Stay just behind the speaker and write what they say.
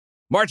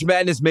March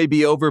Madness may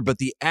be over, but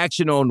the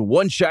action on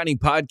One Shining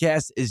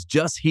Podcast is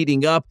just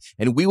heating up,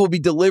 and we will be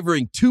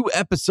delivering 2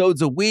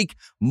 episodes a week,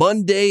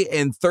 Monday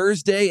and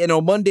Thursday. And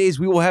on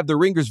Mondays, we will have the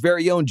Ringer's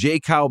very own J.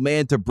 Kyle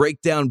Mann to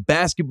break down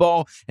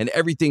basketball and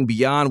everything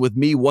beyond with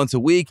me once a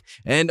week.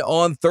 And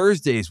on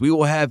Thursdays, we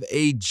will have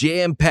a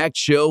jam-packed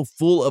show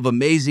full of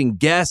amazing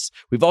guests.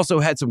 We've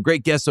also had some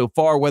great guests so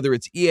far, whether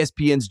it's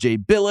ESPN's Jay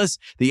Billis,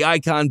 the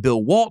icon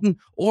Bill Walton,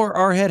 or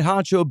our head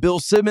honcho Bill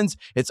Simmons.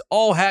 It's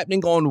all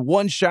happening on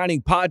One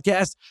Shining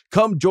Podcast.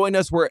 Come join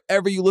us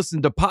wherever you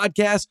listen to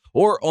podcasts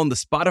or on the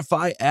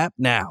Spotify app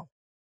now.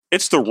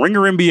 It's the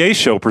Ringer NBA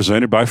show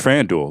presented by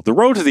FanDuel. The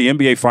road to the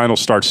NBA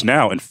Finals starts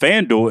now, and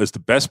FanDuel is the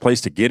best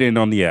place to get in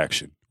on the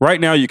action. Right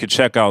now, you can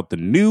check out the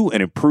new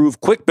and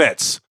improved Quick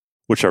Bets,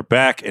 which are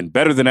back and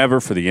better than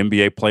ever for the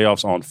NBA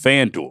playoffs on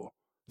FanDuel.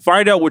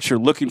 Find out what you're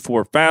looking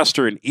for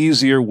faster and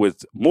easier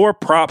with more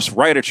props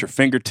right at your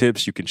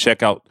fingertips. You can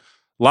check out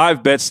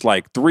live bets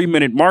like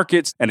 3-minute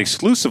markets and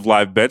exclusive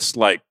live bets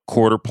like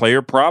quarter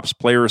player props,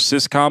 player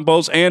assist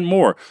combos, and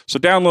more. So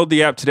download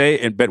the app today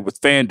and bet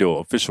with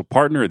FanDuel, official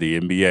partner of the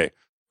NBA.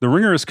 The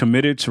Ringer is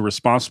committed to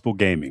responsible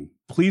gaming.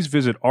 Please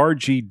visit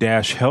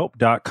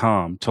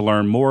rg-help.com to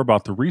learn more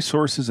about the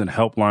resources and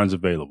helplines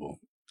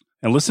available.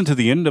 And listen to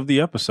the end of the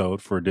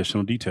episode for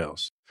additional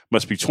details.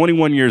 Must be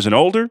 21 years and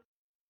older,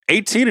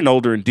 18 and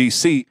older in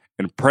D.C.,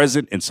 and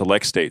present in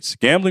select states.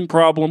 Gambling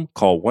problem?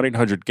 Call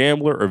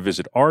 1-800-GAMBLER or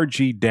visit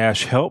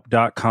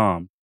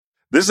rg-help.com.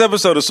 This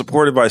episode is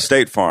supported by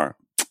State Farm.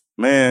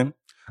 Man,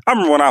 I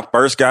remember when I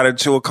first got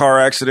into a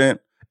car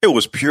accident, it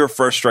was pure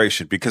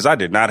frustration because I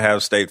did not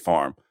have State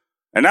Farm.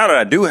 And now that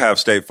I do have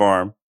State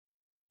Farm,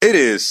 it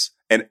is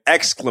an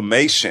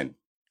exclamation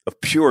of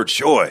pure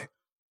joy.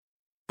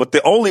 But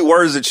the only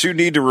words that you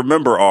need to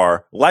remember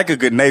are, like a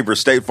good neighbor,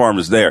 State Farm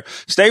is there.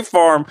 State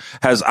Farm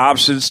has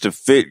options to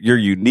fit your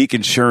unique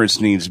insurance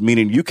needs,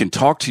 meaning you can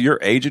talk to your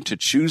agent to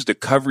choose the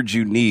coverage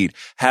you need,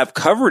 have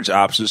coverage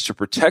options to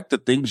protect the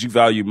things you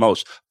value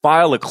most,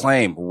 file a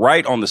claim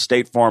right on the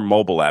State Farm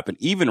mobile app,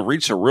 and even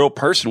reach a real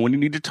person when you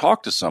need to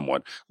talk to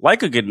someone.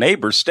 Like a good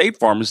neighbor, State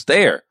Farm is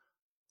there.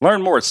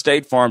 Learn more at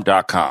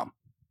statefarm.com.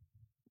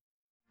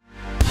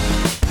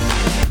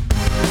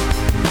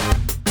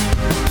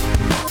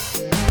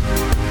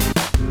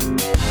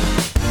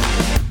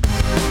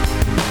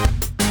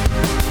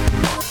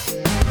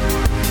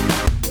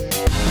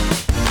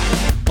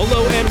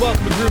 Hello and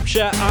welcome to Group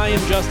Chat. I am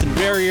Justin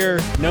Barrier.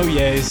 No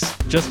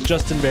yays, just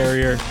Justin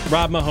Barrier.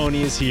 Rob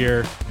Mahoney is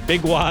here.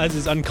 Big Waz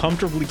is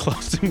uncomfortably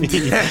close to me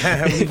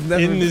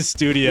in this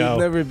studio. We've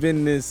never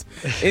been this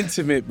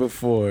intimate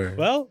before.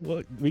 Well,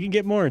 we can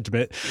get more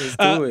intimate. Let's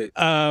do it.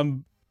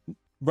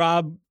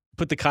 Rob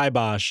put the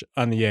kibosh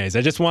on the yays.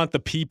 I just want the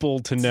people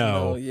to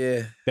know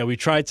that we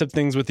tried some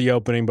things with the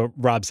opening, but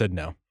Rob said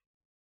no.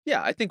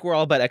 Yeah, I think we're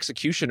all about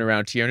execution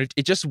around here, and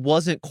it just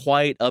wasn't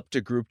quite up to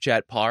Group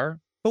Chat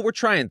par. But we're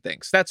trying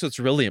things. That's what's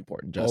really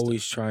important, Justin.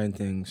 Always trying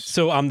things.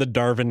 So I'm the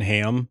Darvin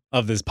Ham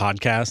of this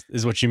podcast,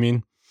 is what you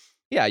mean?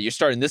 Yeah, you're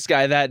starting this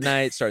guy that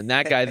night, starting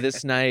that guy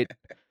this night.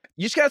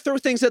 You just got to throw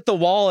things at the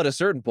wall at a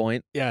certain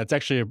point. Yeah, it's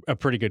actually a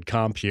pretty good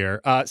comp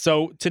here.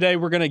 So today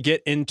we're going to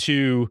get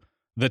into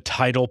the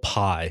title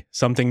pie,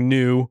 something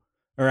new.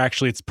 Or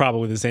actually, it's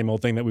probably the same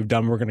old thing that we've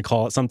done. We're going to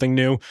call it something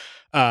new.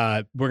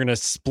 We're going to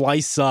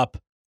splice up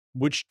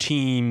which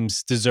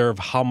teams deserve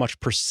how much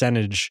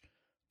percentage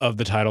of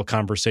the title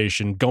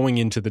conversation going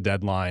into the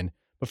deadline.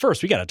 But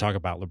first, we got to talk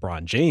about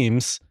LeBron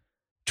James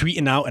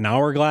tweeting out an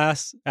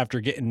Hourglass after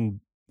getting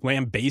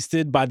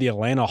lambasted by the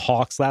Atlanta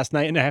Hawks last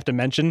night. And I have to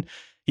mention,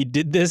 he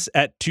did this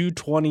at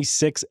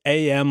 2:26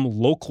 a.m.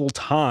 local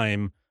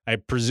time. I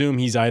presume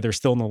he's either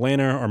still in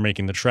Atlanta or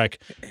making the trek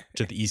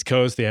to the East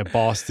Coast. They have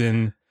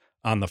Boston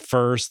on the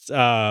first.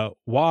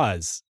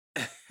 Waz,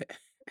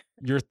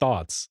 your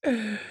thoughts?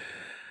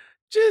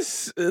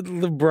 Just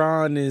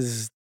LeBron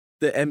is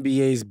the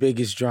NBA's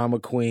biggest drama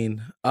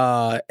queen.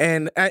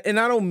 And I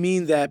don't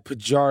mean that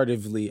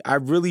pejoratively. I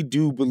really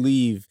do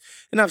believe,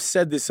 and I've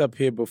said this up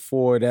here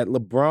before, that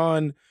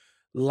LeBron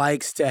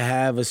likes to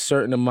have a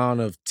certain amount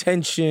of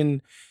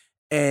tension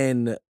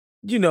and,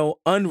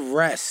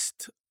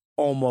 unrest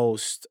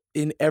almost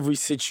in every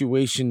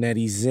situation that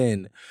he's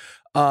in.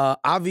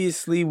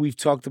 Obviously, we've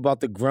talked about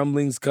the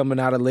grumblings coming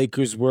out of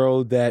Lakers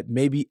world that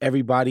maybe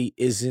everybody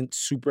isn't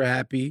super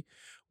happy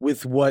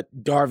with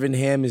what Darvin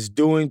Ham is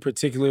doing,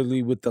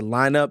 particularly with the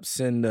lineups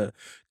and the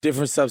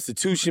different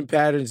substitution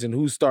patterns and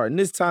who's starting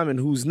this time and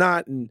who's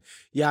not, and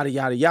yada,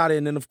 yada, yada.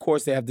 And then, of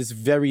course, they have this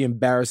very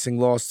embarrassing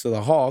loss to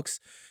the Hawks,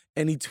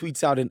 and he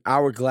tweets out an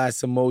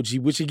hourglass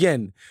emoji, which,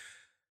 again,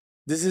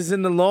 this is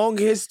in the long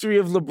history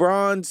of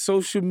LeBron's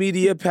social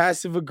media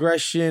passive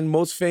aggression.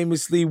 Most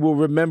famously, we'll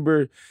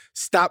remember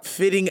Stop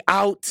Fitting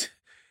Out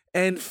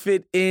and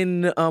Fit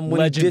In.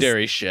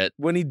 Legendary shit.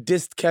 When he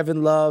dissed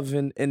Kevin Love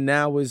and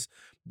now is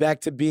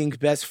back to being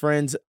best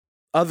friends.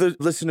 Other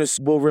listeners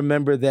will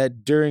remember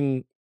that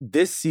during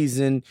this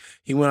season,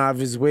 he went out of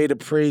his way to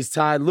praise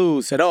Ty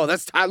Lue, said, oh,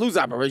 that's Ty Lue's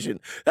operation.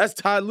 That's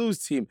Ty Lue's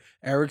team.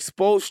 Eric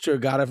Spoelstra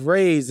got a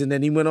raise, and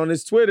then he went on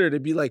his Twitter to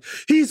be like,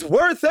 he's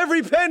worth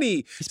every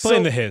penny. He's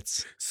playing the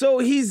hits. So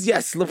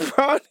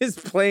LeBron is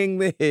playing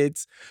the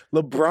hits.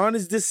 LeBron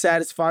is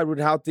dissatisfied with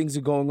how things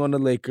are going on the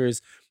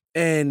Lakers.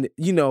 And,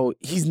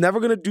 he's never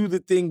going to do the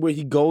thing where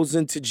he goes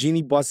into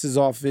Jeannie Buss's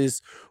office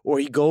or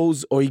he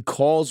calls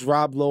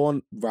Rob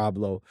Lowe.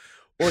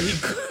 Or he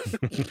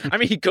I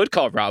mean, he could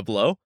call Rob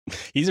Lowe.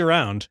 He's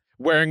around.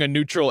 Wearing a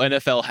neutral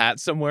NFL hat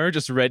somewhere,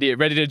 just ready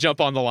to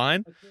jump on the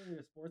line.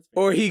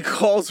 Or he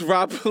calls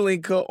Rob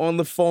Pelinka on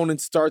the phone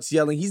and starts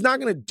yelling. He's not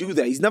going to do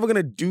that. He's never going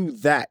to do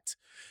that.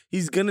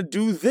 He's going to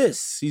do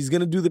this. He's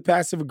going to do the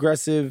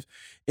passive-aggressive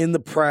in the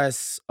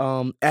press,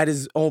 at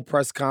his own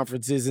press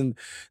conferences, and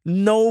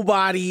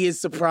nobody is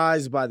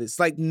surprised by this.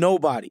 Like,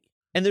 nobody.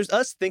 And there's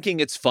us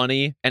thinking it's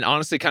funny and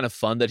honestly kind of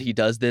fun that he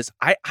does this.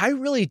 I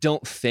really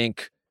don't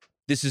think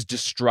this is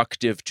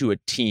destructive to a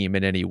team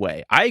in any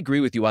way. I agree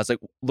with you. I was like,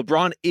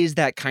 LeBron is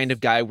that kind of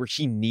guy where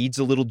he needs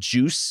a little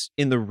juice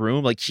in the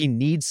room. Like, he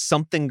needs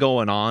something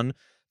going on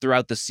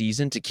throughout the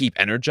season to keep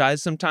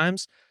energized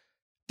sometimes.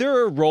 There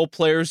are role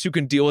players who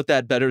can deal with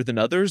that better than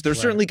others.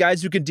 There's certainly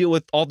guys who can deal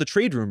with all the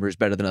trade rumors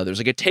better than others.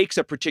 Like, it takes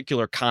a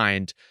particular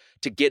kind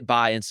to get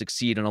by and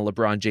succeed on a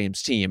LeBron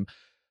James team.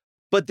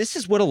 But this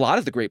is what a lot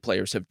of the great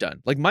players have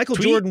done. Like, Michael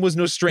Jordan was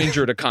no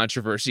stranger to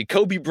controversy.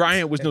 Kobe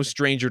Bryant was no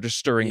stranger to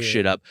stirring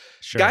shit up.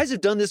 Sure. Guys have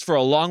done this for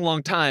a long,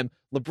 long time.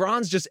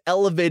 LeBron's just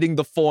elevating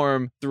the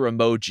form through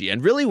emoji.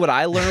 And really what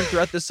I learned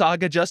throughout this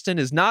saga, Justin,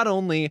 is not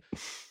only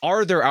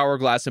are there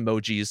hourglass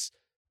emojis,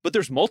 but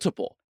there's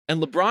multiple.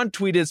 And LeBron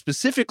tweeted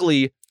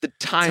specifically the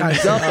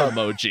time's up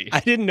emoji. I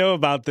didn't know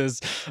about this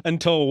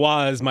until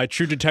Waz, my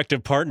true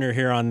detective partner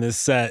here on this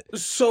set,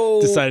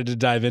 decided to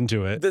dive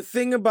into it. The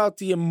thing about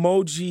the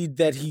emoji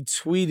that he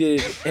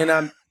tweeted, and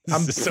I'm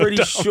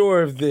pretty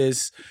sure of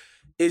this,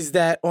 is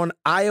that on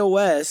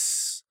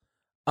iOS,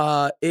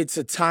 it's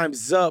a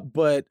time's up,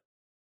 but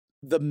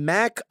the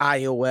Mac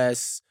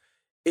iOS,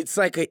 it's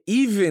like an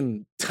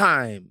even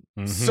time.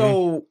 Mm-hmm.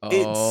 So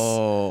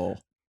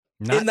it's...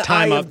 Not in the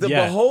time eye up of the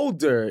yet.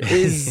 beholder,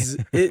 it's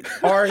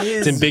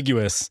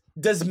ambiguous.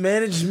 Does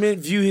management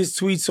view his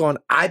tweets on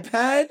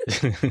iPad?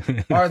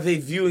 Are they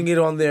viewing it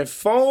on their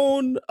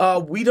phone?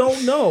 We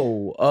don't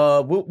know.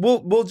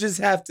 We'll just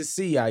have to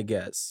see, I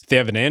guess. If they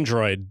have an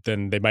Android,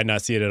 then they might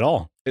not see it at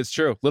all. It's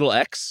true. Little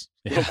X,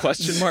 little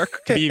question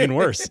mark. Could be even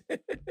worse.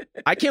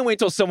 I can't wait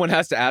till someone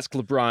has to ask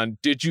LeBron,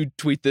 did you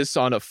tweet this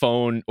on a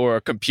phone or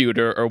a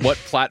computer, or what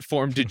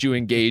platform did you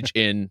engage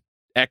in?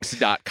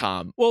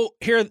 X.com. Well,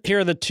 here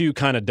are the two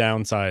kind of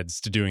downsides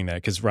to doing that,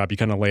 because Rob, you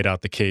kind of laid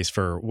out the case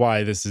for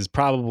why this is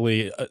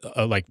probably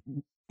a like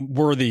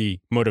worthy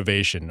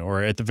motivation,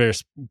 or at the very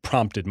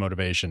prompted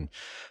motivation.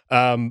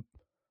 On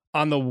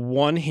the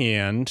one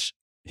hand,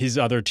 his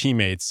other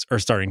teammates are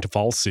starting to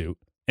follow suit.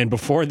 And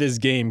before this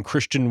game,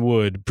 Christian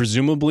Wood,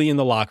 presumably in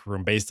the locker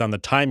room, based on the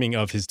timing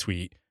of his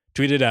tweet,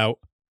 tweeted out,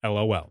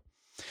 LOL.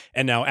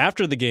 And now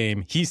after the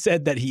game, he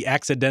said that he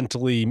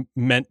accidentally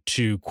meant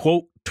to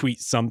quote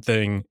tweet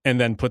something and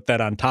then put that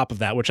on top of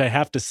that, which I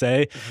have to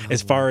say,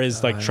 as far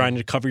as like trying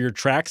to cover your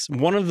tracks,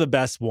 one of the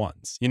best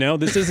ones.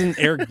 This isn't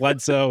Eric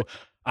Bledsoe.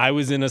 I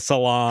was in a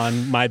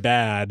salon, my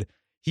bad.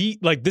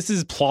 This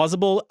is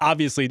plausible.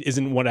 Obviously, it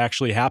isn't what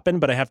actually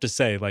happened, but I have to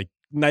say,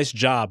 nice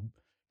job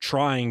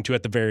trying to,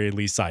 at the very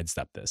least,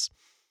 sidestep this.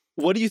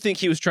 What do you think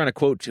he was trying to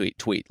quote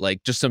tweet?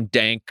 Like just some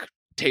dank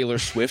Taylor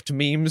Swift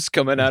memes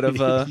coming out of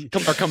are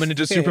coming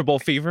into Super Bowl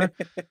fever?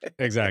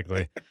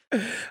 Exactly.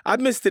 I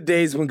miss the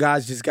days when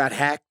guys just got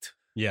hacked.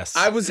 Yes.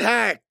 I was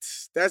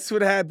hacked. That's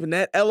what happened.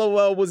 That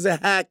LOL was a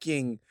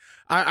hacking.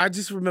 I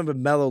just remember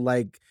Melo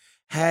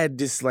had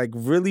this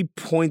really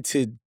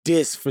pointed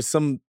diss for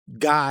some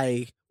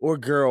guy or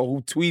girl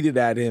who tweeted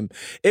at him.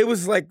 It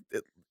was like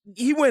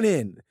he went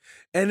in.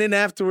 And then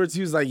afterwards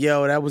he was like,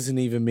 yo, that wasn't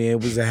even me.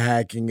 It was a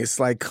hacking. It's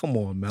like, come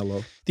on,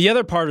 Melo. The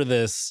other part of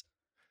this,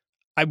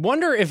 I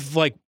wonder if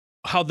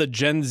how the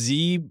Gen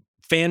Z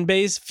fan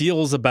base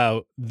feels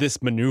about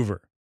this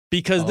maneuver,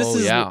 because this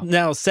is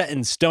now set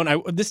in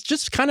stone. This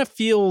just kind of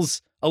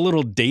feels a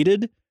little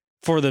dated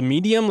for the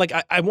medium.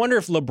 I wonder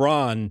if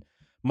LeBron,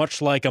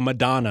 much like a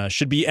Madonna,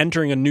 should be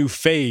entering a new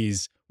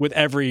phase with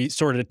every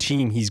sort of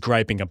team he's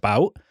griping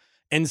about.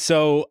 And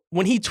so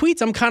when he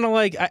tweets, I'm kind of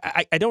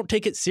I don't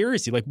take it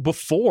seriously. Like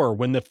before,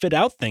 when the fit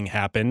out thing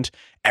happened,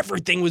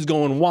 everything was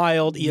going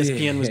wild.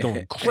 ESPN was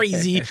going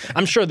crazy.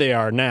 I'm sure they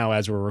are now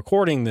as we're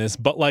recording this,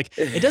 but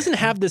it doesn't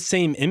have the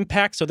same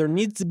impact. So there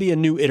needs to be a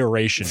new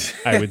iteration,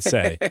 I would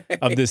say,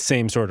 of this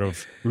same sort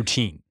of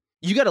routine.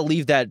 You got to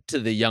leave that to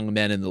the young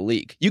men in the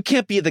league. You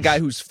can't be the guy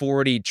who's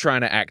 40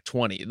 trying to act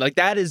 20.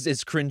 That is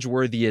as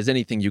cringeworthy as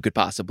anything you could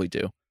possibly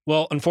do.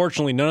 Well,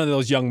 unfortunately, none of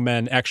those young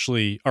men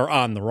actually are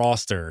on the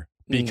roster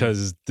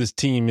because this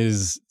team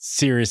is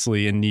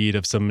seriously in need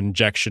of some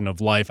injection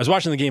of life. I was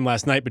watching the game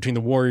last night between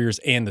the Warriors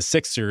and the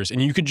Sixers,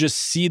 and you could just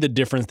see the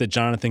difference that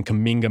Jonathan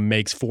Kuminga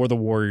makes for the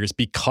Warriors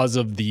because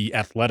of the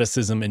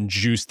athleticism and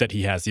juice that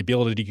he has, the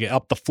ability to get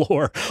up the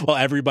floor while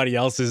everybody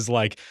else is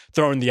like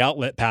throwing the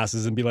outlet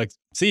passes and be like,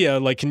 see ya,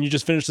 like, can you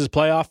just finish this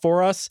playoff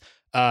for us?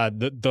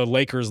 The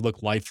Lakers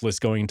look lifeless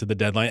going into the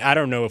deadline. I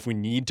don't know if we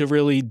need to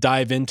really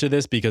dive into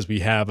this because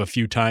we have a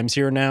few times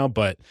here now,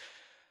 but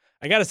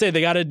I got to say,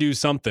 they got to do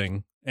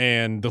something.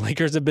 And the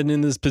Lakers have been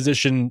in this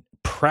position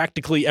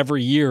practically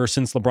every year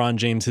since LeBron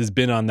James has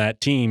been on that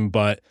team.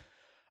 But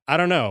I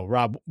don't know,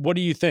 Rob, what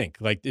do you think?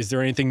 Like, is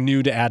there anything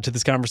new to add to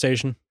this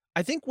conversation?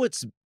 I think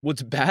what's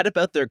bad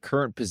about their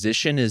current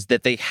position is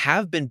that they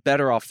have been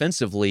better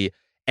offensively,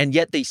 and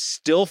yet they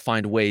still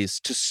find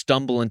ways to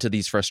stumble into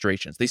these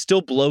frustrations. They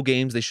still blow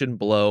games they shouldn't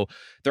blow.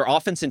 Their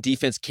offense and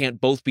defense can't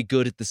both be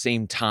good at the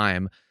same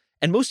time.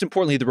 And most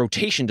importantly, the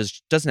rotation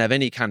doesn't have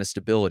any kind of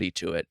stability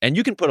to it. And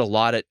you can put a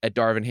lot at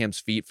Darvin Ham's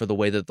feet for the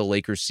way that the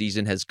Lakers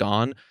season has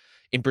gone,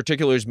 in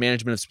particular his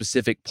management of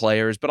specific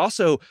players, but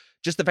also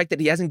just the fact that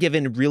he hasn't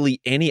given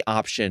really any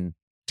option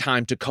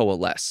time to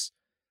coalesce.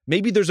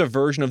 Maybe there's a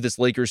version of this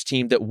Lakers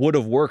team that would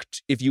have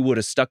worked if you would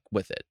have stuck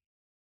with it.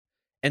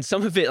 And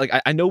some of it, like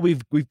I know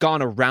we've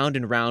gone around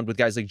and around with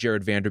guys like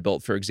Jared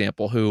Vanderbilt, for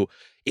example, who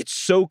it's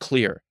so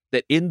clear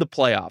that in the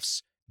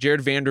playoffs,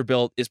 Jared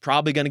Vanderbilt is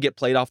probably going to get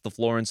played off the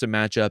floor in some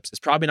matchups. It's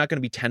probably not going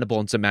to be tenable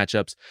in some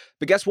matchups.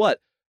 But guess what?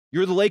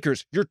 You're the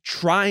Lakers. You're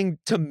trying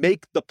to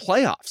make the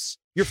playoffs.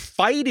 You're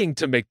fighting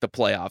to make the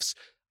playoffs.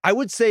 I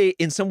would say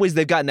in some ways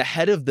they've gotten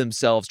ahead of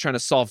themselves trying to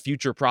solve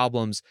future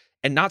problems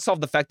and not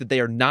solve the fact that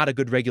they are not a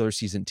good regular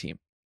season team.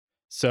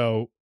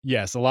 So,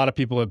 yes, a lot of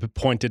people have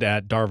pointed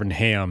at Darvin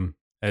Ham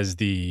as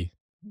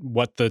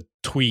what the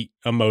tweet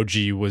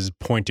emoji was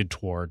pointed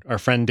toward. Our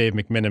friend Dave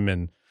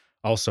McMiniman,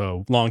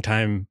 also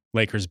longtime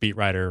Lakers beat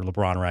writer,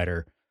 LeBron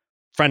writer,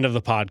 friend of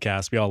the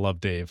podcast. We all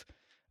love Dave.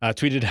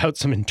 Tweeted out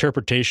some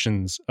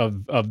interpretations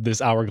of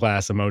this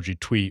Hourglass emoji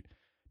tweet.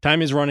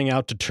 Time is running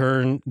out to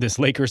turn this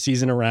Lakers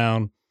season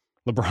around.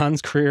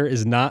 LeBron's career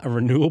is not a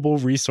renewable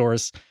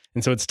resource,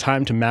 and so it's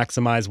time to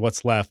maximize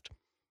what's left.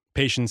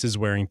 Patience is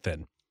wearing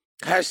thin.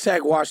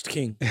 Hashtag washed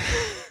king.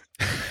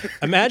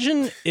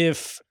 Imagine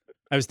if,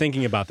 I was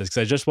thinking about this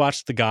because I just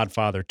watched The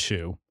Godfather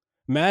 2.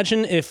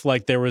 Imagine if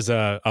like there was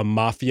a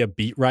mafia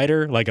beat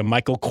writer, like a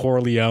Michael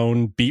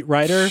Corleone beat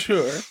writer.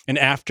 Sure. And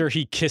after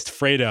he kissed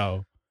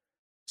Fredo,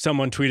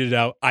 someone tweeted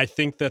out, I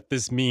think that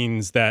this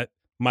means that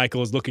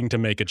Michael is looking to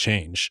make a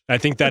change. I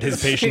think that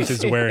his patience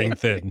is wearing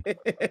thin.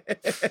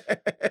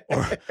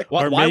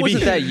 Why maybe,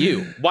 wasn't that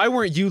you? Why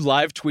weren't you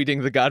live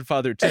tweeting The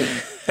Godfather 2?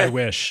 I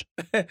wish.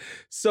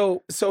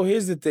 So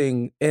here's the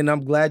thing, and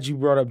I'm glad you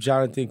brought up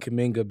Jonathan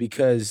Kuminga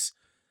because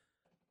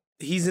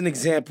he's an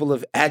example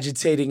of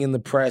agitating in the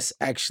press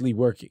actually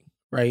working,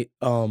 right?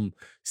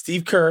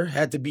 Steve Kerr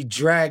had to be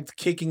dragged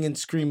kicking and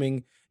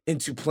screaming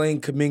into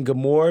playing Kuminga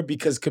more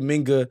because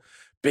Kuminga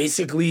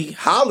basically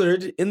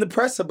hollered in the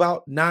press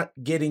about not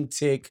getting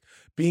tick,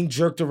 being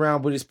jerked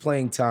around with his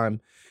playing time.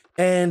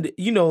 And,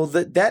 you know,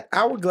 that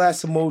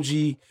hourglass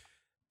emoji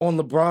on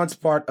LeBron's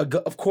part,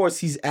 of course,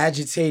 he's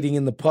agitating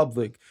in the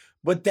public.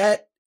 But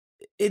that,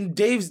 in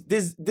Dave's,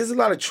 there's a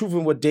lot of truth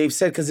in what Dave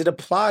said because it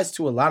applies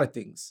to a lot of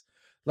things.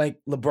 Like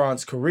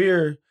LeBron's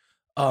career,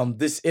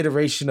 this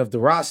iteration of the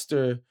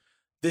roster,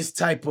 this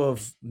type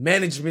of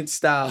management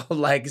style.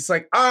 Like, it's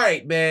like, all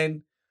right,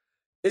 man,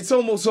 it's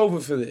almost over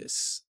for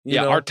this. You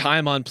know? Our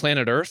time on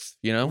planet Earth,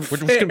 we're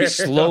just going to be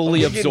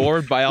slowly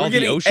absorbed by all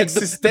the oceans.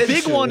 The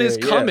big one is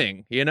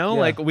coming,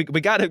 like we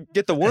got to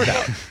get the word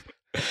out.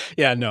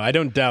 Yeah, no, I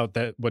don't doubt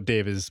that what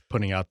Dave is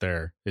putting out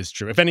there is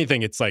true. If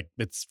anything,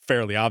 it's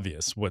fairly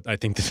obvious what I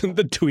think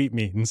the tweet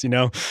means,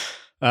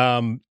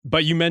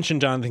 But you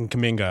mentioned Jonathan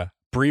Kuminga.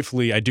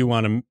 Briefly, I do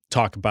want to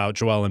talk about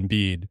Joel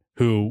Embiid,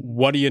 who,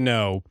 what do you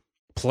know,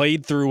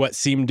 played through what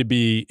seemed to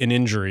be an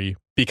injury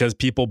because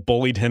people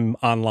bullied him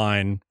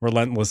online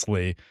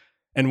relentlessly.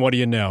 And what do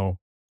you know?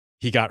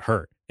 He got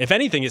hurt. If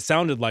anything, it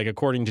sounded like,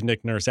 according to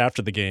Nick Nurse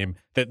after the game,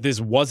 that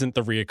this wasn't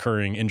the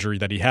reoccurring injury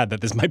that he had,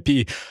 that this might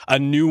be a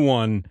new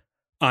one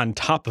on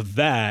top of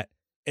that.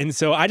 And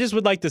so I just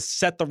would like to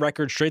set the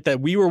record straight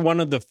that we were one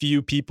of the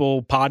few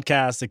people,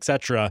 podcasts,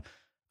 etc.,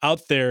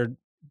 out there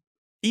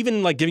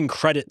even like giving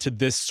credit to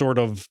this sort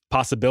of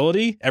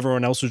possibility.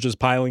 Everyone else was just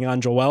piling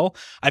on Joel.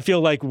 I feel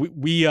like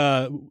we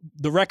the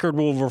record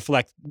will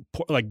reflect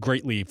like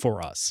greatly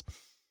for us.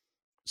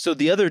 So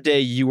the other day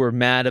you were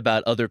mad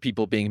about other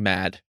people being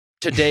mad.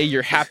 Today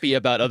you're happy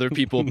about other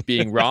people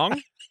being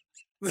wrong.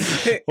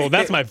 Well,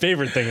 that's my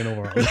favorite thing in the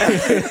world.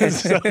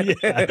 So,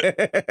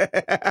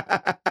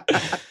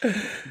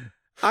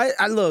 yeah.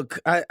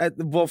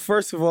 Well,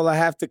 first of all, I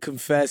have to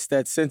confess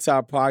that since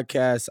our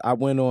podcast, I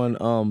went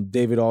on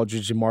David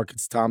Aldridge and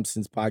Marcus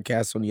Thompson's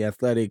podcast on The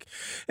Athletic,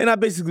 and I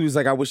basically was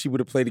like, I wish he would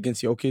have played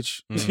against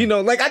Jokic. You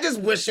know, like I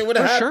just wish it would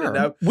have happened.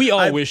 Sure. We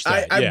all wish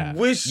that. I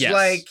wish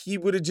like he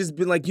would have just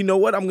been like, you know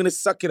what, I'm gonna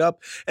suck it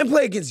up and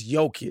play against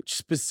Jokic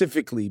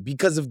specifically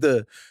because of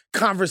the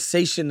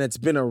conversation that's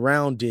been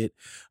around it.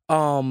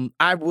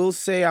 I will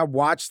say I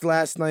watched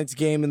last night's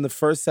game in the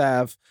first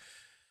half.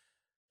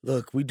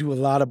 Look, we do a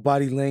lot of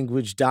body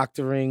language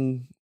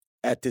doctoring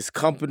at this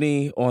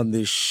company, on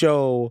this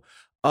show.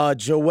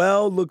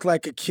 Joel looked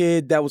like a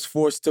kid that was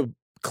forced to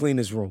clean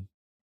his room,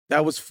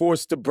 that was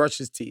forced to brush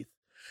his teeth,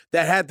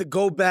 that had to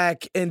go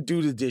back and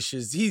do the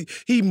dishes.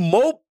 He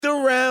moped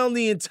around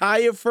the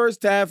entire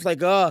first half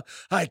like,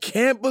 I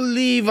can't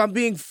believe I'm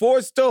being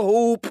forced to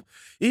hoop,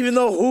 even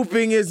though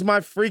hooping is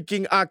my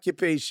freaking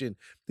occupation.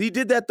 He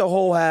did that the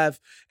whole half,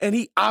 and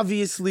he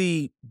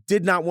obviously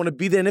did not want to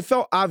be there. And it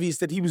felt obvious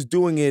that he was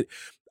doing it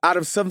out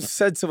of some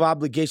sense of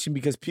obligation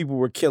because people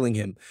were killing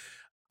him.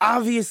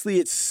 Obviously,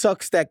 it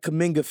sucks that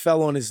Kuminga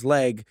fell on his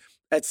leg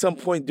at some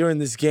point during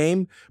this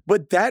game,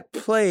 but that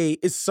play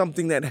is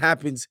something that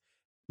happens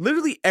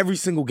literally every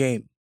single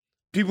game.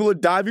 People are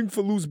diving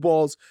for loose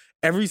balls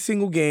every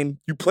single game.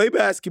 You play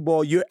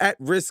basketball, you're at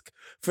risk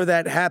for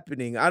that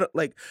happening. I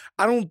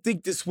don't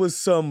think this was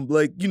some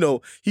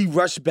he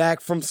rushed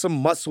back from some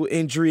muscle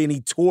injury and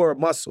he tore a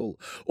muscle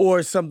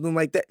or something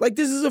like that. Like,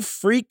 this is a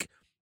freak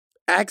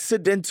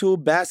accidental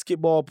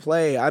basketball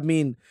play. I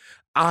mean,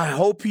 I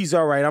hope he's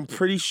all right. I'm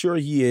pretty sure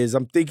he is.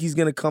 I think he's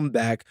going to come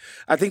back.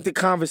 I think the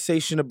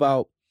conversation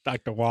about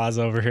Dr. Waz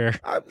over here.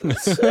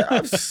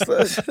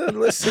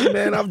 Listen,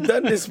 man, I've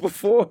done this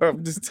before.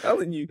 I'm just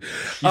telling you.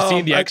 You've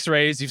seen the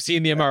X-rays. You've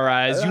seen the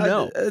MRIs. You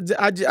know.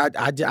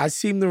 I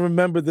seem to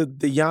remember the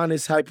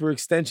Giannis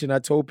hyperextension. I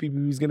told people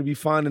he was going to be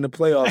fine in the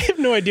playoffs. I have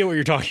no idea what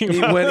you're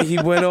talking about. He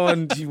went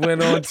on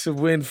to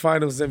win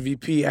Finals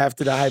MVP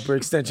after the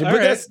hyperextension.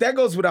 But that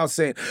goes without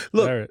saying.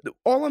 Look,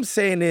 all I'm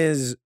saying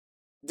is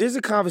there's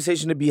a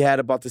conversation to be had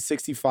about the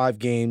 65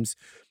 games,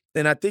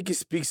 and I think it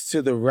speaks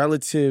to the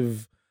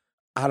relative,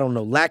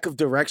 lack of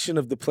direction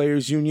of the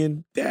players'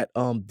 union that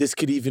this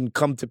could even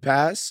come to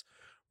pass,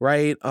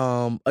 right?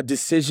 A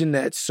decision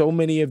that so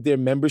many of their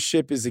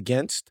membership is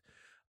against,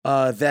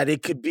 that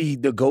it could be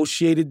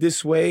negotiated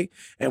this way.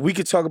 And we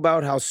could talk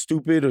about how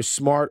stupid or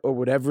smart or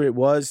whatever it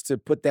was to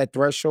put that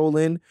threshold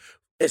in,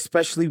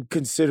 especially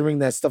considering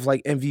that stuff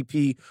like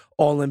MVP,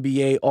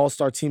 All-NBA,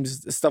 All-Star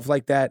teams, stuff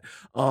like that.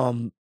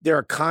 There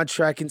are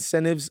contract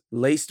incentives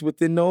laced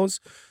within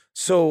those.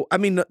 So, I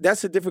mean,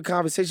 that's a different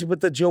conversation. But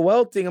the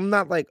Joel thing, I'm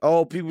not like,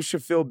 people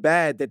should feel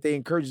bad that they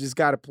encourage this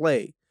guy to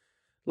play.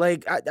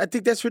 Like, I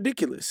think that's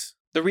ridiculous.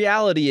 The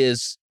reality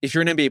is, if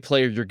you're an NBA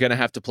player, you're going to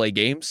have to play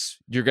games.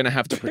 You're going to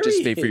have to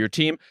participate for your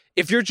team.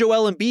 If you're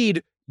Joel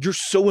Embiid, you're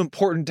so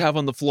important to have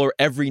on the floor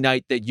every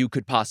night that you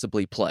could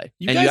possibly play.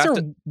 You guys are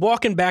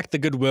walking back the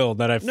goodwill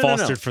that I've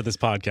fostered for this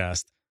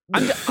podcast.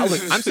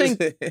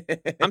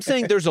 I'm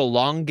saying there's a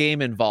long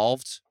game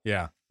involved.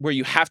 Yeah. Where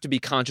you have to be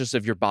conscious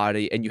of your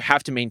body and you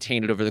have to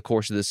maintain it over the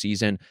course of the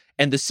season.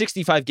 And the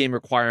 65 game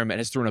requirement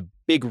has thrown a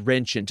big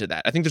wrench into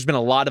that. I think there's been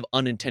a lot of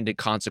unintended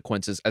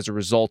consequences as a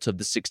result of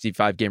the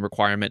 65 game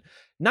requirement,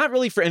 not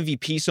really for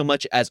MVP so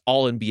much as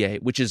all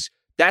NBA,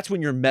 that's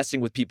when you're messing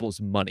with people's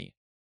money.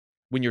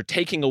 When you're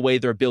taking away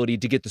their ability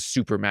to get the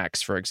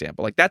Supermax, for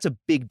example. Like, that's a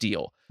big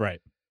deal. Right.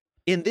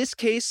 In this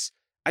case,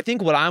 I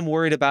think what I'm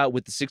worried about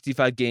with the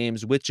 65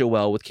 games with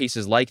Joel, with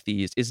cases like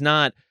these, is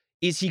not,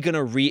 is he going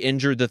to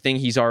re-injure the thing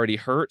he's already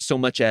hurt, so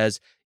much as,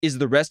 is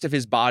the rest of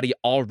his body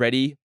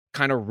already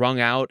kind of wrung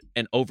out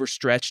and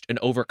overstretched and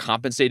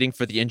overcompensating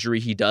for the injury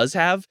he does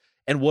have?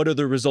 And what are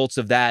the results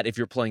of that if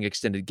you're playing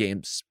extended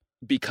games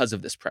because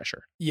of this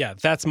pressure? Yeah,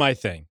 that's my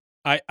thing.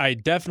 I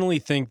definitely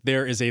think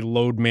there is a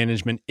load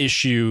management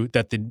issue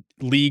that the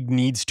league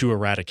needs to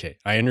eradicate.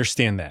 I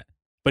understand that.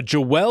 But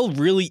Joel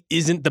really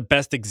isn't the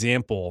best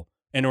example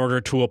in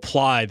order to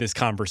apply this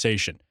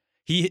conversation.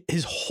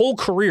 His whole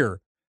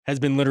career has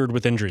been littered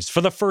with injuries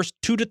for the first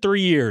 2 to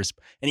 3 years.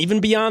 And even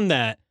beyond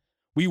that,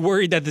 we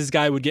worried that this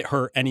guy would get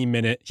hurt any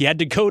minute. He had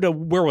to go to,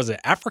 where was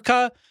it,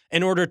 Africa,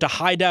 in order to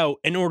hide out,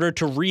 in order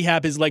to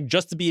rehab his leg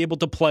just to be able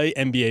to play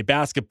NBA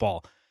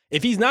basketball.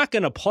 If he's not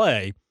going to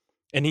play,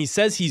 and he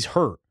says he's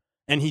hurt,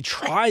 and he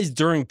tries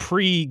during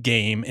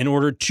pre-game in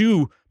order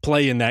to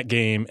play in that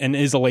game and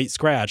is a late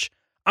scratch,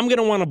 I'm going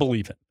to want to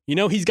believe him. You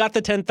know, he's got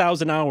the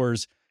 10,000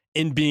 hours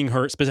in being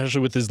hurt,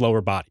 especially with his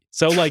lower body.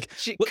 So, like,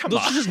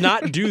 let's just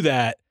not do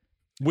that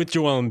with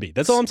Joel Embiid.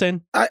 That's all I'm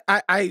saying.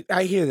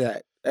 I hear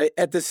that.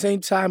 At the same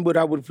time, what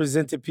I would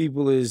present to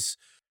people is,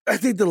 I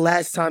think the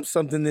last time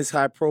something this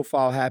high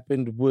profile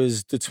happened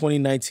was the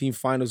 2019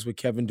 finals with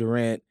Kevin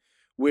Durant,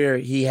 where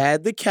he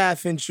had the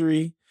calf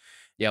injury.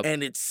 Yep.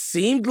 And it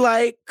seemed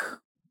like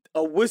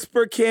a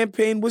whisper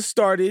campaign was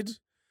started,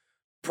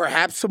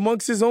 perhaps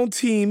amongst his own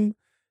team,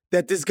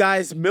 that this guy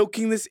is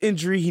milking this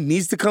injury. He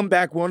needs to come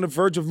back. We're on the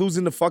verge of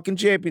losing the fucking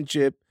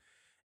championship,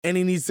 and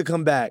he needs to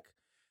come back.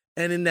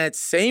 And in that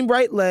same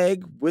right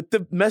leg with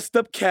the messed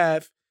up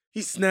calf,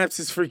 he snaps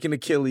his freaking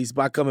Achilles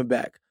by coming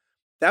back.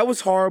 That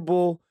was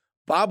horrible.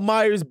 Bob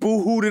Myers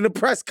boo-hooed in a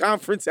press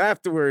conference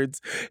afterwards.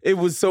 It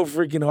was so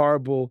freaking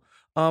horrible.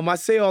 I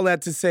say all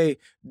that to say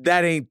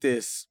that ain't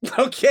this.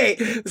 Okay,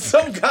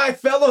 some guy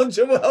fell on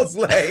Joel's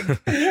leg,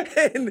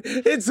 and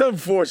it's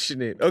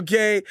unfortunate.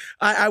 Okay,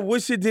 I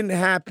wish it didn't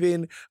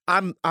happen.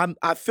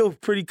 I feel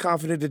pretty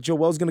confident that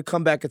Joel's gonna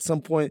come back at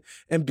some point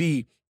and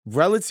be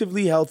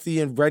relatively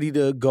healthy and ready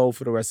to go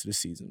for the rest of the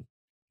season.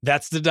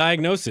 That's the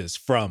diagnosis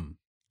from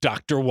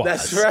Dr. Waz.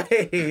 That's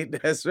right.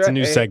 That's right. It's a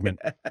new segment.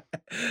 All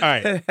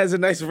right. It has a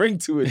nice ring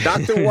to it.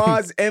 Dr.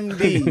 Waz,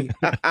 MD.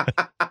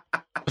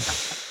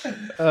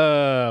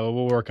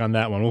 We'll work on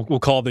that one. We'll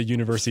call the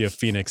University of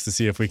Phoenix to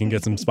see if we can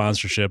get some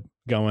sponsorship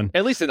going.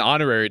 At least an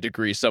honorary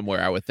degree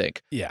somewhere, I would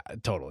think. Yeah,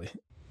 totally.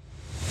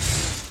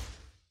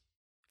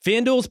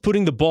 FanDuel's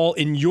putting the ball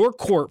in your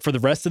court for the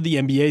rest of the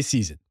NBA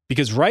season.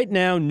 Because right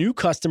now, new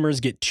customers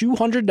get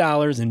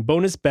 $200 in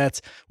bonus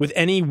bets with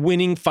any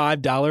winning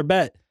 $5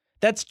 bet.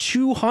 That's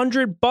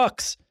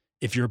 $200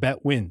 if your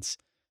bet wins.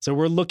 So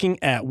we're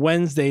looking at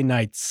Wednesday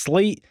night's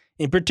slate.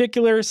 In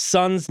particular,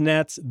 Suns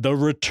Nets, the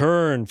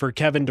return for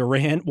Kevin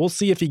Durant. We'll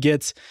see if he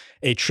gets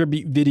a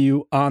tribute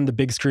video on the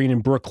big screen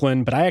in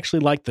Brooklyn, but I actually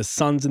like the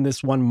Suns in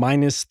this one,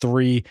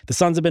 -3. The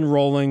Suns have been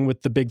rolling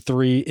with the big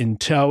three in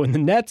tow, and the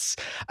Nets,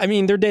 I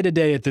mean, they're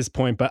day-to-day at this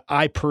point, but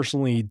I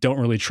personally don't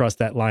really trust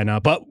that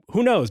lineup. But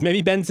who knows?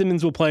 Maybe Ben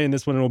Simmons will play in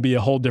this one, and it'll be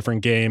a whole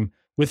different game.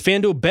 With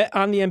FanDuel, bet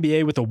on the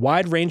NBA with a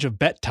wide range of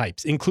bet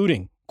types,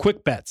 including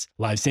quick bets,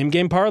 live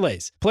same-game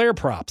parlays, player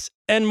props,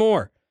 and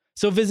more.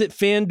 So visit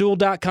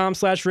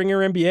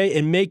FanDuel.com/RingerNBA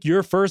and make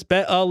your first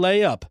bet a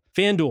layup.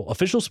 FanDuel,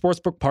 official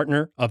sportsbook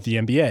partner of the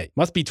NBA.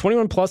 Must be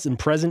 21 plus and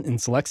present in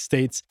select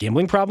states.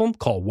 Gambling problem?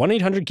 Call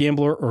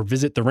 1-800-GAMBLER or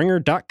visit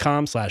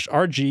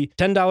TheRinger.com/RG.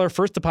 $10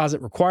 first deposit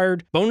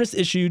required. Bonus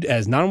issued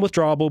as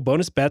non-withdrawable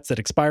bonus bets that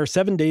expire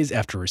 7 days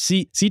after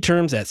receipt. See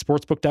terms at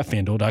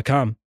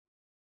sportsbook.fanduel.com.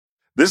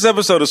 This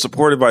episode is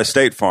supported by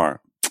State Farm.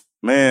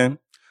 Man,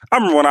 I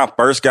remember when I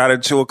first got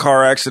into a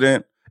car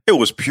accident, it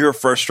was pure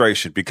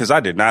frustration because I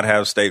did not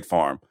have State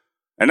Farm.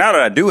 And now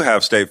that I do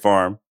have State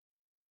Farm,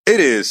 it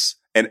is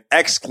an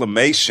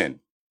exclamation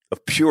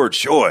of pure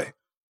joy.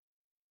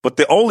 But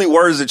the only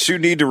words that you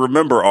need to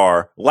remember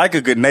are, like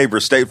a good neighbor,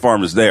 State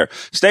Farm is there.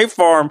 State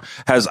Farm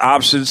has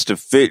options to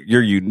fit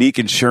your unique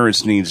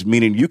insurance needs,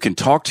 meaning you can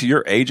talk to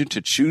your agent to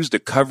choose the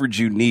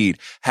coverage you need,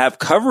 have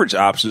coverage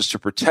options to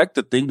protect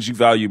the things you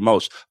value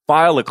most,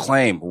 file a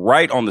claim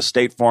right on the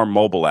State Farm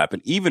mobile app,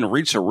 and even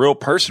reach a real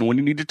person when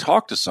you need to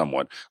talk to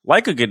someone.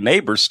 Like a good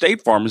neighbor,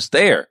 State Farm is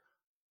there.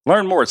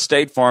 Learn more at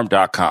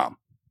statefarm.com.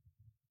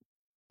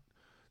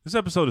 This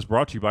episode is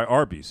brought to you by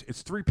Arby's.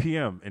 It's 3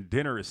 p.m. and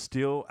dinner is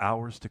still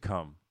hours to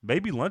come.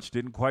 Maybe lunch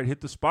didn't quite hit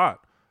the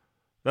spot.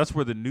 That's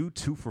where the new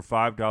 2 for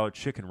 $5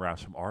 chicken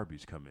wraps from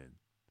Arby's come in.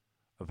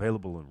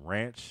 Available in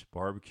ranch,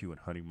 barbecue,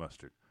 and honey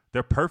mustard.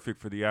 They're perfect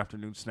for the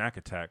afternoon snack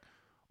attack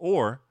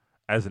or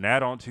as an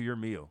add-on to your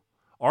meal.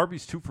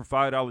 Arby's 2 for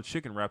 $5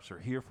 chicken wraps are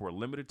here for a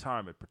limited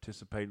time at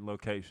participating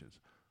locations.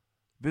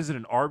 Visit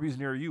an Arby's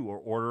near you or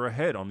order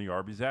ahead on the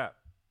Arby's app.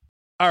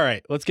 All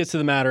right, let's get to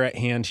the matter at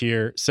hand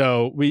here.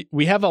 So we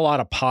have a lot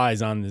of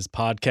pies on this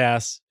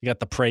podcast. We got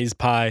the praise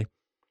pie.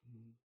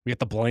 We got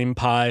the blame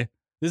pie.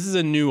 This is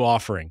a new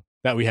offering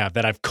that we have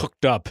that I've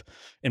cooked up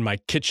in my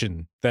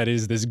kitchen. That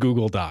is this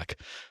Google Doc.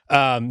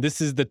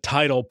 This is the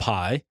title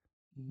pie.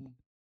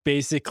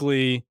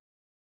 Basically,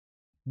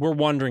 we're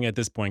wondering at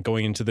this point,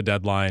 going into the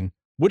deadline,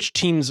 which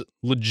teams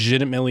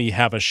legitimately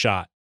have a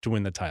shot to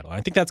win the title.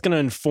 I think that's going to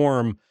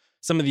inform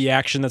some of the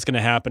action that's going to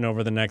happen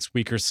over the next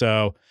week or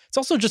so. It's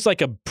also just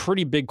like a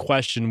pretty big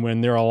question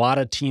when there are a lot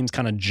of teams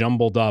kind of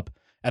jumbled up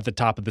at the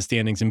top of the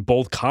standings in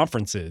both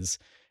conferences.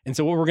 And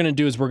so what we're going to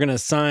do is we're going to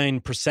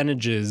assign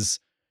percentages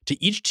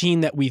to each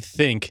team that we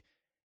think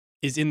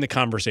is in the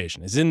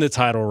conversation, is in the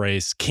title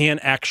race, can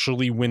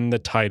actually win the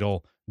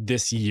title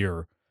this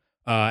year.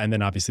 And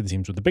then obviously the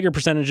teams with the bigger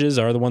percentages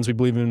are the ones we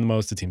believe in the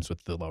most, the teams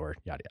with the lower,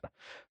 yada, yada.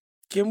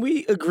 Can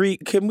we agree?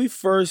 Can we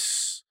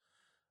first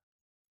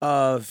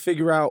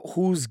figure out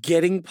who's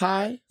getting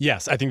pie?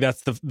 Yes, I think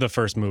that's the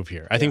first move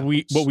here. I think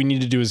what we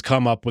need to do is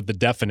come up with the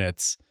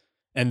definites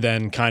and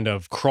then kind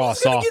of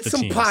cross off get the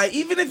some teams. Pie,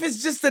 even if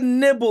it's just a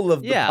nibble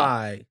of the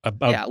pie.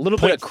 A little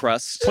bit of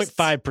crust.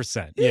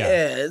 0.5%.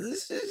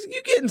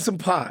 You're getting some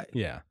pie.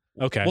 Yeah.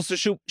 Okay. Well, so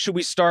should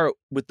we start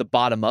with the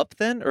bottom up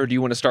then, or do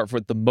you want to start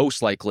with the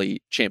most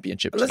likely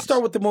championship teams? Let's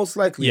start with the most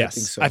likely.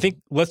 Yes. I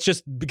think let's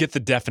just get the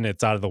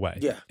definites out of the way.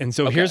 Yeah. And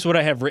so here's what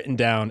I have written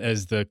down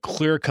as the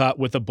clear cut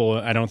with a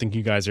bullet. I don't think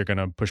you guys are going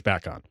to push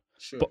back on.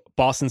 Sure.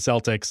 Boston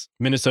Celtics,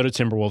 Minnesota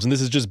Timberwolves, and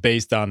this is just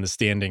based on the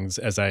standings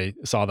as I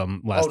saw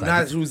them last night.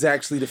 Not who's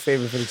actually the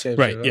favorite for the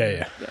championship. Right.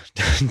 Yeah.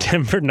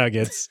 Denver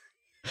Nuggets,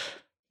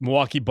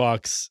 Milwaukee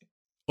Bucks,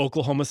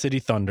 Oklahoma City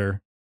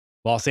Thunder,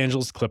 Los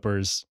Angeles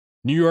Clippers,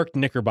 New York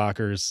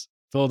Knickerbockers,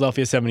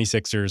 Philadelphia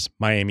 76ers,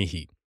 Miami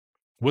Heat.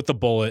 With the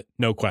bullet,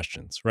 no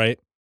questions, right?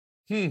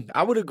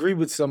 I would agree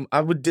with some.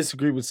 I would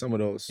disagree with some of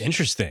those.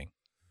 Interesting.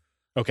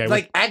 Okay.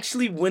 Like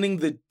actually winning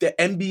the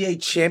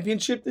NBA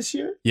championship this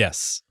year?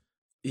 Yes.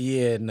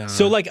 Yeah, nah.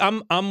 So like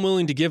I'm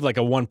willing to give like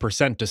a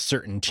 1% to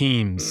certain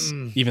teams,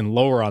 even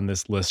lower on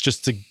this list,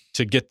 just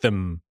to get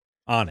them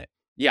on it.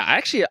 Yeah,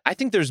 actually, I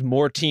think there's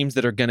more teams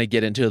that are going to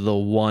get into the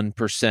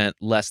 1%,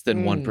 less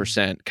than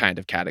 1% kind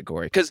of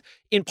category. Because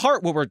in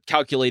part, what we're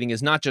calculating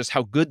is not just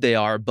how good they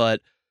are, but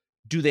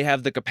do they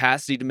have the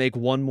capacity to make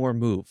one more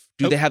move?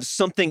 Do they have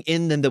something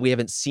in them that we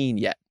haven't seen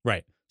yet?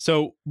 Right.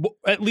 So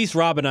at least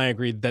Rob and I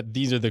agreed that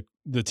these are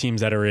the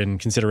teams that are in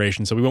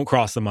consideration. So we won't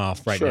cross them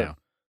off right now.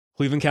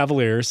 Cleveland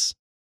Cavaliers.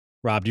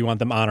 Rob, do you want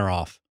them on or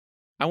off?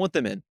 I want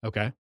them in.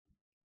 Okay.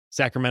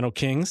 Sacramento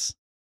Kings.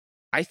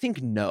 I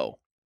think no.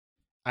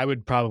 I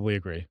would probably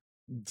agree.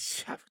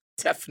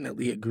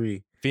 Definitely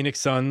agree. Phoenix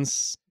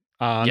Suns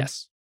on.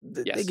 Yes.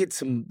 They get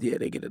some,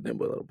 they get a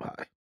nimble little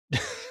pie.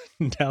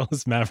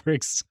 Dallas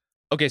Mavericks.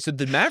 Okay, so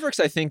the Mavericks,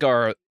 I think,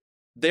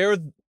 they're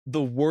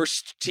the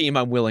worst team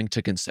I'm willing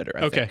to consider.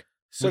 I think.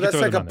 So that's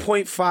like a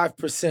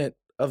 0.5%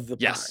 of the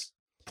pie. Yes.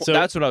 So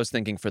that's what I was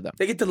thinking for them.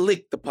 They get to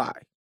lick the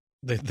pie.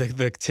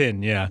 The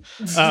tin, yeah.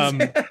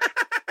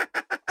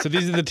 So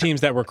these are the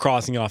teams that we're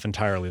crossing off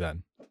entirely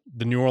then.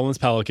 The New Orleans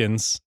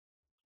Pelicans,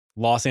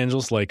 Los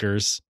Angeles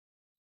Lakers.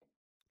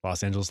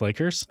 Los Angeles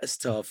Lakers? That's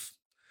tough.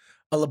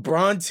 A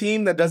LeBron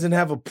team that doesn't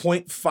have a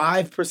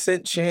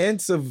 0.5%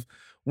 chance of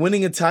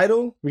winning a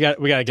title? We got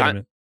to get them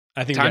in.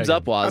 I think time's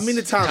up, Waz. I mean,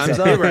 the time's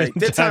up. You're right.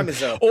 Their time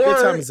is up. Their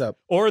time is up.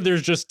 Or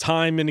there's just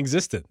time in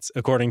existence,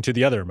 according to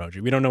the other emoji.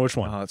 We don't know which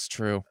one. Oh, that's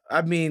true.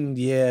 I mean,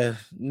 yeah.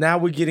 Now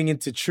we're getting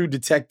into true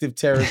detective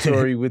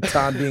territory with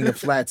time being a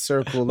flat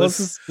circle. This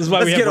is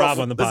why we have Rob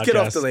on the podcast. Let's get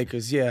off the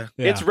Lakers, yeah.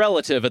 It's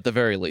relative at the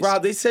very least.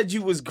 Rob, they said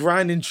you was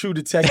grinding true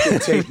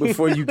detective tape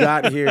before you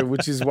got here,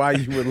 which is why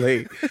you were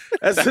late.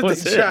 That's what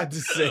they tried to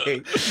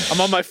say.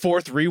 I'm on my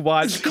fourth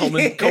rewatch,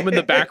 combing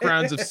the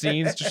backgrounds of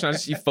scenes, just trying to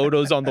see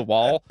photos on the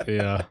wall.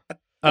 Yeah.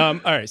 All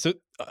right. So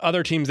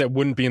other teams that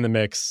wouldn't be in the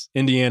mix: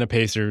 Indiana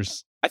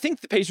Pacers. I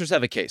think the Pacers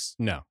have a case.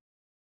 No.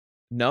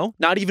 No,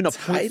 not even a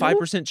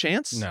 0.5%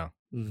 chance. No.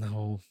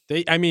 No.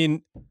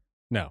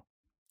 No.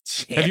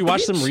 Have you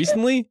watched them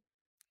recently?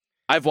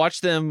 I've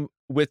watched them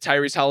with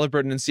Tyrese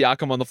Halliburton and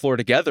Siakam on the floor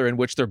together, in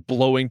which they're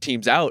blowing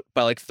teams out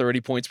by like 30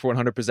 points per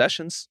 100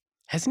 possessions.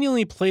 Hasn't he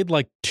only played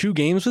like 2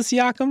 games with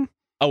Siakam?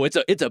 Oh, it's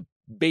a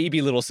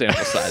baby little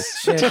sample size.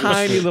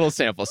 Tiny little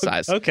sample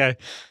size. Okay.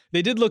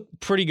 They did look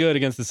pretty good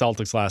against the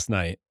Celtics last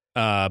night,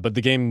 but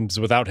the games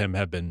without him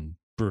have been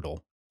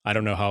brutal. I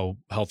don't know how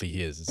healthy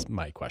he is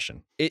my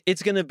question.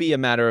 It's going to be a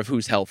matter of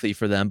who's healthy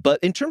for them. But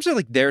in terms of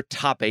like their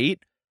top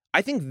 8,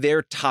 I think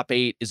their top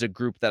 8 is a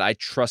group that I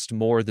trust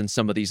more than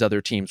some of these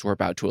other teams we're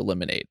about to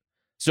eliminate.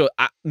 So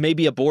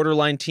maybe a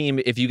borderline team,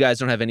 if you guys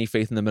don't have any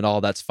faith in them at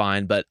all, that's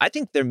fine. But I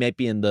think there may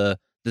be in the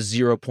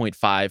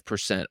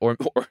 0.5%, or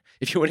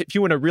if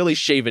you want to really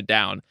shave it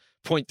down,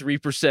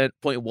 0.3%,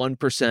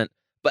 0.1%.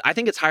 But I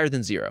think it's higher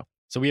than 0.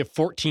 So we have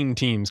 14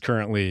 teams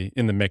currently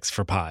in the mix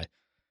for pie.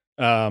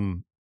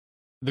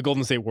 The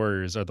Golden State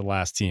Warriors are the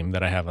last team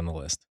that I have on the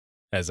list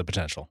as a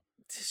potential.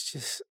 It's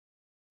just,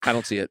 I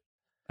don't see it.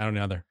 I don't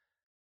either.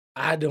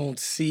 I don't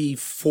see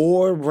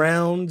 4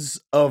 rounds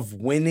of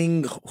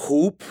winning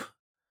hoop.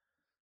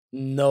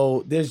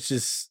 No, there's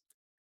just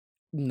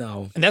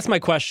no. And that's my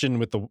question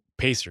with the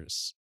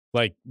Pacers.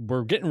 Like,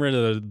 we're getting rid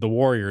of the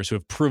Warriors who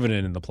have proven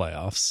it in the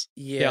playoffs.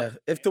 Yeah.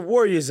 If the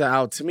Warriors are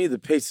out, to me, the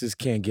Pacers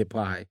can't get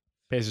pie.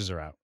 Pacers are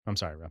out. I'm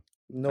sorry, Rob.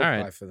 No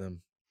pie for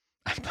them.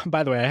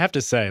 By the way, I have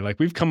to say, like,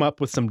 we've come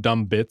up with some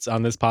dumb bits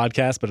on this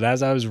podcast, but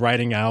as I was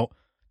writing out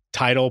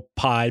title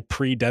pie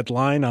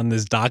pre-deadline on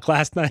this doc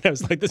last night, I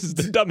was like, this is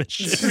the dumbest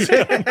shit we've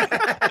done.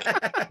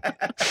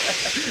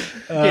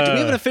 Do we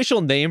have an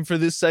official name for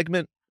this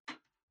segment?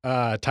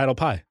 Title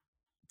pie.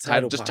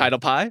 Title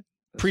pie?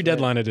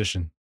 Pre-deadline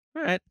edition.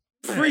 All right.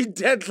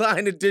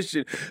 Pre-deadline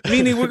edition.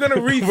 Meaning we're going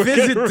to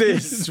revisit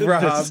this,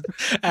 Rob,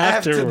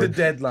 after the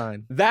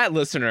deadline. That,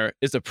 listener,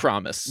 is a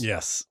promise.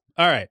 Yes.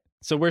 All right.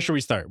 So where should we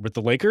start? With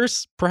the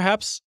Lakers,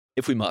 perhaps?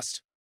 If we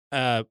must.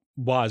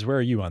 Waz, where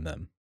are you on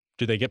them?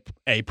 Do they get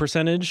a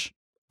percentage?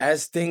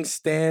 As things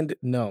stand,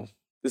 no.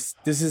 This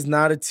is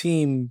not a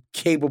team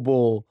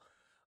capable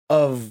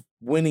of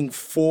winning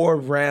 4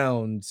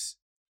 rounds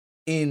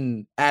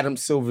in Adam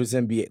Silver's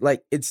NBA.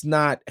 Like, it's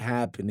not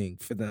happening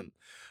for them.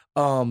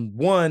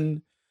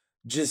 One,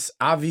 just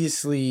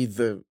obviously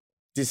the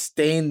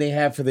disdain they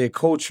have for their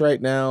coach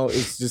right now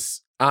is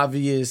just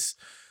obvious.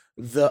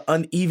 The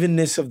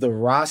unevenness of the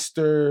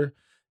roster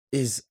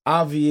is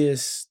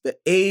obvious. The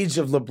age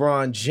of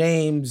LeBron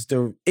James,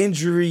 the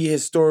injury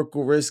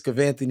historical risk of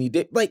Anthony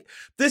Davis. Like,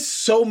 there's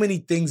so many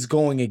things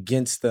going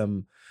against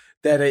them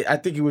that I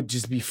think it would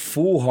just be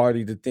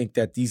foolhardy to think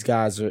that these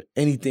guys are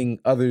anything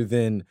other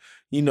than,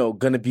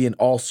 going to be an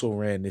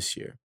also-ran this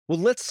year. Well,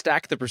 let's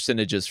stack the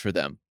percentages for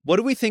them. What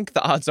do we think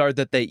the odds are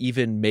that they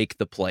even make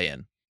the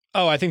play-in?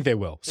 Oh, I think they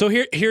will. So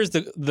here's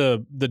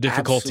the difficulty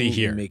Absolutely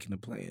here. Making the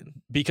play-in.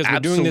 Because we're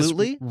doing this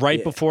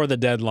right before the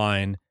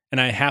deadline,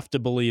 and I have to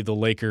believe the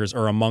Lakers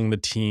are among the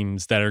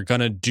teams that are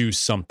going to do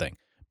something.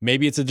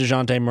 Maybe it's a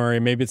DeJounte Murray.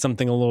 Maybe it's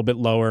something a little bit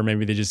lower.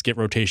 Maybe they just get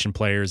rotation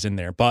players in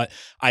there. But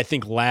I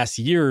think last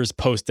year's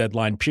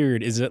post-deadline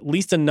period is at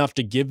least enough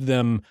to give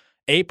them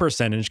a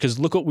percentage, because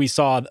look what we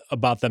saw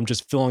about them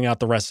just filling out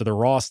the rest of the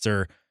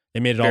roster. They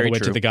made it all the way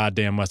to the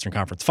goddamn Western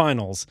Conference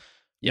Finals.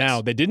 Yes.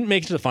 Now, they didn't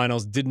make it to the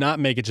finals, did not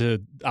make it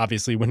to,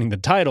 obviously, winning the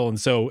title. And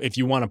so if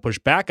you want to push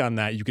back on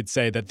that, you could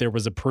say that there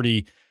was a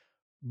pretty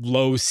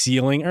low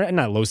ceiling, or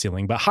not low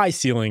ceiling, but high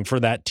ceiling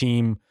for that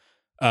team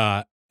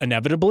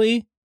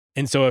inevitably.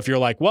 And so if you're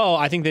like, well,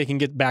 I think they can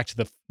get back to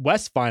the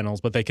West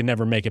Finals, but they can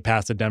never make it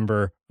past the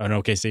Denver, an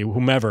OKC,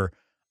 whomever,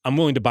 I'm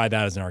willing to buy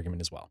that as an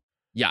argument as well.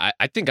 Yeah,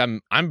 I think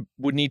I'm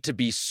would need to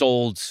be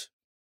sold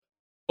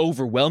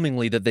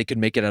overwhelmingly that they could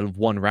make it out of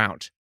one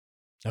round.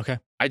 Okay.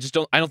 I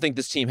don't think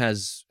this team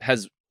has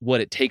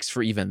what it takes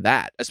for even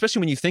that, especially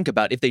when you think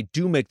about if they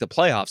do make the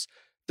playoffs,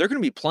 they're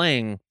going to be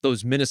playing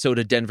those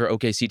Minnesota, Denver,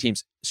 OKC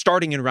teams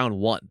starting in round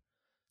 1.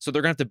 So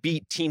they're going to have to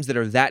beat teams that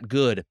are that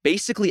good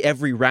basically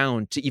every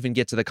round to even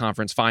get to the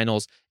conference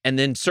finals, and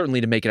then certainly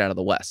to make it out of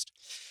the West.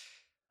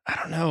 I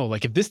don't know.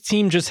 Like, if this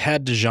team just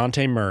had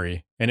DeJounte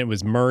Murray and it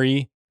was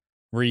Murray,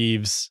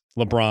 Reeves,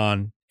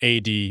 LeBron,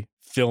 AD,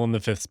 fill in the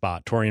 5th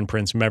spot, Taurean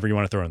Prince, whomever you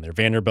want to throw in there,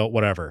 Vanderbilt,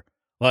 whatever.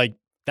 Like,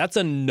 that's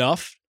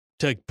enough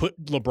to put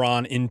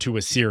LeBron into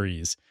a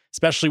series,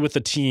 especially with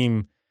a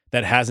team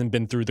that hasn't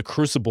been through the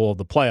crucible of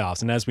the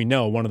playoffs. And as we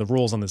know, one of the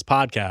rules on this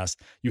podcast,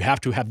 you have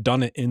to have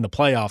done it in the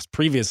playoffs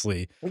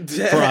previously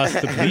for us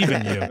to believe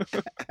in you.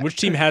 Which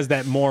team has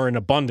that more in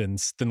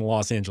abundance than the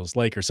Los Angeles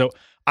Lakers? So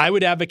I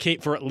would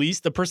advocate for at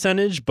least the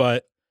percentage,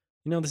 but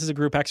this is a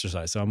group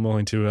exercise, so I'm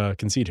willing to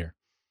concede here.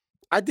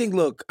 I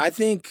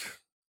think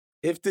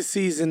if the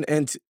season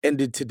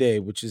ended today,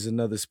 which is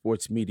another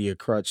sports media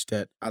crutch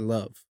that I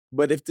love,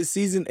 but if the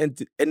season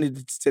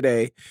ended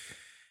today,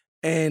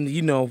 and,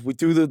 we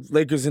threw the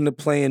Lakers in the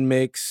play-in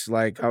mix,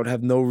 like, I would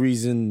have no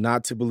reason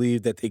not to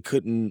believe that they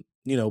couldn't,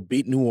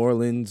 beat New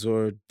Orleans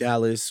or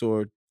Dallas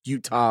or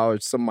Utah or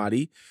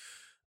somebody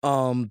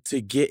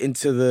to get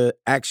into the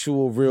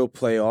actual real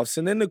playoffs.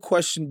 And then the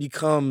question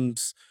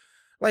becomes,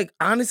 like,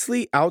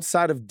 honestly,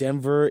 outside of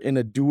Denver in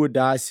a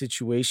do-or-die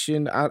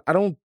situation, I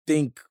don't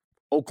think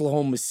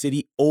Oklahoma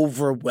City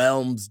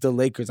overwhelms the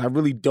Lakers. I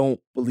really don't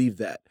believe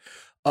that,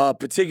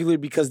 particularly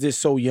because they're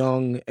so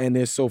young and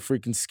they're so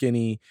freaking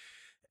skinny.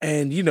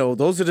 And,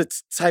 those are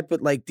the type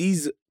of, like,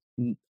 these,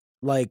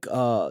 like,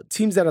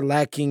 teams that are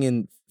lacking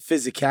in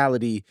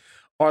physicality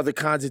are the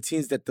kinds of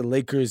teams that the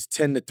Lakers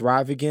tend to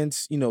thrive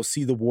against.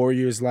 See the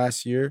Warriors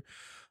last year.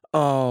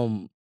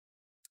 In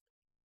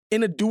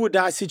a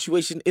do-or-die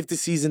situation if the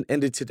season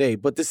ended today.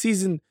 But the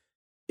season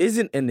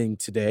isn't ending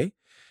today.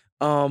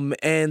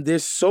 And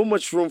there's so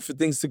much room for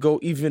things to go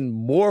even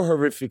more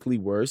horrifically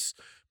worse.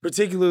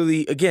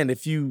 Particularly, again,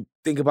 if you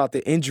think about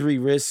the injury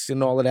risks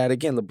and all of that,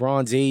 again,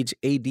 LeBron's age,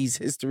 AD's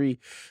history,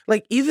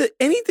 like, either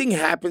anything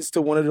happens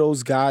to one of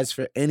those guys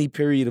for any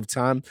period of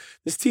time,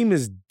 this team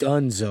is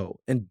donezo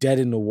and dead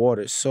in the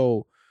water.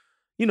 So,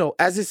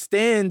 as it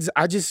stands,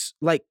 I just,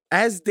 like,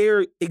 as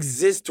they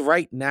exist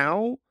right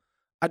now,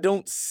 I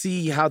don't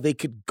see how they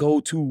could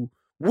go to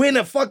win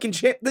a fucking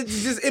champ.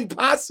 That's just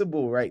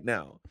impossible right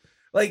now.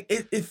 Like,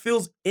 it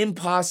feels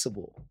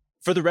impossible.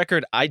 For the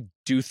record, I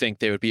do think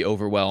they would be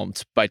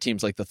overwhelmed by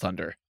teams like the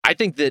Thunder. I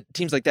think that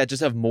teams like that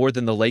just have more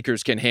than the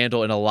Lakers can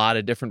handle in a lot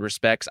of different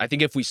respects. I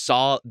think if we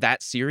saw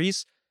that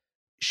series,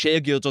 Shai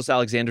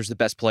Gilgeous-Alexander's the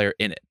best player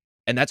in it.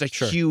 And that's a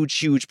huge,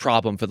 huge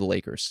problem for the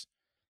Lakers.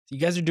 You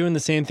guys are doing the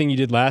same thing you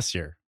did last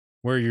year,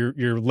 where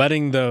you're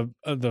letting the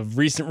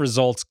recent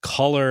results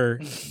color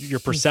your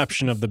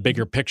perception of the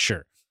bigger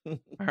picture. All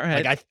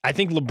right. Like, I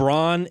think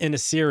LeBron in a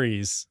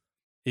series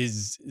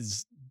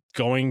is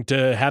going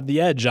to have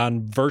the edge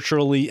on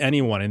virtually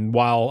anyone. And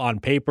while on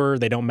paper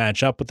they don't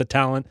match up with the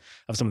talent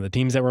of some of the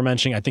teams that we're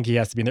mentioning, I think he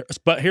has to be in there.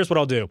 But here's what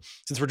I'll do.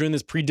 Since we're doing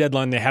this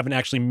pre-deadline, they haven't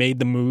actually made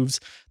the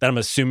moves that I'm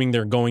assuming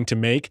they're going to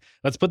make.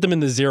 Let's put them in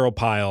the 0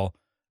 pile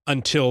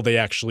until they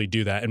actually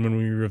do that. And when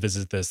we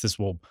revisit this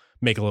will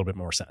make a little bit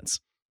more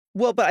sense.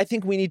 Well, but I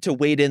think we need to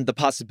wait in the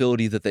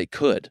possibility that they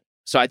could.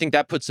 So I think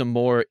that puts them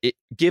more,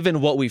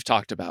 given what we've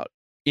talked about,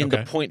 in the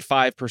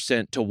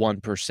 0.5% to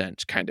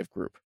 1% kind of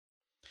group.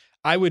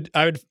 I would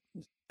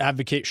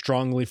advocate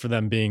strongly for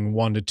them being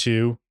 1 to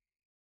 2,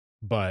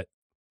 but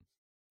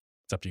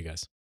it's up to you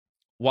guys.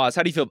 Waz,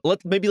 how do you feel?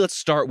 Maybe let's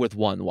start with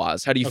 1,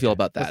 Waz. How do you feel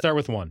about that? Let's start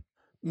with 1.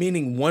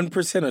 Meaning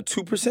 1% or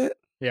 2%?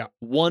 Yeah.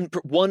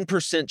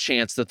 1%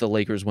 chance that the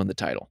Lakers win the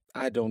title.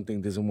 I don't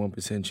think there's a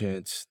 1%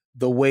 chance.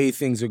 The way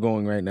things are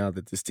going right now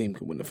that this team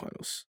could win the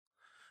finals.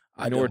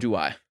 Nor do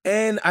I.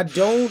 And I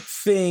don't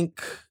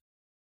think...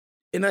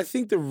 And I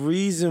think the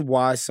reason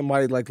why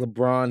somebody like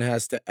LeBron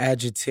has to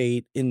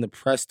agitate in the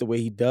press the way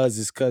he does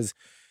is because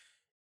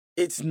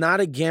it's not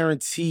a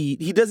guarantee.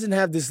 He doesn't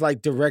have this,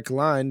 like, direct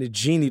line, the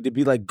genie, to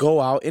be like, go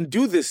out and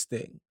do this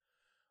thing.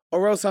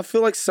 Or else I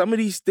feel like some of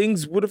these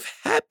things would have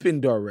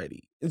happened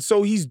already. And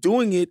so he's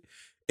doing it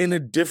in a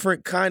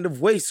different kind of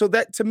way. So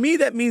that, to me,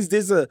 that means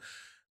there's a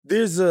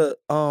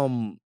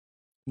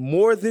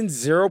more than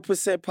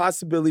 0%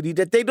 possibility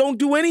that they don't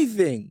do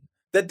anything.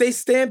 that they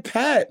stand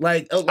pat.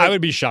 I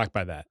would be shocked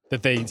by that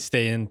they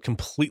stay in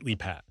completely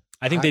pat.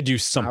 I think they do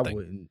something. I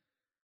wouldn't.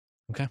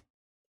 Okay.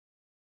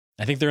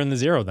 I think they're in the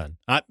zero then.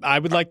 I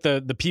would like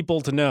the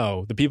people to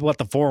know, the people at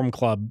the Forum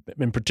Club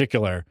in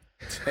particular,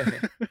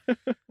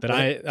 that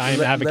I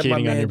am advocating let my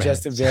on your man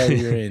behalf. Justin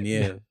Verrier in,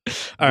 yeah.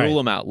 All right. Rule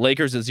them out.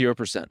 Lakers at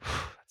 0%.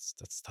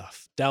 That's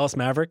tough. Dallas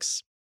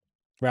Mavericks.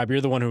 Rob,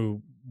 you're the one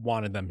who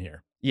wanted them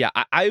here. Yeah,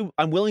 I'm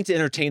willing to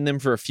entertain them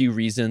for a few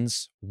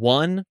reasons.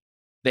 One,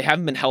 they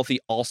haven't been healthy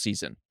all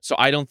season. So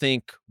I don't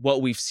think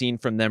what we've seen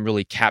from them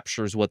really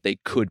captures what they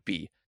could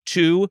be.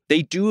 Two,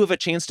 they do have a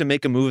chance to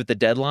make a move at the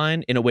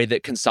deadline in a way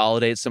that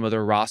consolidates some of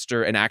their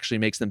roster and actually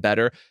makes them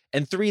better.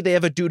 And three, they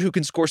have a dude who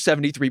can score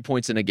 73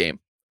 points in a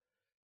game.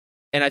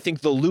 And I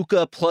think the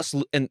Luka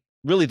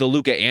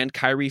and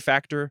Kyrie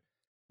factor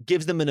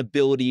gives them an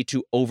ability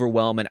to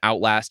overwhelm and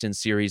outlast in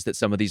series that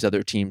some of these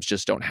other teams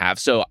just don't have.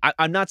 So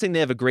I'm not saying they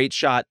have a great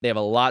shot. They have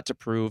a lot to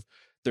prove.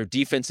 Their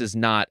defense is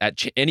not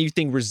at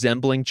anything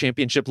resembling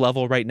championship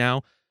level right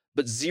now,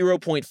 but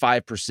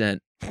 0.5%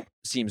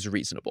 seems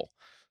reasonable.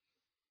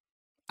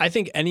 I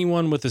think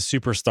anyone with a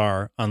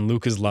superstar on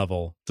Luka's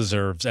level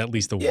deserves at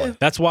least a one. Yeah,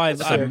 that's why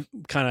that's I'm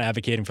kind of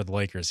advocating for the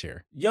Lakers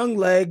here. Young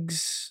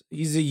legs.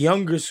 He's a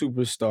younger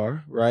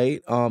superstar,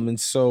 right? And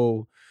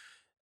so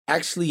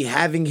actually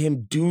having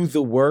him do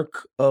the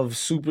work of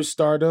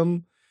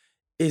superstardom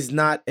is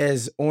not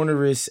as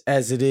onerous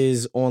as it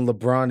is on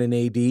LeBron and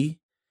AD,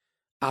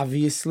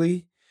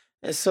 obviously.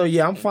 And so,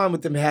 yeah, I'm fine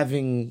with them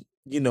having,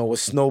 a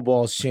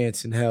snowball's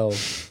chance in hell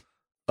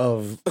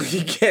of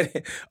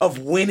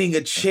winning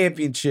a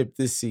championship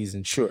this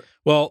season. Sure.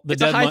 Well,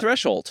 It's a high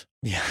threshold.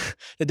 Yeah.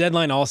 The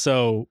deadline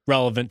also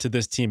relevant to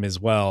this team as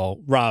well.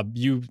 Rob,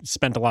 you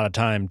spent a lot of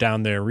time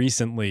down there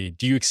recently.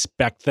 Do you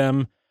expect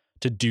them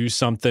to do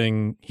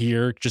something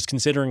here, just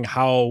considering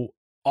how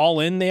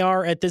all in they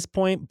are at this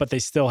point, but they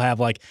still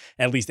have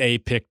at least a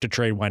pick to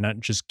trade? Why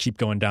not just keep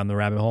going down the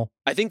rabbit hole?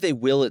 I think they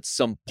will at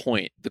some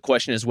point. The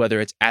question is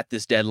whether it's at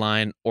this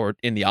deadline or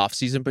in the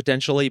offseason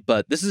potentially,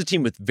 but this is a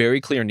team with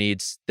very clear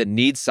needs, that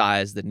needs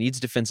size, that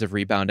needs defensive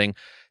rebounding,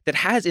 that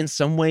has in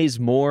some ways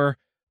more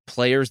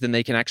players than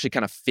they can actually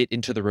kind of fit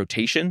into the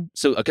rotation.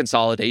 So a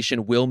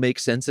consolidation will make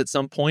sense at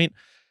some point.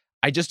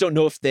 I just don't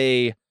know if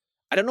they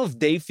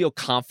feel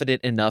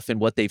confident enough in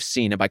what they've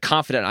seen. And by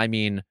confident, I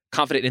mean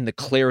confident in the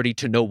clarity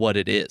to know what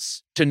it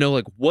is. To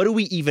know, what do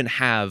we even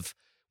have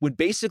when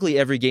basically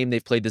every game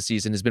they've played this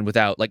season has been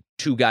without,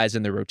 two guys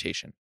in their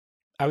rotation?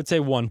 I would say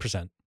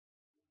 1%.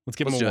 Let's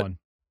give them a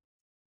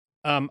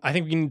 1. I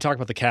think we need to talk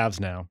about the Cavs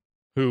now,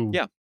 who,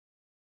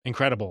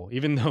 incredible.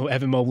 Even though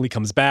Evan Mobley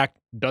comes back,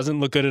 doesn't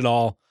look good at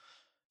all,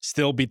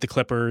 still beat the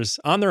Clippers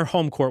on their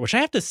home court, which I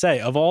have to say,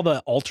 of all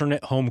the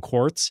alternate home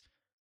courts,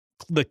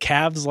 the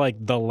Cavs,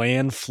 the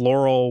land,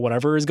 floral,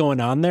 whatever is going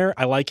on there,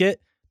 I like it.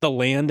 The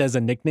land as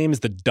a nickname is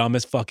the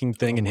dumbest fucking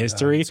thing in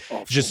history.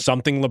 God, just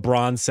something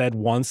LeBron said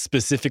once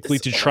specifically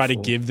to try to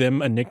give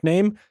them a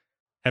nickname.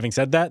 Having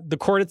said that, the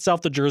court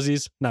itself, the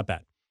jerseys, not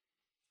bad.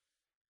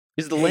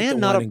 Is the land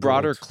not a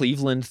broader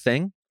Cleveland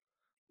thing?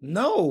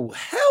 No,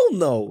 hell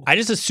no. I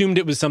just assumed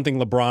it was something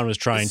LeBron was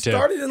trying to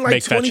started in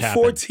make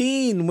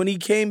 2014 when he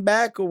came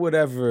back or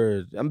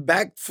whatever. I'm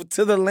back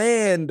to the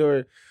land,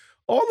 or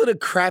all of the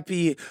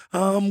crappy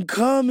 "I'm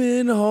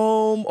coming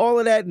home," all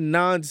of that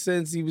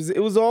nonsense. It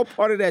was all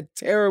part of that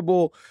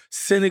terrible,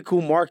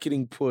 cynical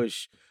marketing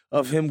push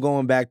of him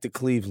going back to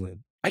Cleveland.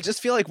 I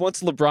just feel like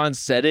once LeBron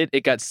said it,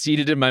 it got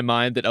seeded in my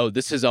mind that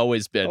this has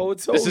always been.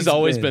 This has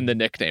always been the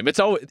nickname.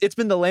 It's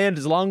been the land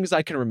as long as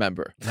I can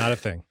remember. Not a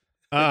thing.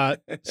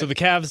 So the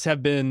Cavs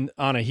have been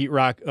on a heat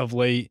rock of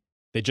late.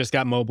 They just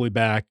got Mobley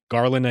back.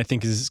 Garland, I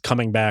think, is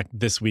coming back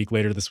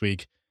later this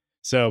week.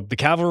 So the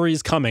cavalry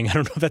is coming. I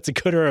don't know if that's a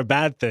good or a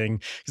bad thing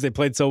because they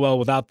played so well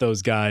without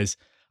those guys.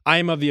 I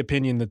am of the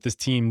opinion that this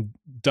team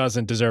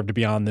doesn't deserve to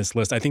be on this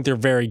list. I think they're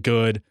very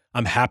good.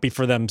 I'm happy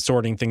for them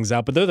sorting things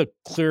out, but they're the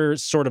clear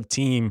sort of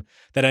team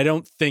that I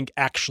don't think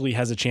actually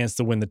has a chance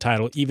to win the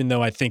title, even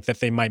though I think that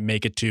they might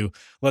make it to,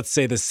 let's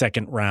say, the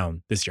second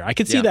round this year. I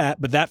could see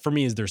that, but that for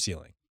me is their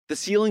ceiling. The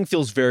ceiling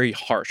feels very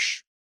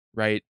harsh,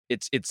 right?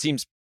 It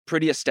seems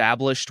pretty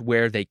established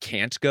where they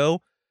can't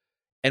go.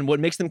 And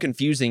what makes them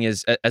confusing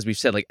is, as we've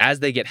said,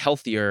 as they get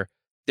healthier,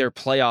 their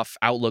playoff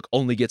outlook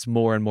only gets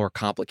more and more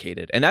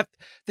complicated. And that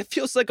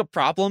feels like a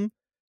problem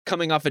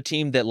coming off a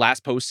team that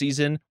last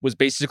postseason was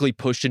basically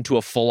pushed into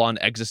a full-on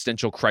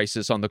existential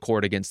crisis on the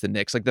court against the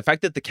Knicks. The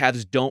fact that the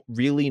Cavs don't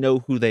really know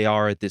who they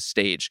are at this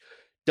stage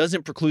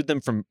doesn't preclude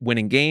them from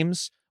winning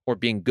games or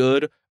being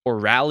good or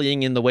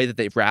rallying in the way that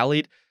they've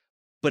rallied,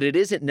 but it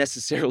isn't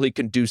necessarily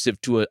conducive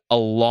to a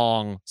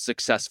long,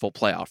 successful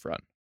playoff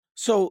run.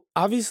 So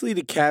obviously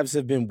the Cavs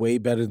have been way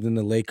better than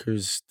the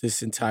Lakers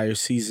this entire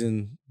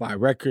season by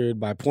record,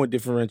 by point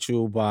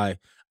differential, by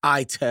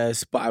eye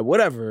test, by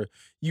whatever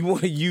you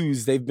want to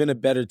use. They've been a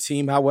better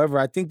team. However,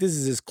 I think this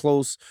is as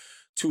close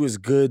to as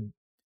good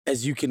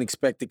as you can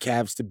expect the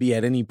Cavs to be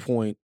at any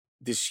point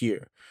this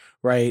year,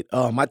 right?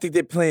 I think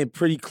they're playing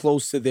pretty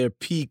close to their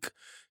peak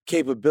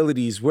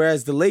capabilities,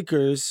 whereas the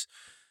Lakers,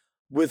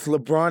 with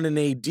LeBron and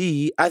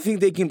AD, I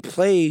think they can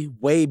play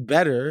way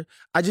better.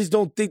 I just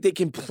don't think they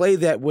can play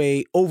that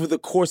way over the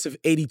course of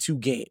 82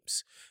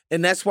 games.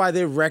 And that's why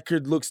their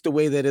record looks the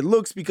way that it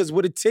looks, because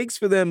what it would take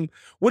for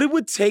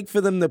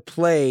them to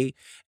play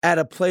at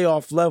a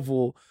playoff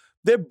level,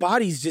 their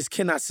bodies just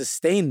cannot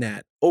sustain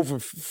that over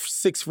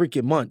 6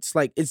 freaking months.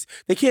 Like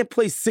they can't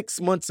play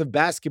 6 months of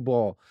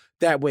basketball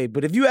that way.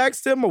 But if you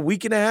ask them a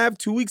week and a half,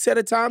 2 weeks at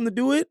a time to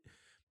do it,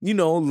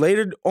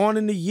 later on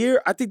in the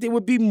year, I think they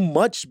would be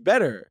much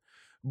better.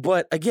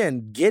 But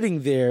again,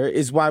 getting there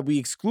is why we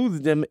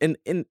excluded them.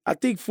 And I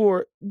think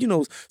for,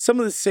 some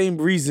of the same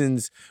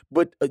reasons,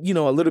 but, a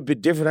little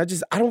bit different.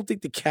 I don't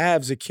think the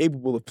Cavs are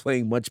capable of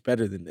playing much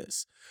better than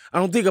this. I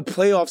don't think a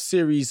playoff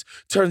series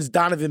turns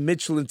Donovan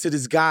Mitchell into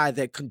this guy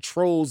that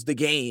controls the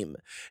game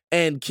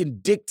and can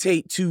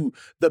dictate to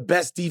the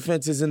best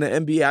defenses in the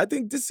NBA. I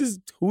think this is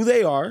who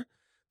they are.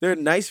 They're a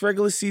nice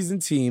regular season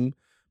team.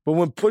 But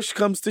when push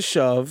comes to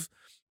shove,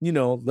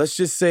 let's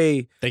just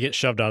say they get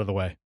shoved out of the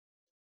way.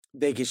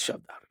 They get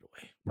shoved out of the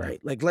way,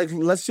 right? Like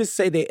let's just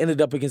say they ended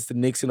up against the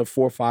Knicks in a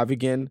 4-5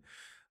 again.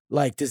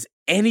 Like, does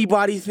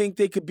anybody think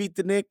they could beat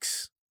the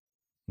Knicks?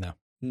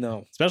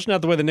 No. Especially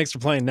not the way the Knicks are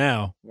playing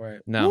now.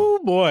 Right. No. Oh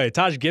boy,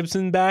 Taj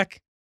Gibson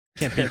back.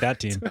 Can't beat that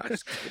team.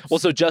 Well,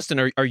 so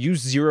Justin, are you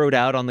zeroed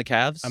out on the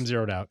Cavs? I'm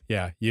zeroed out.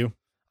 Yeah, you?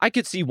 I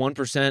could see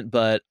 1%,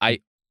 but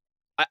I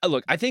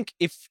look, I think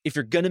if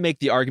you're going to make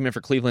the argument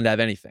for Cleveland to have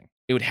anything,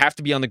 it would have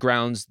to be on the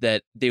grounds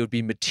that they would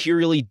be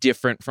materially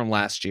different from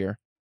last year.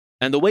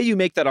 And the way you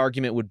make that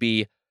argument would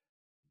be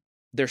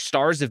their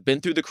stars have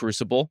been through the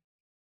crucible,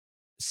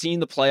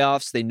 seen the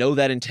playoffs, they know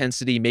that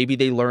intensity, maybe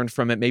they learned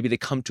from it, maybe they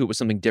come to it with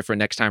something different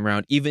next time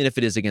around, even if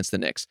it is against the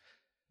Knicks.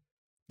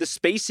 The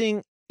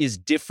spacing is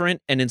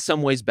different and in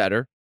some ways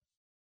better.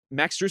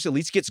 Max Strus at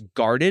least gets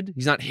guarded.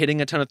 He's not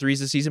hitting a ton of threes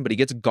this season, but he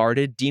gets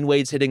guarded. Dean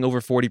Wade's hitting over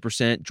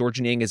 40%.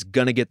 George Niang is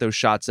going to get those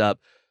shots up.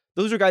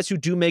 Those are guys who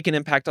do make an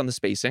impact on the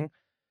spacing.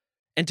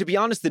 And to be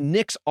honest, the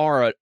Knicks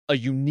are a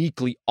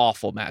uniquely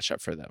awful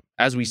matchup for them,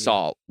 as we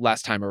saw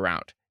last time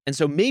around. And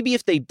so maybe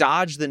if they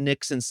dodge the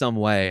Knicks in some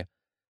way,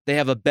 they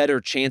have a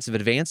better chance of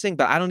advancing,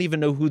 but I don't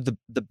even know who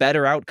the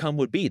better outcome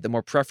would be, the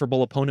more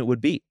preferable opponent would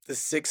be. The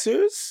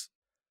Sixers?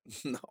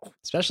 No.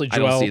 Especially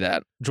Joel. I don't see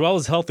that. Joel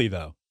is healthy,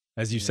 though,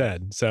 as you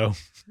said. So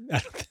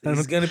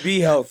he's going to be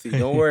healthy.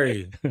 Don't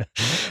worry.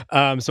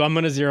 So I'm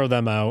going to zero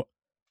them out.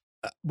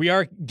 We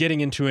are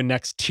getting into a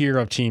next tier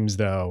of teams,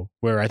 though,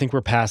 where I think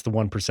we're past the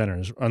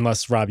 1%ers,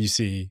 unless, Rob, you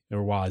see,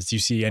 or Waz, you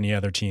see any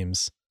other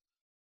teams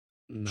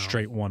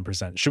straight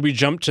 1%. Should we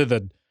jump to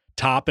the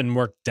top and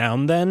work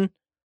down then?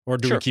 Or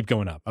do we keep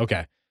going up?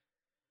 Okay.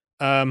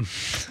 You want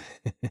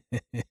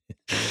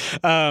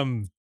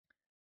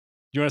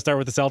to start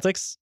with the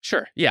Celtics?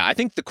 Sure. Yeah, I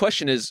think the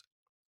question is,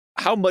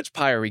 how much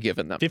pie are we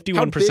giving them?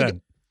 51%.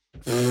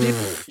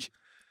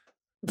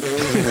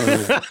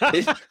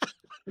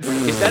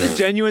 Is that a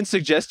genuine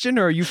suggestion,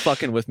 or are you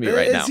fucking with me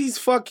right now? He's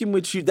fucking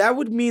with you. That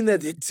would mean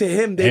that to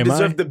him, they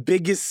deserve the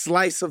biggest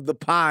slice of the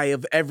pie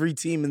of every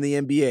team in the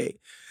NBA.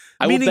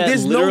 I will bet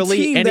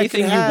literally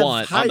anything you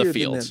want on the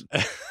field.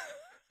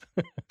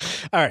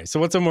 All right.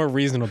 So what's a more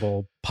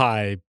reasonable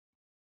pie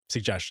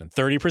suggestion?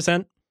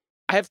 30%?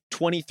 I have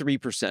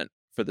 23%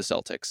 for the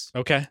Celtics.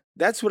 Okay.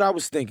 That's what I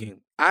was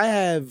thinking.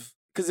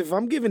 Because if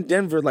I'm giving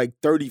Denver like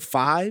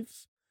 35,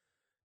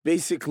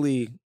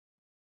 basically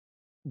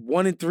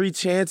 1 in 3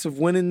 chance of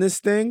winning this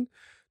thing,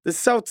 the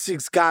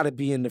Celtics got to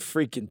be in the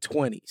freaking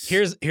 20s.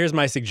 Here's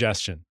my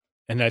suggestion,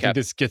 and I think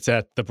this gets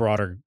at the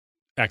broader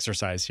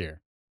exercise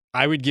here.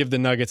 I would give the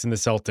Nuggets and the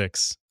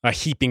Celtics a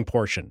heaping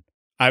portion.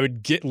 I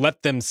would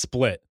let them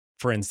split,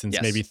 for instance,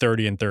 maybe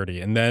 30 and 30,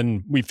 and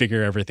then we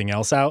figure everything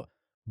else out.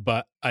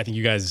 But I think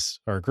you guys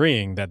are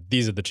agreeing that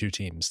these are the two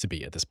teams to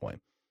be at this point.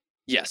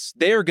 Yes,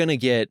 they are going to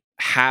get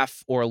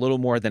half or a little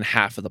more than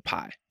half of the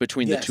pie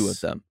between the two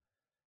of them.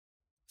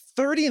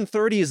 30 and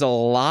 30 is a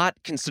lot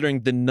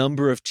considering the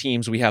number of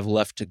teams we have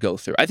left to go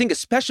through. I think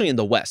especially in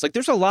the West. Like,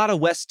 there's a lot of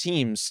West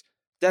teams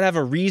that have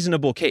a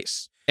reasonable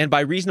case. And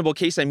by reasonable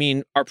case, I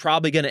mean are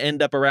probably going to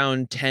end up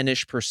around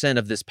 10-ish%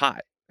 of this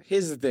pie.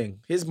 Here's the thing.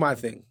 Here's my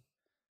thing.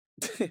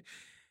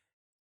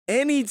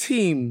 Any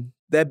team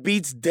that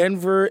beats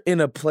Denver in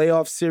a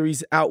playoff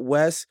series out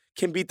West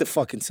can beat the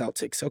fucking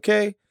Celtics,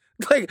 okay?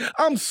 Like,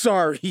 I'm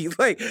sorry.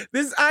 Like,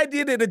 this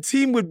idea that a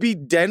team would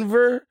beat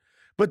Denver,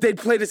 but they'd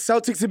play the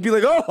Celtics and be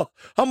like, oh,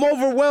 I'm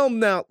overwhelmed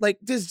now. Like,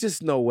 there's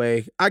just no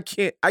way. I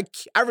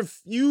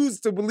refuse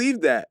to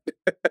believe that.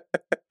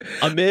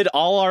 Amid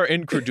all our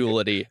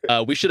incredulity,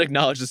 we should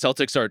acknowledge the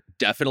Celtics are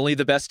definitely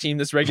the best team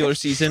this regular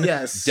season.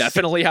 Yes.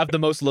 Definitely have the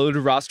most loaded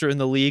roster in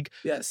the league.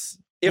 Yes.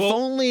 If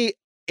only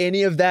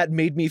any of that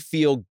made me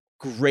feel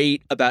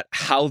great about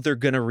how they're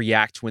going to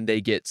react when they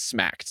get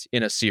smacked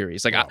in a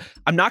series. Like,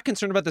 I'm not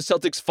concerned about the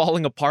Celtics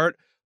falling apart,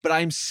 but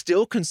I'm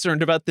still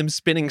concerned about them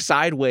spinning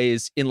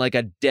sideways in like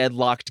a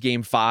deadlocked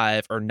game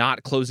 5 or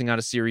not closing out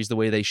a series the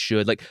way they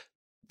should. Like,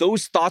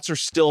 those thoughts are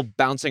still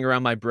bouncing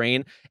around my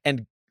brain,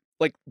 and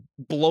like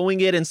blowing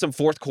it in some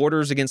fourth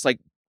quarters against like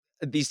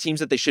these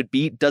teams that they should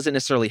beat doesn't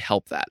necessarily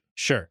help that.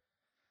 Sure.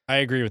 I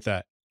agree with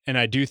that. And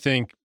I do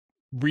think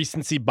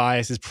recency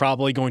bias is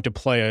probably going to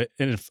play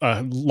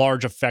a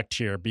large effect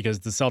here because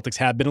the Celtics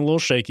have been a little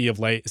shaky of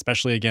late,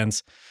 especially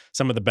against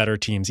some of the better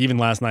teams. Even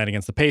last night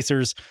against the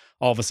Pacers,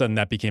 all of a sudden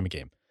that became a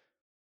game.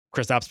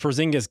 Kristaps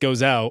Porzingis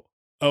goes out.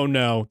 Oh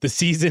no, the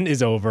season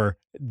is over.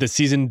 The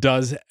season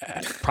does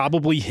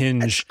probably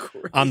hinge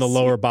on the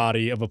lower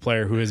body of a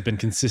player who has been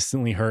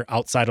consistently hurt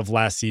outside of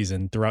last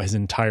season throughout his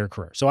entire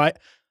career. So I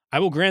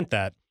will grant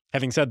that.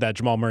 Having said that,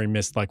 Jamal Murray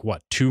missed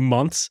 2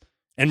 months?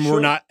 And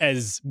we're not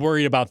as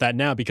worried about that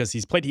now because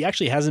he's played. He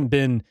actually hasn't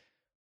been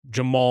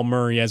Jamal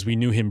Murray as we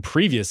knew him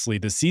previously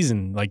this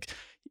season.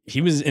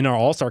 He was in our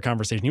All-Star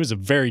conversation. He was a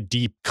very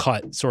deep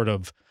cut sort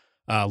of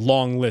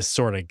long list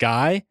sort of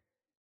guy.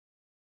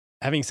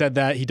 Having said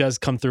that, he does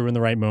come through in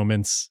the right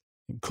moments,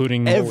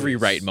 including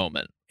right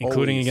moment,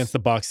 including against the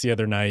Bucks the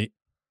other night.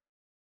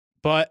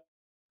 But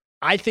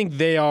I think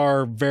they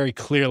are very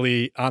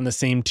clearly on the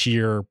same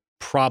tier,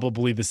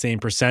 probably the same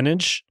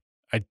percentage.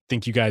 I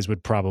think you guys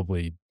would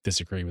probably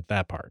disagree with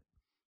that part.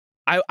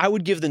 I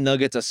would give the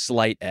Nuggets a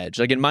slight edge.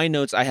 Like in my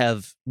notes, I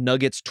have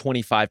Nuggets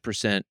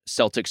 25%,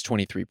 Celtics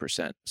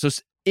 23%. So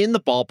in the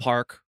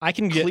ballpark, I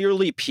can get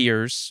clearly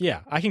peers.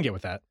 Yeah, I can get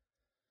with that.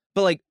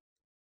 But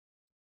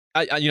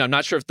I'm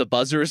not sure if the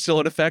buzzer is still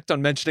in effect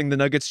on mentioning the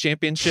Nuggets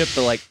championship,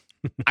 but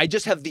I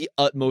just have the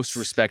utmost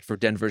respect for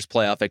Denver's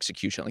playoff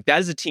execution. That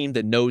is a team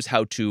that knows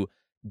how to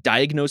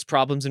diagnose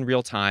problems in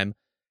real time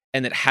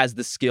and that has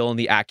the skill and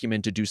the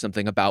acumen to do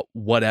something about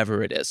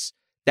whatever it is.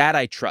 That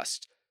I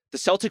trust. The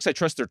Celtics, I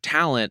trust their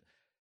talent,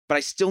 but I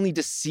still need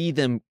to see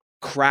them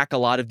crack a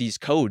lot of these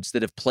codes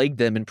that have plagued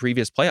them in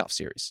previous playoff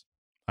series.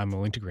 I'm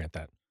willing to grant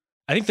that.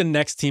 I think the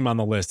next team on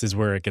the list is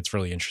where it gets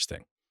really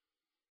interesting.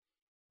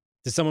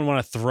 Does someone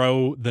want to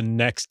throw the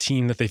next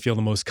team that they feel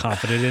the most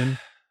confident in?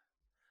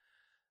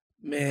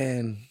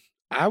 Man,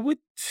 I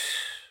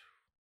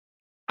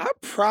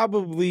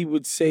probably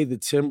would say the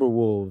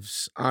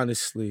Timberwolves,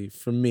 honestly,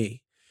 for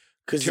me.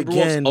 Because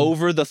Timberwolves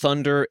over the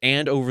Thunder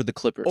and over the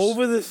Clippers.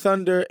 Over the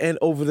Thunder and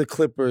over the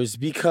Clippers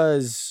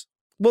because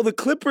the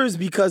Clippers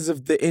because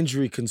of the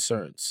injury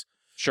concerns.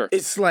 Sure.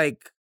 It's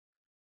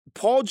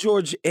Paul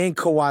George and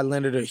Kawhi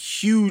Leonard are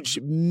huge,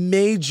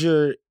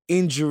 major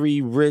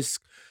injury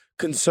risk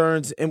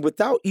concerns. And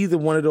without either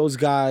one of those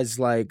guys,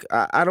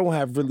 I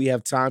don't really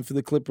have time for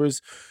the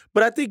Clippers.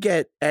 But I think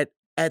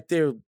at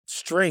their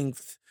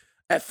strength,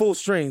 at full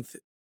strength,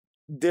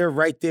 they're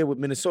right there with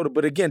Minnesota.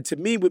 But again, to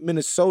me, with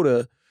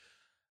Minnesota,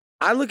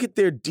 I look at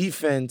their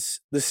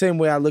defense the same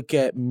way I look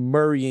at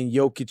Murray and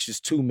Jokic's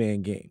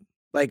two-man game.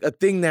 A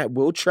thing that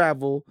will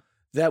travel,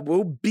 that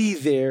will be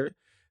there,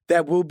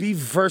 that will be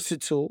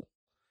versatile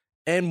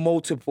and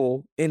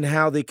multiple in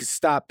how they can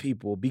stop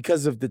people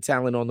because of the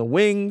talent on the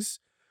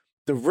wings,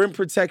 the rim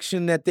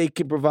protection that they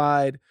can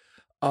provide,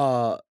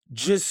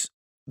 just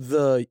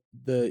the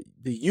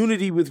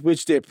unity with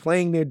which they're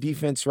playing their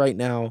defense right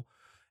now,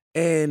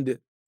 and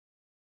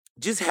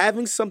just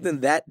having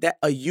something that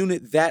a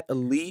unit that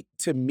elite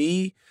to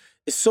me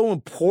is so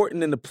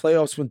important in the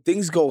playoffs when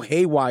things go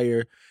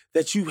haywire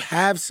that you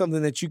have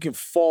something that you can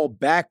fall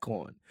back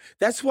on.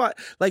 That's why,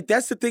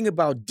 that's the thing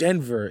about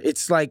Denver.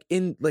 It's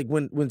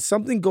when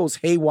something goes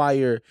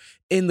haywire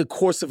in the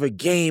course of a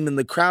game and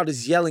the crowd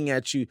is yelling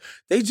at you,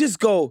 they just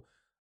go,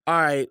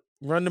 all right,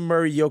 run the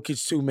Murray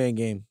Jokic two-man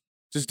game.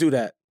 Just do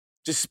that.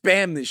 Just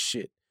spam this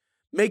shit.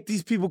 Make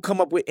these people come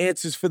up with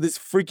answers for this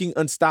freaking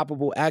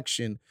unstoppable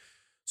action.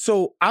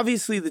 So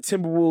obviously the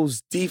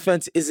Timberwolves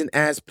defense isn't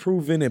as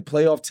proven and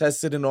playoff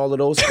tested and all of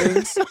those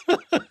things.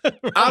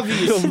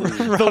 Obviously.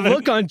 The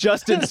look on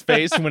Justin's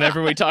face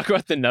whenever we talk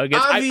about the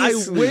Nuggets, I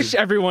wish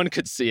everyone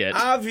could see it.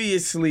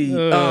 Obviously,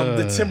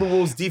 the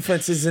Timberwolves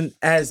defense isn't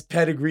as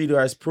pedigreed or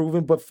as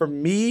proven, but for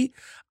me,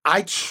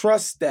 I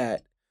trust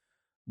that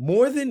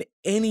more than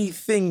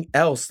anything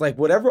else.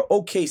 Whatever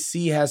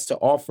OKC has to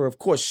offer, of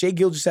course, Shai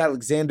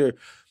Gilgeous-Alexander,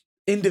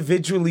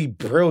 individually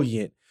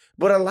brilliant.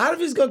 But a lot of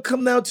it's going to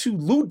come down to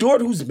Lou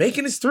Dort, who's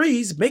making his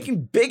threes,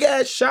 making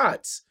big-ass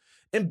shots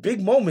in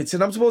big moments.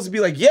 And I'm supposed to be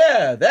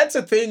yeah, that's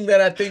a thing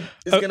that I think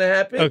is going to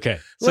happen. Okay.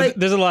 So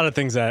there's a lot of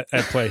things at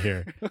play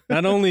here.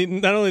 Not only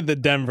the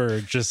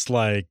Denver just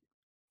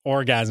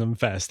orgasm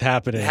fest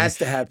happening. It has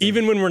to happen.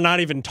 Even when we're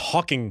not even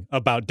talking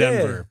about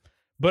Denver. Yeah.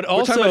 But we're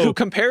also talking about who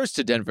compares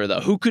to Denver,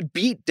 though. Who could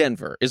beat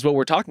Denver is what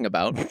we're talking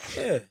about.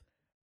 Yeah.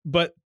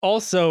 But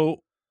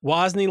also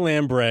Wosny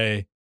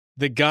Lambre,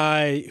 the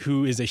guy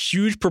who is a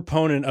huge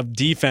proponent of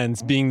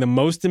defense being the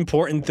most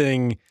important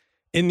thing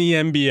in the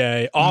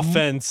NBA.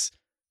 Offense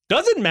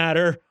doesn't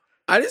matter.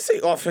 I didn't say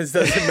offense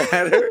doesn't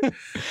matter.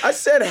 I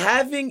said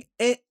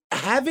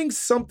having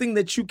something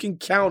that you can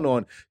count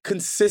on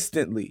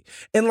consistently.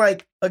 And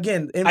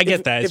again, I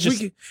get that.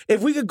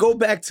 If we could go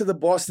back to the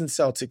Boston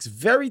Celtics,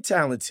 very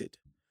talented,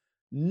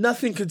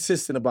 nothing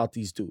consistent about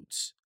these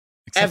dudes.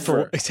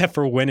 Except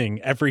for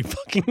winning every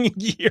fucking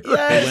year.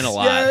 Yes, they win a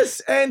lot.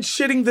 Yes, and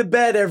shitting the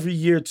bed every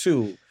year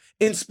too,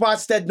 in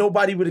spots that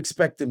nobody would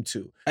expect them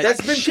to. That's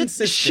been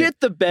consistent. Shit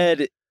the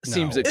bed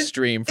seems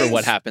extreme for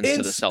what happens to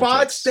the Celtics. In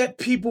spots that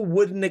people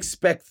wouldn't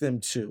expect them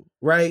to,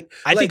 right?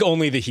 I think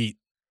only the Heat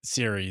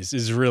series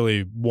is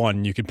really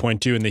one you could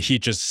point to, and the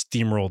Heat just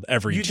steamrolled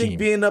every team. You think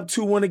being up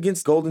 2-1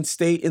 against Golden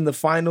State in the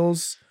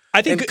finals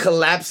and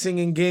collapsing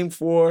in Game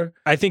 4,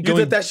 I think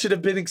that should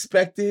have been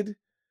expected?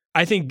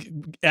 I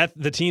think at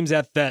the teams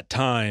at that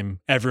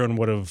time, everyone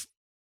would have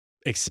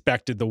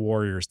expected the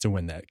Warriors to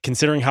win that.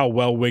 Considering how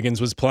well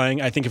Wiggins was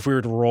playing, I think if we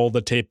were to roll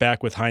the tape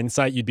back with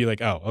hindsight, you'd be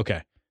like, oh,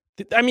 okay.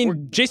 I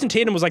mean, Jason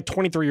Tatum was like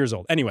 23 years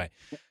old. Anyway.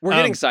 We're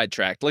getting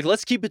sidetracked. Like,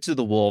 let's keep it to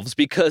the Wolves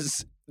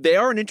because they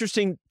are an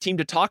interesting team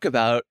to talk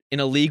about in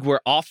a league where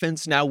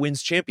offense now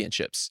wins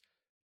championships.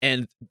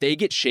 And they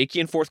get shaky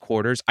in fourth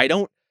quarters. I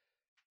don't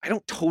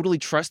totally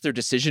trust their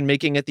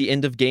decision-making at the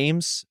end of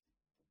games.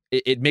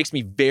 It makes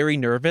me very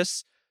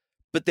nervous.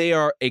 But they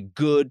are a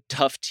good,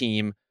 tough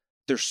team.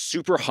 They're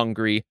super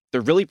hungry.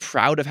 They're really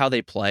proud of how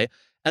they play.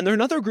 And they're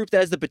another group that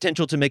has the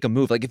potential to make a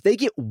move. Like, if they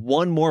get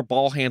one more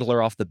ball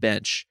handler off the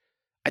bench,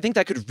 I think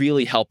that could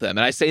really help them.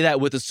 And I say that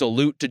with a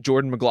salute to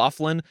Jordan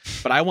McLaughlin,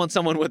 but I want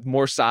someone with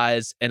more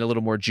size and a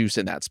little more juice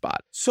in that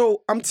spot.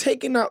 So I'm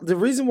taking out, the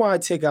reason why I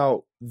take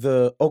out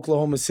the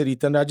Oklahoma City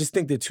Thunder, I just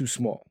think they're too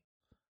small.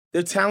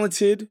 They're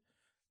talented,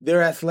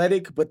 they're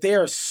athletic, but they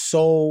are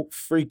so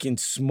freaking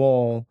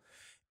small.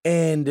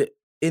 And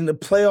in the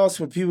playoffs,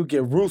 when people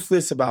get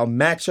ruthless about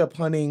matchup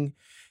hunting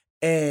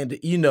and,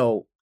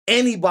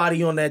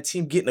 anybody on that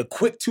team getting a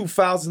quick 2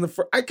 fouls in the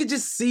first, I could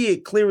just see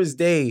it clear as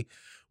day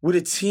with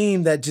a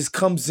team that just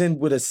comes in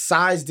with a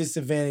size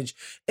disadvantage.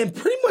 And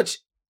pretty much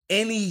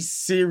any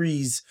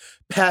series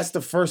past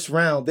the first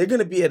round, they're going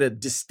to be at a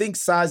distinct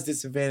size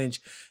disadvantage,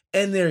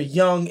 and they're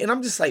young. And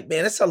I'm just like,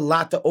 man, that's a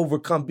lot to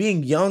overcome.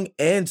 Being young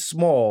and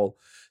small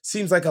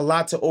seems like a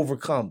lot to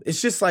overcome.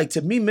 It's just like,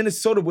 to me,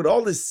 Minnesota, with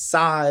all this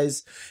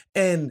size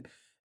and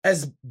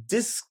as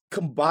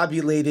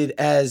discombobulated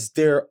as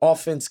their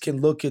offense can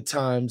look at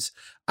times,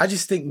 I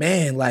just think,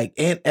 man, like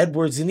Ant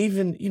Edwards, and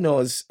even,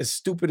 as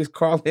stupid as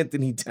Karl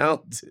Anthony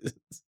Towns is,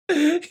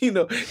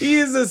 he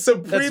is a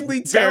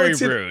supremely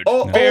talented.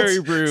 Very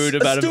rude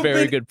about a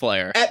very good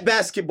player. At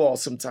basketball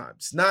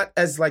sometimes, not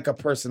as like a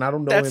person. I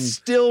don't know him. That's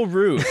still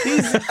rude.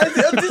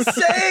 I'm just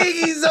saying,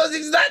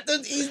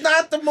 he's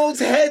not the most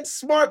head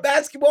smart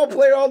basketball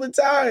player all the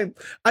time.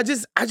 I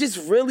just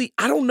really,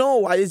 I don't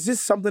know. It's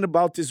just something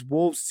about this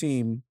Wolves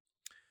team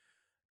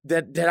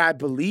that I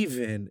believe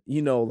in,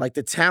 like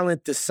the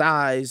talent, the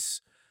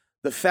size,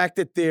 the fact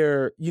that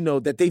they're,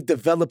 that they've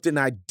developed an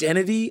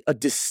identity, a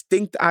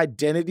distinct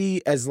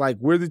identity as like,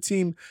 we're the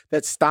team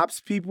that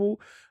stops people.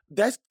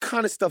 That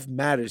kind of stuff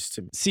matters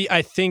to me. See,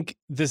 I think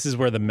this is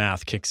where the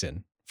math kicks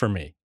in for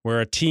me, where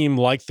a team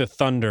like the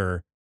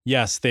Thunder,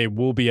 yes, they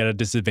will be at a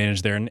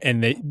disadvantage there.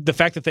 And the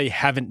fact that they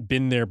haven't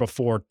been there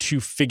before to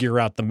figure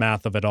out the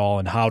math of it all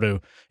and how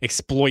to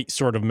exploit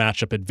sort of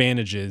matchup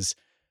advantages,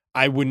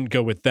 I wouldn't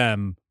go with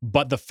them.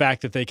 But the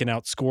fact that they can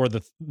outscore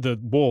the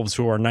Wolves,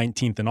 who are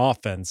 19th in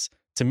offense,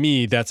 to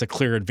me, that's a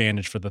clear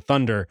advantage for the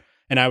Thunder.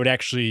 And I would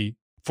actually,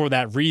 for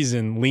that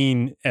reason,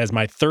 lean as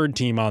my third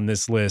team on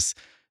this list,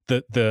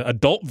 the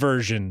adult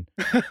version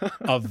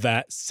of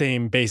that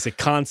same basic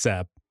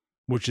concept,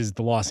 which is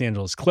the Los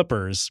Angeles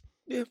Clippers.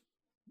 Yeah.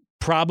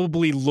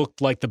 Probably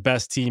looked like the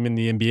best team in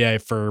the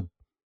NBA for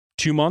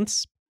 2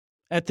 months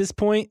at this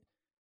point.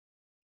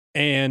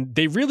 And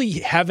they really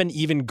haven't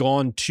even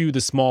gone to the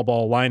small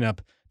ball lineup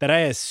that I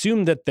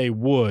assumed that they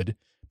would,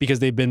 because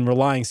they've been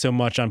relying so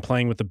much on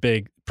playing with the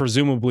big,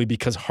 presumably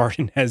because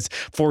Harden has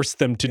forced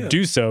them to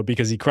do so,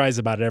 because he cries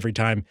about it every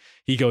time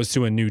he goes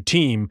to a new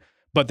team.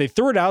 But they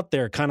threw it out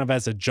there kind of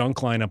as a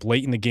junk lineup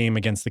late in the game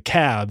against the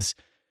Cavs.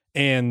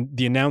 And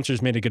the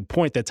announcers made a good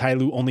point that Ty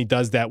Lue only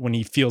does that when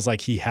he feels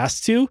like he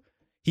has to.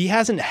 He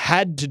hasn't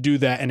had to do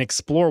that and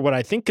explore what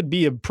I think could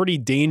be a pretty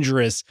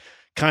dangerous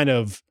kind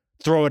of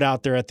throw it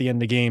out there at the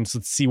end of games.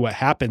 Let's see what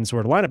happens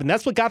sort of lineup. And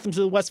that's what got them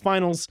to the West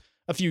Finals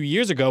a few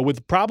years ago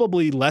with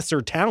probably lesser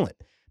talent.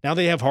 Now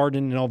they have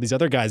Harden and all these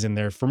other guys in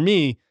there. For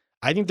me,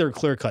 I think they're a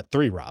clear-cut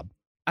 3, Rob.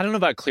 I don't know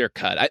about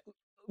clear-cut.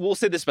 We'll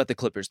say this about the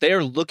Clippers. They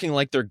are looking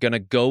like they're going to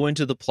go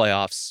into the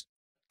playoffs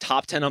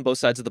top 10 on both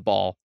sides of the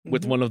ball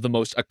with one of the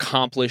most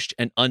accomplished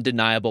and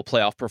undeniable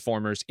playoff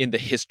performers in the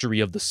history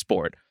of the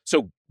sport.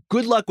 So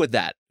good luck with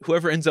that.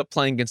 Whoever ends up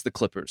playing against the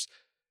Clippers,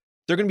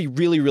 they're going to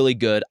be really, really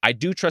good. I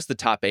do trust the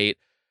top 8.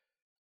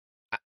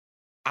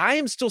 I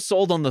am still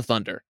sold on the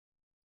Thunder.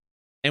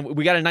 And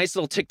we got a nice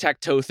little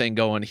tic-tac-toe thing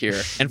going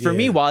here. And for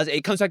me, Waz,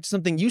 it comes back to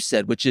something you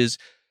said, which is,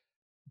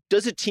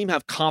 does a team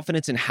have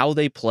confidence in how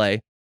they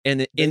play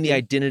and in the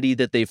identity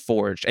that they've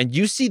forged? And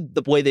you see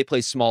the way they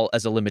play small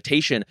as a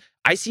limitation.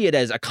 I see it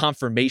as a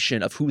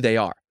confirmation of who they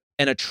are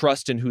and a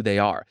trust in who they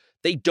are.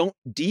 They don't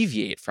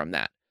deviate from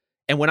that.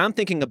 And when I'm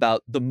thinking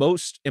about the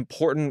most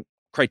important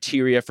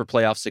criteria for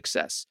playoff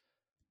success,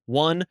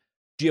 1,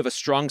 do you have a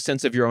strong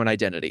sense of your own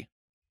identity?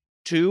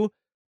 2,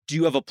 do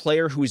you have a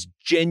player who is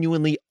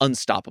genuinely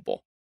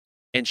unstoppable?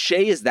 And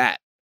Shea is that,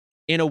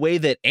 in a way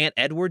that Ant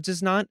Edwards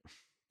is not,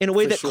 in a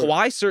way that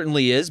Kawhi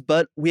certainly is,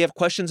 but we have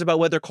questions about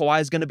whether Kawhi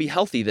is going to be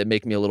healthy that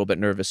make me a little bit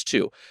nervous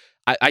too.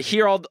 I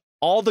hear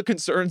all the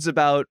concerns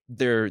about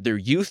their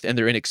youth and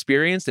their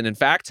inexperience. And in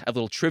fact, I have a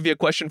little trivia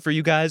question for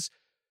you guys.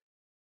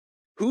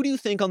 Who do you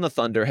think on the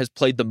Thunder has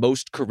played the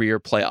most career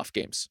playoff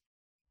games?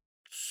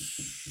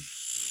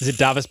 Is it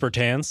Davis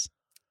Bertans?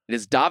 It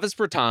is Davis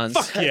Bertans.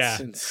 Fuck yeah. That's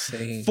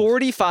insane.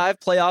 45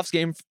 playoff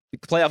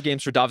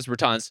games for Davis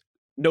Bertans.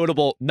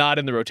 Notable, not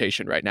in the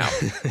rotation right now.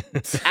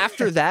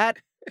 After that,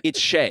 it's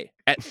Shea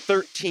at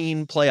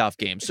 13 playoff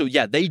games. So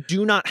yeah, they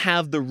do not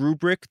have the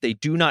rubric. They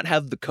do not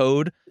have the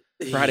code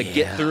for how to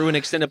get through an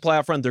extended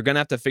playoff run. They're going to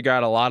have to figure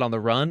out a lot on the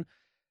run.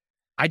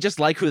 I just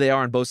like who they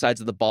are on both sides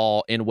of the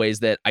ball in ways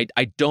that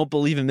I don't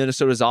believe in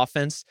Minnesota's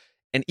offense.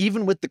 And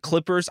even with the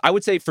Clippers, I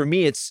would say for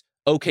me, it's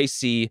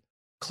OKC,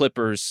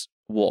 Clippers,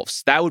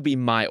 Wolves. That would be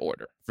my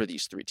order for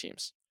these three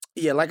teams.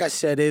 Yeah, like I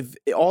said, if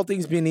all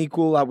things being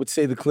equal, I would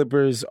say the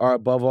Clippers are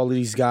above all of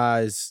these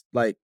guys.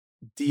 Like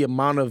the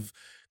amount of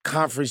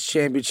conference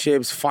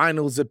championships,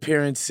 finals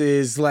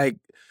appearances, like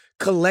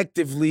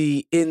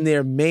collectively in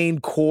their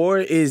main core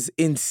is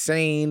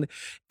insane.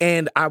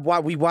 And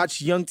we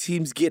watch young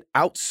teams get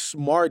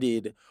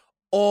outsmarted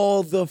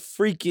all the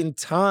freaking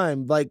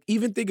time. Like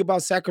even think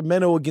about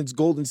Sacramento against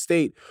Golden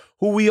State,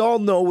 who we all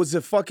know was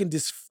a fucking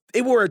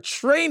they were a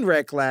train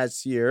wreck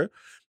last year.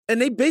 And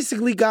they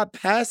basically got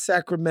past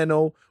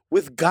Sacramento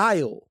with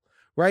guile,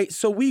 right?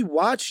 So we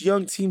watch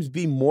young teams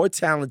be more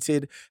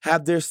talented,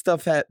 have their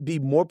stuff be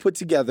more put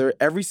together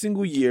every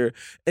single year,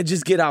 and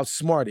just get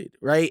outsmarted,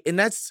 right? And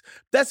that's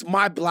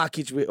my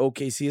blockage with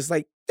OKC. It's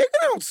like they're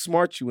gonna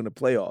outsmart you in the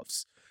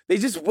playoffs. They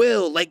just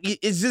will. Like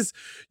it's just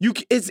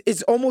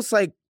it's almost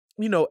like,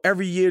 you know,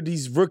 every year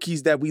these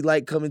rookies that we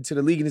like come into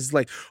the league and it's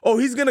like, oh,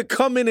 he's going to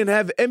come in and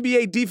have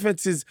NBA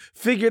defenses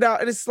figured out.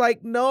 And it's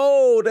like,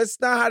 no, that's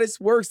not how this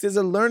works. There's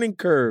a learning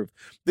curve.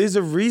 There's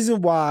a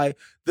reason why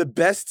the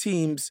best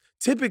teams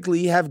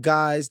typically have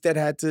guys that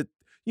had to,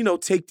 you know,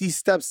 take these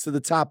steps to the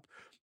top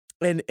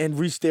and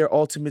reach their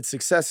ultimate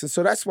success. And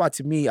so that's why,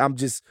 to me, I'm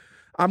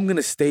going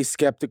to stay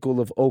skeptical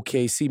of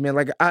OKC,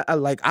 man.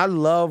 I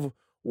love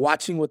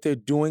watching what they're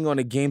doing on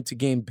a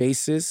game-to-game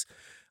basis.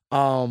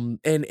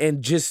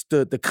 And just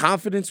the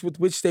confidence with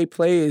which they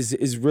play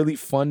is really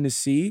fun to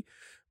see.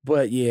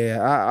 But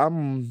yeah,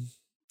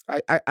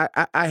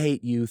 I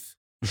hate youth.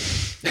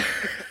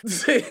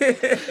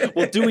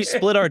 Well, do we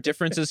split our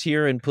differences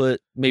here and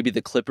put maybe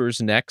the Clippers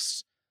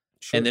next?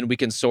 Sure. And then we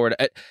can sort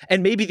it.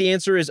 And maybe the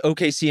answer is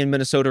OKC and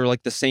Minnesota are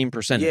like the same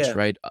percentage,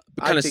 right?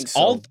 I think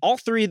so. All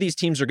three of these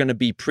teams are going to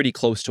be pretty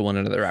close to one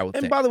another, I would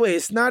think. And by the way,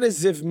 it's not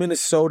as if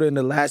Minnesota in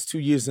the last 2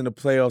 years in the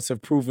playoffs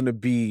have proven to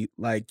be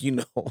like, you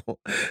know,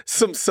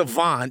 some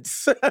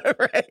savants,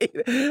 right?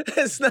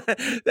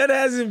 That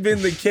hasn't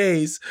been the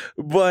case.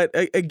 But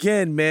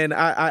again, man,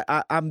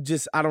 I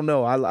don't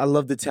know. I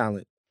love the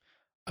talent.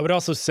 I would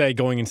also say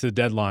going into the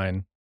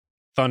deadline,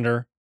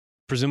 Thunder,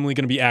 presumably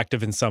going to be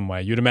active in some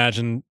way. You'd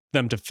imagine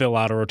them to fill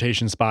out a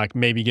rotation spot,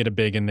 maybe get a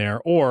big in there.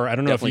 Or I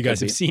don't know if you guys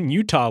have seen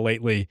Utah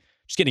lately,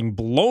 just getting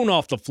blown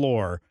off the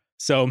floor.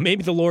 So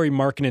maybe the Lauri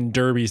Markkanen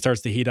derby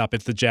starts to heat up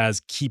if the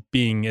Jazz keep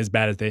being as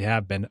bad as they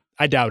have been.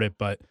 I doubt it,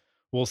 but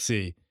we'll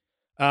see.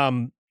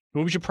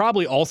 We should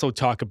probably also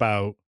talk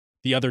about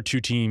the other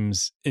two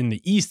teams in the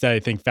East that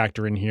I think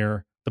factor in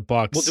here. The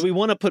Bucks. Well, do we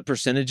want to put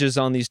percentages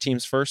on these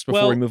teams first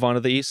before we move on to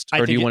the East?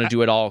 Or do you want to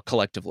do it all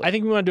collectively? I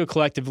think we want to do it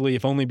collectively,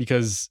 if only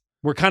because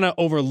we're kind of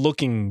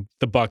overlooking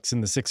the Bucks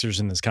and the Sixers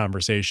in this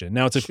conversation.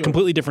 Now, it's a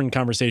completely different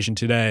conversation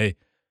today,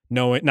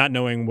 not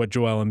knowing what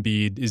Joel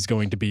Embiid is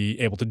going to be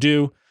able to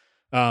do.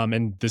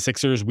 And the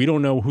Sixers, we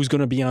don't know who's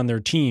going to be on their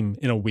team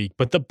in a week.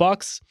 But the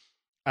Bucks,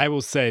 I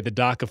will say, the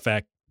Doc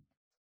effect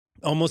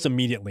almost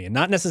immediately, and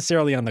not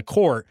necessarily on the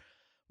court,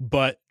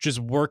 but just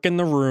work in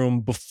the room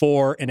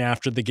before and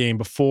after the game.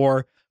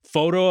 Before,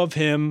 photo of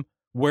him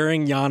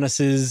wearing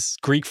Giannis's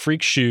Greek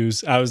Freak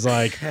shoes. I was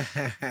like,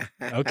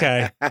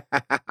 okay,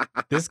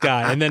 this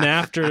guy. And then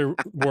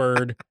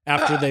afterward,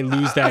 after they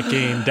lose that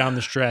game down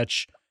the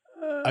stretch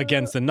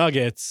against the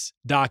Nuggets,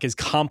 Doc is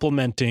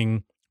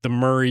complimenting the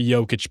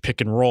Murray-Jokic pick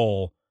and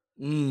roll,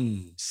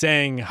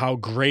 saying how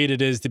great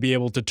it is to be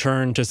able to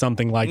turn to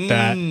something like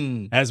that,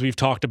 as we've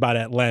talked about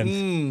at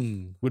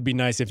length. Would be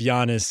nice if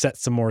Giannis set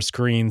some more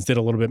screens, did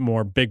a little bit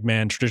more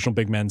traditional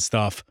big man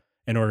stuff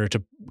in order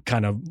to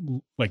kind of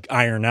like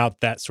iron out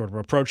that sort of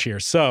approach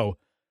here. So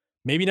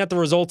maybe not the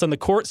results on the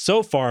court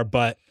so far,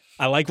 but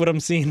I like what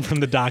I'm seeing from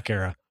the Doc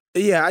era.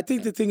 Yeah, I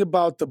think the thing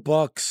about the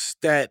Bucks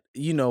that,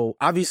 you know,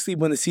 obviously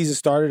when the season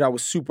started, I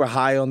was super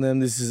high on them.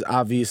 This is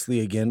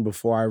obviously, again,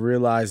 before I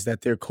realized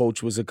that their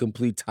coach was a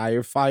complete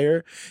tire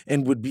fire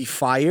and would be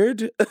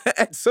fired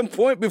at some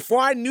point. Before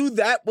I knew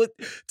that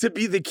to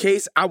be the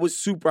case, I was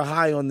super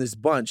high on this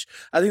bunch.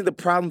 I think the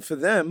problem for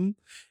them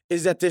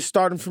is that they're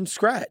starting from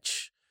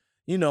scratch.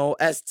 You know,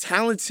 as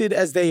talented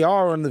as they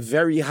are on the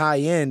very high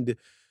end,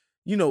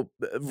 you know,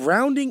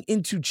 rounding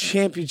into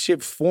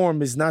championship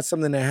form is not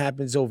something that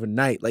happens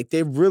overnight. Like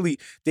they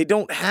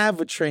don't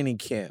have a training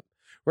camp,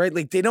 right?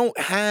 Like they don't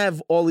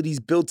have all of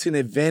these built-in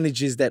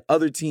advantages that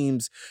other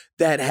teams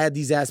that had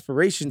these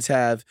aspirations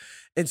have.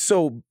 And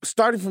so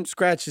starting from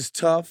scratch is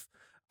tough.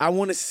 I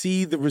want to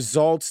see the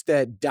results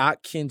that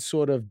Doc can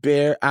sort of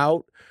bear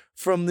out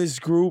from this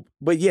group.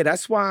 But yeah,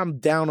 that's why I'm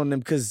down on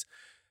them, because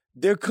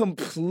they're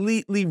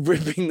completely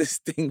ripping this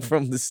thing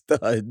from the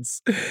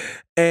studs.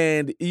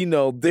 And,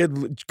 they're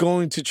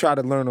going to try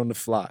to learn on the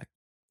fly.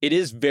 It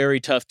is very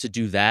tough to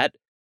do that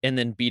and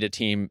then beat a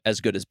team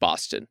as good as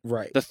Boston.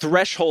 Right. The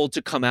threshold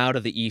to come out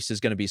of the East is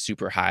going to be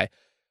super high.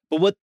 But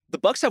what the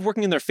Bucks have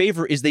working in their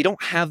favor is they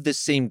don't have this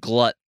same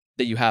glut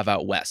that you have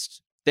out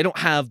West. They don't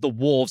have the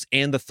Wolves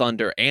and the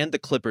Thunder and the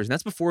Clippers. And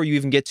that's before you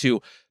even get to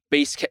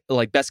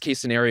best case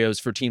scenarios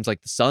for teams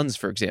like the Suns,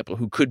 for example,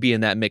 who could be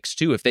in that mix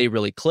too if they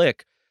really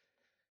click.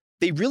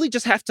 They really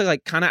just have to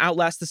kind of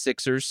outlast the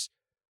Sixers,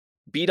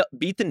 beat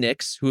the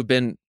Knicks, who have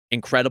been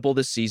incredible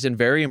this season,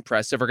 very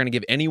impressive, are going to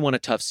give anyone a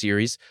tough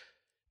series.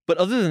 But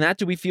other than that,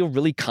 do we feel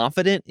really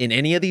confident in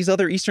any of these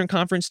other Eastern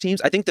Conference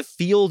teams? I think the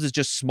field is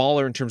just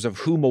smaller in terms of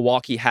who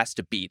Milwaukee has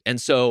to beat.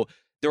 And so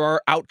there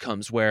are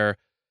outcomes where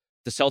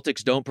the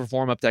Celtics don't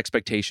perform up to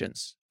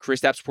expectations.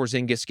 Kristaps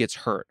Porzingis gets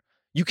hurt.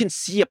 You can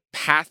see a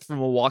path from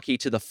Milwaukee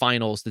to the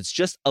finals that's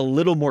just a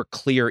little more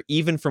clear,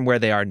 even from where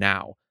they are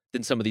now,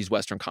 than some of these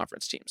Western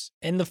Conference teams.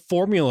 And the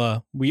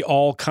formula we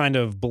all kind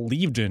of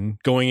believed in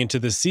going into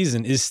this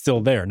season is still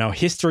there. Now,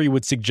 history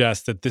would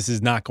suggest that this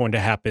is not going to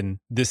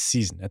happen this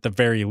season, at the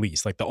very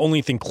least. Like, the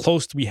only thing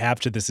close we have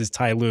to this is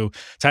Ty Lue.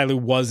 Ty Lue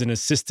was an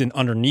assistant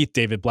underneath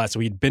David Blatt, so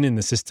he'd been in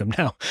the system.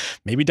 Now,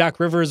 maybe Doc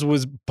Rivers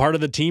was part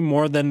of the team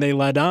more than they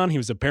let on. He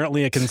was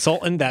apparently a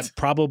consultant. That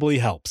probably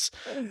helps.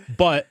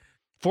 But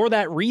for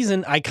that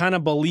reason, I kind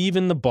of believe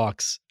in the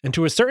Bucks, and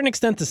to a certain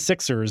extent, the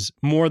Sixers,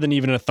 more than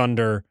even a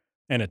Thunder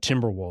and a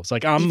Timberwolves.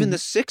 Even the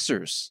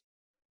Sixers.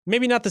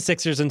 Maybe not the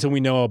Sixers until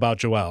we know about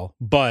Joel,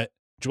 but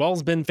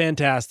Joel's been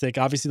fantastic.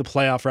 Obviously, the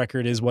playoff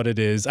record is what it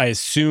is. I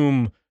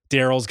assume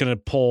Daryl's going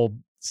to pull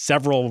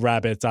several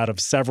rabbits out of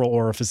several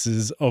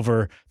orifices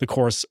over the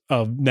course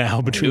of now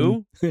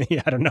between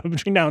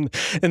now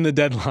and the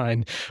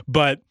deadline.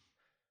 But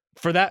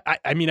for that,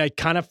 I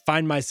kind of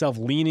find myself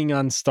leaning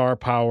on star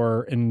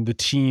power and the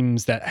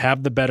teams that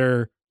have the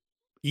better,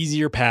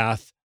 easier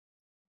path.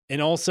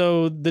 And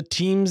also the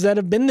teams that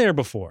have been there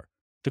before.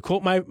 To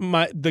quote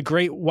the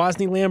great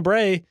Wosny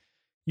Lambre,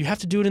 you have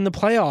to do it in the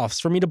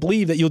playoffs for me to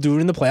believe that you'll do it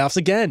in the playoffs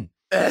again.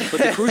 But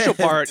the crucial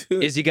part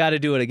is you got to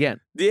do it again.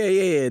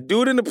 Yeah.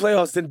 Do it in the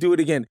playoffs, then do it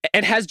again.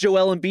 And has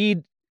Joel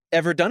Embiid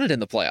ever done it in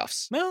the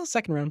playoffs? Well,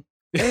 second round.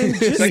 And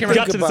just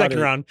got to the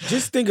second round.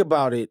 Just think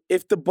about it.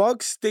 If the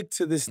Bucks stick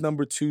to this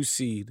number 2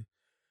 seed,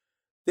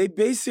 they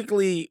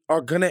basically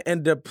are going to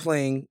end up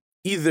playing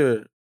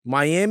either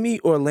Miami,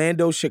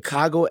 Orlando,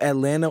 Chicago,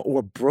 Atlanta,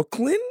 or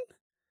Brooklyn?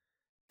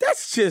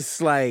 That's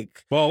just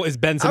like... Well, is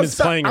Ben Simmons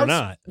playing or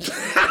not?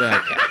 Okay.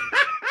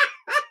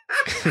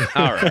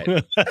 All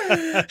right.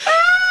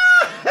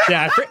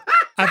 Yeah,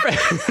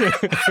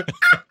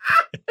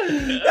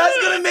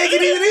 That's going to make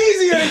it even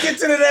easier to get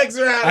to the next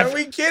round. Are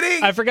we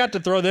kidding? I forgot to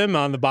throw them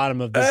on the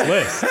bottom of this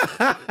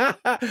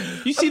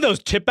list. You see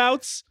those tip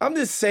outs? I'm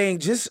just saying,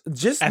 just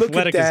Athletic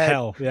look at that. as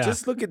hell. Yeah.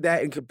 Just look at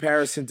that in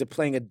comparison to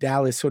playing a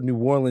Dallas or New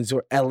Orleans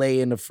or LA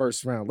in the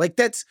first round. Like,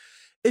 it's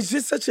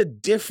just such a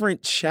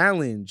different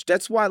challenge.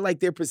 That's why,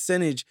 their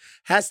percentage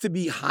has to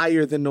be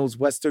higher than those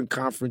Western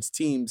Conference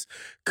teams.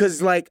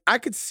 Because, I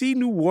could see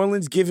New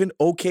Orleans giving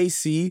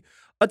OKC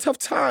a tough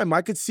time.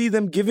 I could see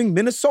them giving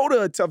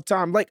Minnesota a tough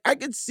time. I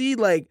could see,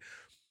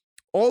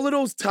 all of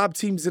those top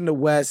teams in the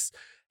West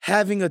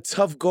having a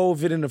tough go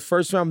of it in the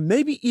first round,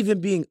 maybe even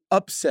being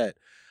upset.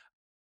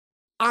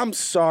 I'm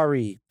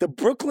sorry. The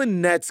Brooklyn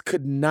Nets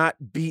could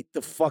not beat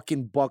the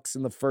fucking Bucks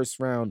in the first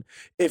round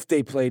if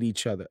they played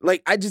each other. No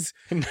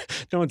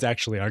one's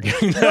actually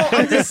arguing that. No,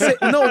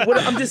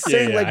 I'm just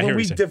saying, when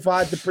we saying.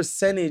 divide the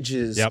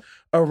percentages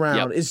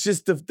around, Yep. it's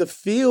just the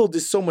field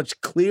is so much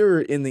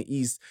clearer in the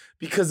East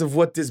because of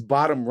what this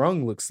bottom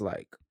rung looks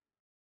like.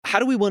 How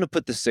do we want to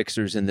put the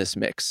Sixers in this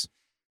mix?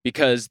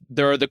 Because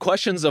there are the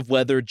questions of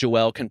whether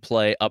Joel can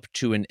play up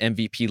to an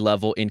MVP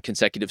level in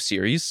consecutive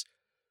series.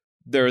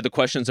 There are the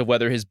questions of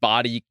whether his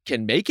body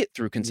can make it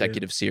through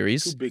consecutive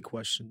series. 2 big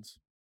questions.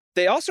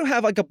 They also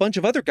have a bunch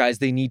of other guys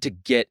they need to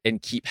get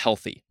and keep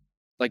healthy.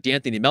 Like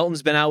D'Anthony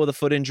Melton's been out with a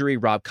foot injury.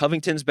 Rob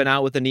Covington's been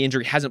out with a knee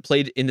injury. Hasn't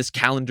played in this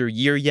calendar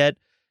year yet.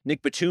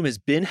 Nick Batum has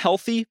been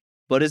healthy,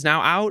 but is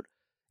now out.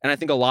 And I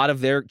think a lot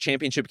of their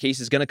championship case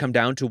is going to come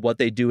down to what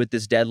they do at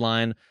this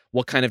deadline,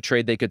 what kind of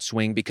trade they could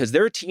swing, because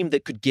they're a team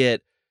that could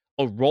get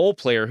a role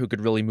player who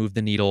could really move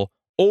the needle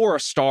or a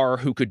star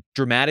who could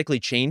dramatically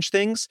change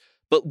things,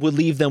 but would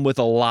leave them with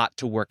a lot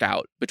to work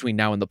out between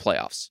now and the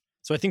playoffs.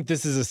 So I think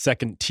this is a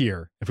second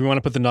tier. If we want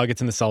to put the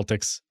Nuggets and the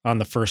Celtics on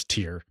the first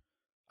tier,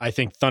 I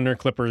think Thunder,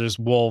 Clippers,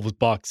 Wolves,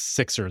 Bucks,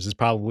 Sixers is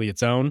probably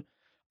its own.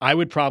 I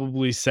would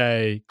probably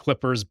say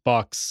Clippers,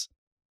 Bucks,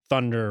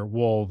 Thunder,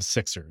 Wolves,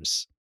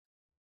 Sixers.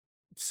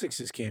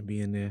 Sixers can't be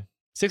in there.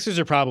 Sixers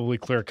are probably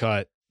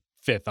clear-cut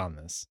fifth on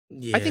this.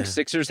 Yeah. I think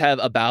Sixers have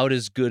about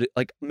as good,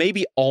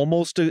 maybe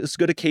almost as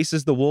good a case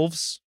as the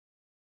Wolves.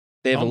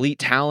 They have elite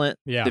talent.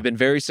 Yeah. They've been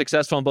very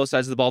successful on both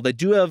sides of the ball. They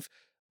do have,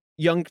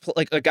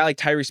 like a guy like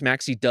Tyrese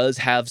Maxey does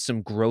have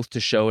some growth to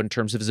show in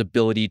terms of his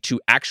ability to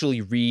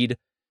actually read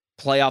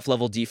playoff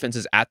level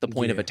defenses at the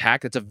point of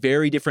attack. That's a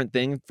very different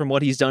thing from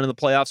what he's done in the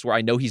playoffs, where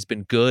I know he's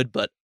been good,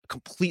 but a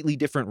completely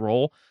different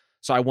role.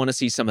 So I want to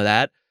see some of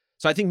that.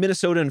 So I think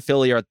Minnesota and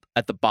Philly are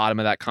at the bottom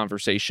of that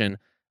conversation.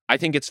 I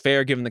think it's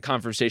fair, given the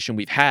conversation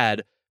we've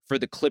had, for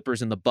the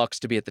Clippers and the Bucks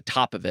to be at the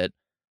top of it.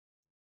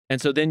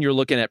 And so then you're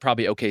looking at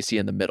probably OKC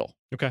in the middle.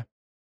 Okay.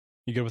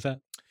 You good with that?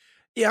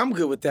 Yeah, I'm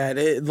good with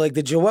that. Like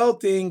the Joel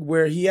thing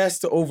where he has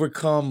to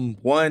overcome,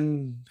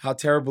 one, how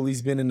terrible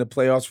he's been in the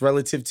playoffs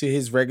relative to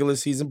his regular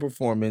season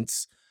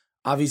performance.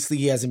 Obviously,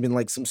 he hasn't been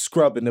like some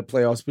scrub in the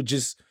playoffs, but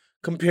just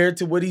compared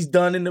to what he's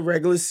done in the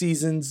regular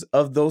seasons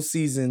of those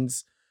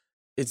seasons,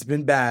 it's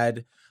been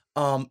bad.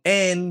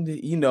 And,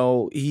 you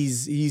know,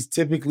 he's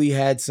typically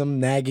had some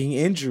nagging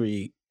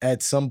injury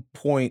at some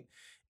point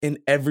in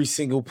every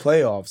single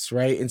playoffs,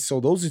 right? And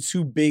so those are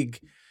two big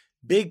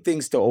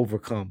things to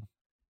overcome.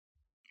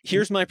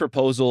 Here's my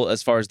proposal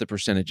as far as the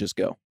percentages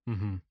go.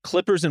 Mm-hmm.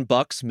 Clippers and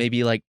Bucks,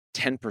 maybe like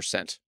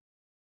 10%.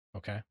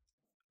 Okay.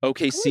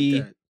 OKC,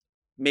 like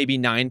maybe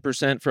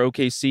 9% for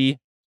OKC,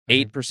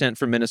 8%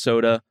 for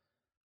Minnesota,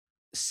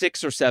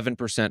 6 or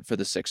 7% for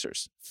the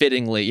Sixers.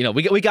 Fittingly, you know,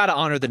 we got to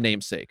honor the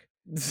namesake.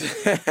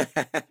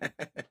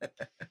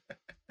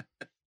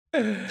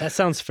 That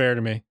sounds fair to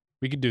me.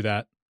 We could do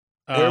that.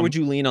 Where would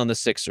you lean on the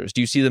Sixers?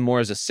 Do you see them more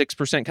as a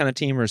 6% kind of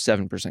team or a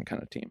 7%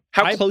 kind of team?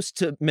 How close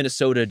to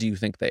Minnesota do you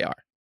think they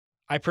are?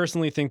 I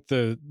personally think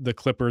the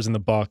Clippers and the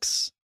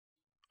Bucks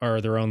are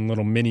their own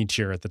little mini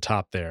tier at the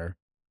top there.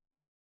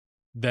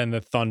 Then the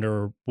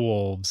Thunder,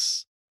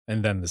 Wolves,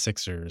 and then the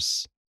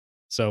Sixers.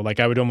 So like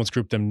I would almost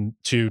group them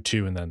 2,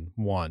 and then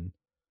 1.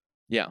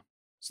 Yeah.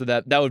 So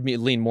that would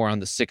lean more on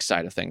the 6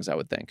 side of things, I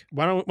would think.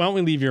 Why don't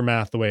we leave your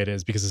math the way it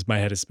is, because my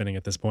head is spinning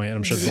at this point, and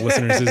I'm sure the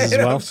listeners is as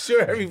well. I'm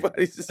sure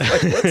everybody's just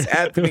like, what's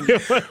happening?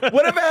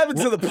 Whatever happened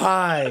to the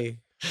pie?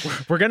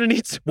 We're gonna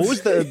need. What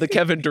was the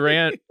Kevin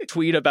Durant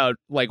tweet about?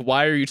 Like,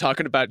 why are you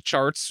talking about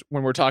charts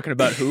when we're talking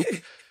about hoop?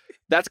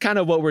 That's kind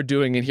of what we're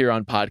doing in here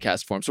on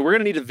podcast form. So we're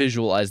gonna need to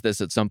visualize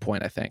this at some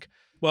point, I think.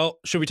 Well,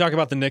 should we talk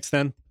about the Knicks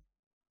then?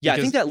 Yeah, I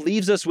think that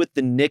leaves us with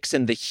the Knicks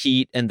and the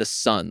Heat and the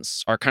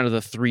Suns are kind of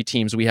the 3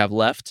 teams we have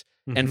left.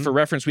 Mm-hmm. And for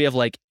reference, we have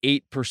like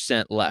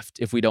 8% left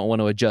if we don't want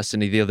to adjust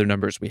any of the other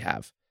numbers we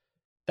have.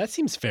 That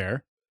seems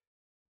fair.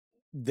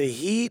 The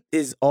Heat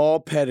is all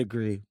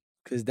pedigree,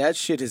 because that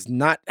shit has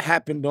not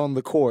happened on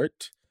the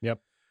court. Yep.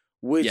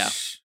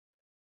 Which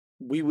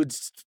we would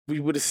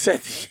have said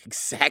the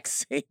exact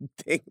same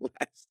thing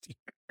last year.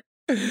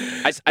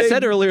 I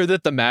said earlier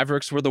that the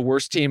Mavericks were the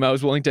worst team I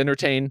was willing to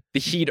entertain.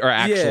 The Heat are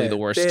actually the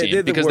worst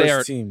team, because they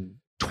are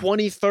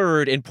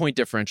 23rd in point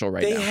differential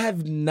right now. They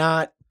have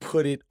not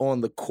put it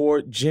on the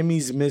court.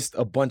 Jimmy's missed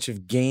a bunch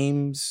of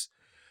games.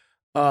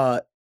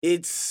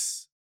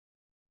 It's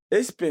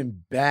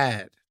been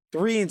bad.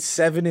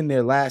 3-7 in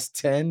their last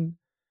 10.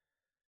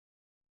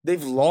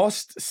 They've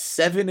lost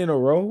 7 in a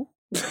row.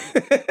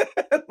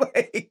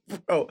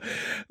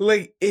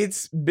 Like,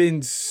 it's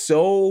been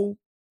so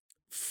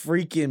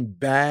freaking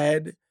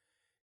bad.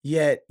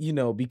 Yet, you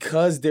know,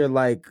 because they're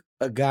like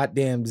a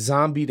goddamn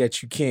zombie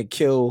that you can't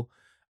kill,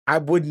 I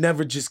would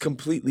never just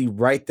completely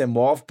write them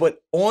off. But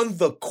on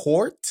the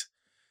court,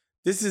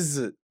 this is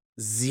a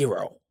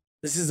 0.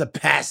 This is a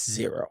past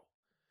 0.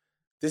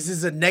 This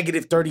is a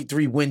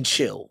 -33 wind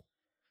chill.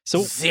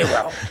 So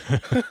 0.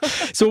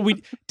 So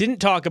we didn't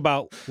talk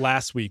about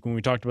last week when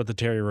we talked about the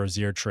Terry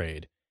Rozier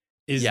trade,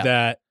 is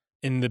that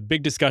in the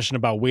big discussion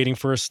about waiting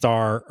for a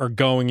star or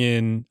going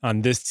in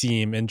on this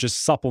team and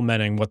just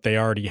supplementing what they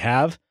already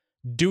have,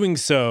 doing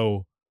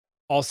so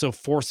also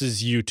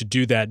forces you to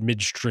do that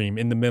midstream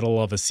in the middle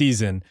of a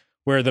season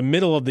where the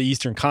middle of the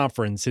Eastern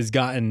Conference has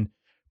gotten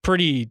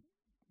pretty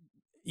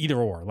either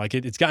or. Like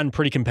it's gotten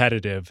pretty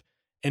competitive.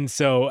 And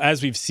so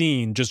as we've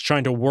seen, just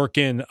trying to work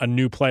in a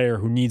new player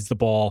who needs the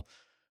ball,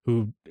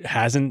 who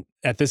hasn't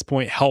at this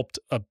point helped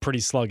a pretty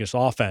sluggish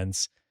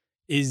offense,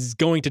 is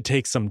going to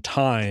take some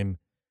time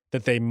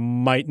that they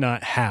might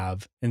not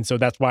have. And so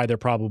that's why they're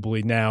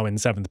probably now in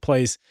 7th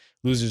place,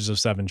 losers of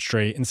 7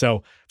 straight. And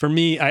so for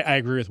me, I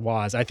agree with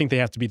Waz. I think they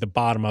have to be the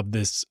bottom of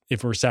this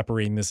if we're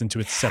separating this into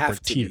its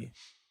separate tier.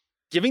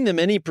 Giving them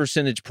any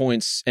percentage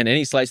points and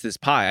any slice of this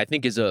pie, I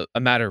think, is a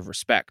matter of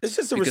respect. It's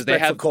just a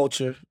respect for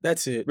culture.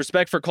 That's it.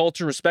 Respect for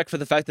culture, respect for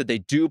the fact that they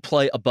do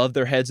play above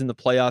their heads in the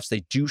playoffs.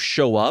 They do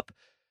show up.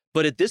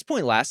 But at this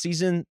point last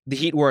season, the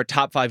Heat were a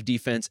top 5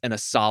 defense and a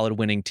solid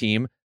winning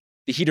team.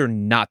 The Heat are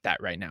not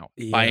that right now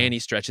by any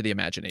stretch of the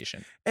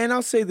imagination. And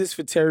I'll say this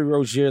for Terry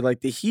Rozier, like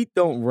the Heat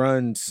don't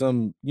run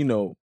some, you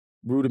know,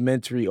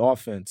 rudimentary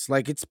offense.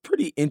 Like it's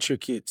pretty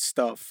intricate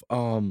stuff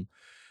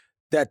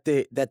that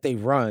they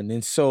run.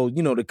 And so,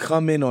 you know, to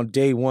come in on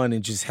day one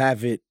and just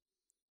have it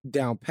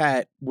down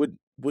pat wouldn't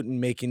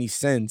make any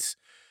sense.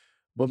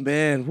 But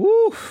man,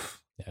 whoo.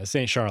 Yeah, this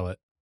ain't Charlotte.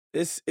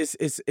 It's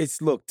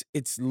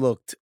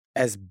looked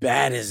as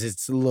bad as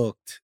it's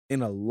looked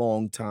in a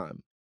long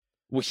time.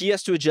 Well, he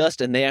has to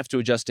adjust and they have to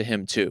adjust to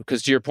him too.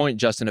 Because to your point,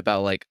 Justin,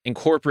 about like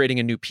incorporating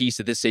a new piece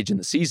at this stage in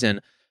the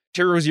season,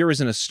 Terry Rozier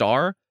isn't a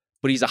star,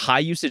 but he's a high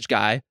usage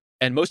guy.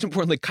 And most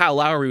importantly, Kyle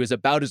Lowry was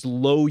about as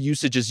low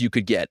usage as you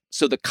could get.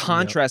 So the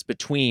contrast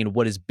between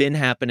what has been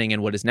happening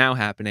and what is now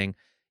happening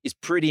is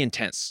pretty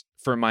intense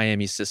for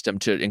Miami's system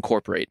to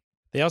incorporate.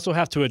 They also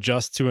have to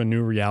adjust to a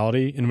new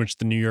reality in which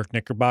the New York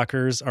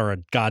Knickerbockers are a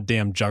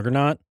goddamn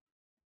juggernaut.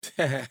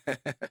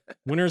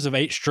 Winners of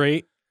 8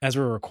 straight as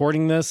we're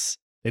recording this.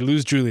 They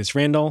lose Julius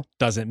Randle.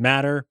 Doesn't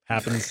matter.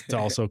 Happens to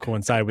also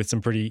coincide with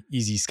some pretty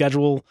easy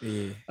schedule.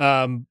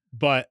 Yeah.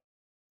 But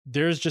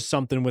there's just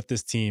something with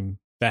this team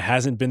that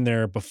hasn't been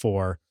there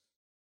before.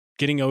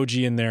 Getting OG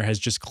in there has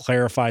just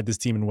clarified this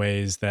team in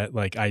ways that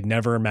like I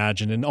never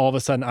imagined. And all of a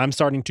sudden I'm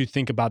starting to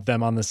think about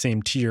them on the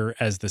same tier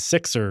as the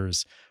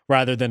Sixers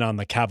rather than on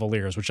the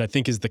Cavaliers, which I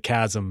think is the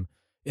chasm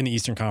in the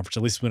Eastern Conference,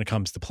 at least when it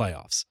comes to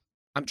playoffs.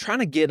 I'm trying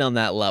to get on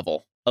that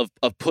level of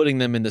putting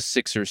them in the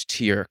Sixers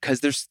tier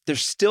because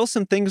there's still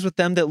some things with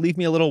them that leave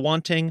me a little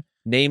wanting,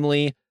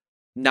 namely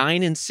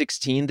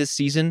 9-16 this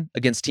season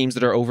against teams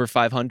that are over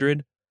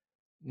 500.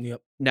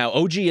 Yep. Now,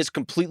 OG has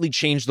completely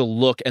changed the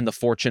look and the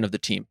fortune of the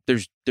team.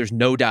 There's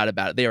no doubt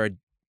about it. They are a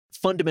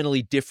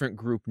fundamentally different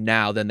group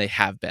now than they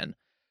have been.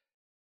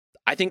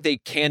 I think they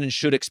can and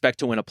should expect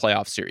to win a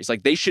playoff series.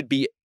 Like they should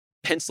be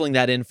penciling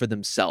that in for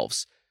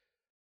themselves.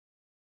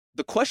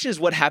 The question is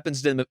what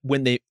happens to them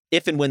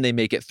if and when they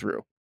make it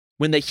through.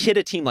 When they hit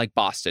a team like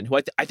Boston, who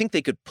I think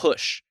they could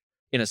push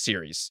in a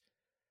series.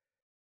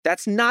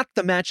 That's not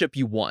the matchup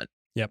you want.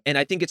 Yep. And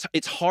I think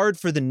it's hard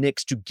for the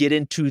Knicks to get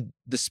into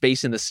the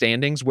space in the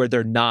standings where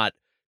they're not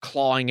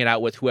clawing it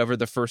out with whoever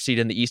the first seed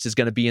in the East is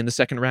going to be in the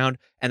second round,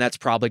 and that's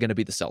probably going to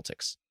be the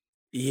Celtics.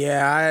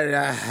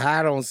 Yeah,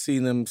 I don't see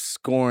them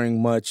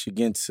scoring much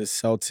against the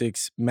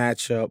Celtics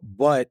matchup,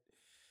 but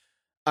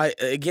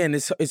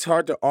it's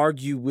hard to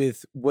argue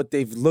with what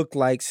they've looked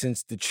like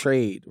since the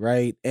trade,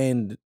 right?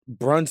 And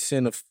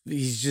Brunson,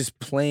 he's just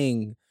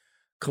playing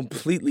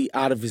completely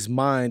out of his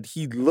mind.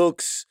 He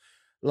looks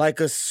like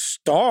a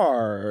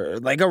star,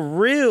 like a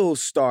real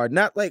star,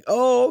 not like,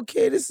 oh,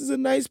 okay, this is a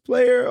nice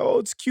player. Oh,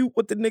 it's cute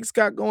what the Knicks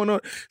got going on.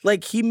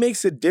 Like he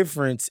makes a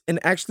difference and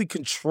actually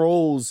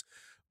controls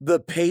the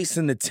pace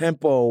and the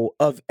tempo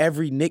of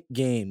every Knick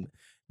game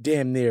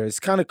damn near. It's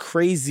kind of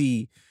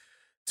crazy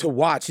to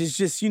watch. It's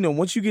just,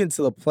 once you get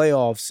into the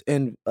playoffs,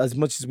 and as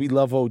much as we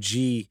love OG,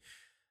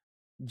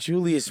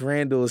 Julius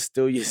Randle is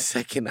still your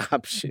second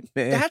option,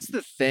 man. That's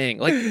the thing.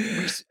 Like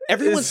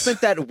everyone spent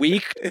that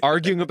week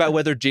arguing about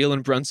whether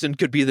Jalen Brunson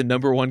could be the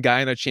number 1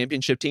 guy on a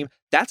championship team.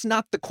 That's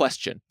not the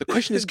question. The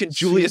question is, can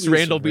Julius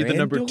Randle be the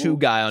number 2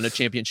 guy on a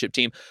championship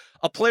team?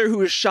 A player who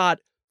has shot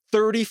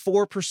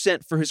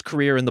 34% for his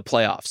career in the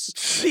playoffs.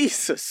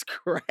 Jesus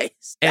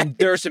Christ. And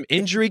there are some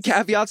injury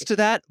caveats to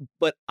that,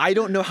 but I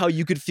don't know how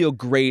you could feel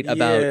great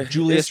about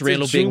Julius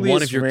Randle being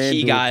one of your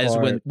key guys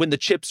when the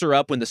chips are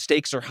up, when the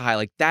stakes are high.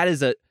 Like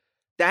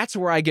that's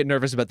where I get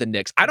nervous about the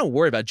Knicks. I don't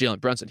worry about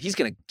Jalen Brunson. He's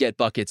going to get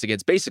buckets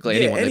against basically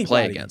anyone they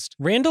play against.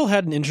 Randle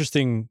had an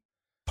interesting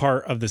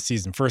part of the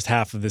season, first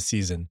half of the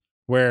season,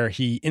 where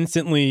he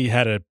instantly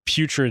had a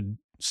putrid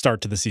start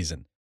to the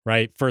season,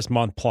 right? First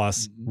month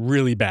plus,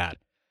 really bad.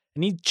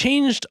 And he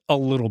changed a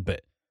little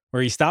bit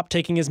where he stopped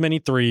taking as many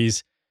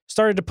threes,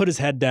 started to put his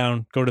head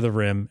down, go to the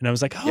rim. And I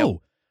was like,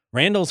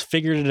 Randle's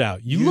figured it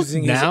out.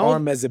 Using his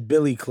arm as a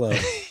billy club.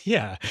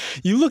 Yeah.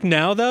 You look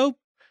now, though,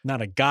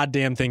 not a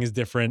goddamn thing is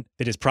different.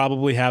 They just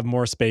probably have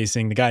more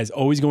spacing. The guy's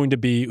always going to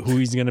be who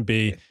he's going to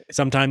be.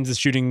 Sometimes the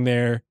shooting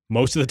there.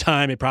 Most of the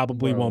time, it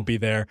probably won't be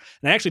there.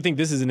 And I actually think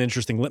this is an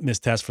interesting litmus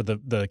test for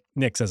the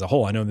Knicks as a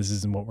whole. I know this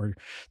isn't what we're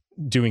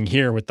doing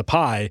here with the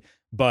pie,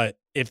 but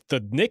if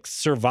the Knicks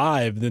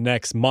survive the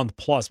next month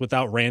plus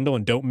without Randle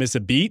and don't miss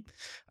a beat,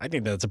 I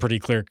think that's a pretty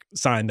clear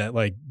sign that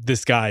like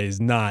this guy is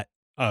not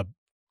a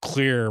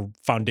clear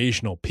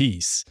foundational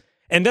piece.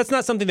 And that's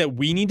not something that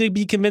we need to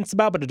be convinced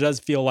about, but it does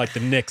feel like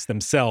the Knicks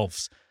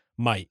themselves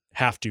might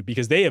have to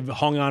because they have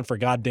hung on for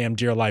goddamn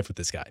dear life with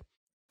this guy.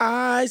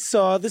 I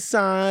saw the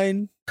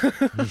sign.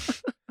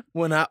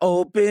 When I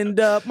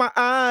opened up my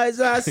eyes,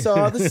 I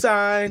saw the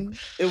sign.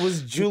 It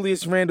was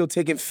Julius Randle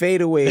taking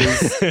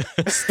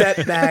fadeaways,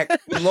 step back,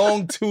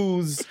 long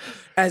twos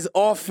as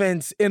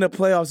offense in a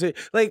playoff series.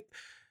 Like,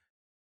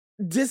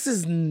 this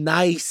is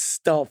nice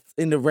stuff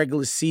in the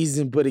regular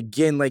season, but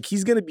again, like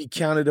he's going to be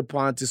counted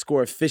upon to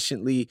score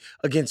efficiently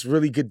against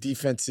really good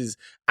defenses.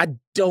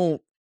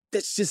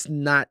 That's just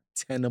not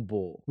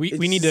tenable. We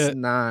need to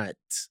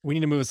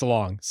move us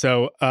along.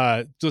 So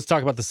let's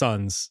talk about the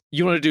Suns.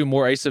 You want to do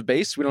more Ace of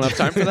Base? We don't have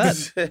time for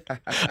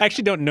that. I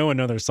actually don't know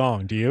another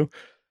song. Do you?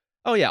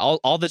 Oh yeah,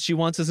 all that she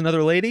wants is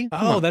another lady.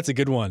 Oh, that's a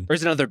good one. Or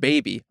is another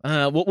baby?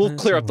 We'll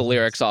clear up the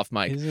lyrics off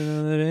mic. Is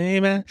another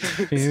baby?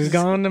 He's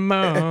gone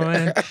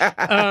tomorrow.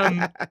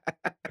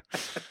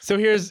 So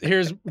here's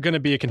going to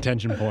be a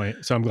contention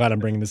point. So I'm glad I'm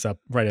bringing this up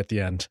right at the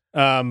end.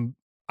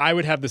 I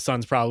would have the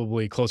Suns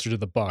probably closer to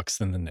the Bucks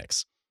than the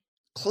Knicks.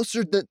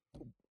 Closer to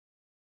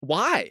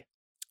why?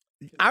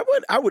 I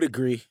would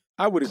agree.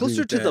 I would agree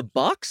Closer with to that. the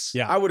Bucks?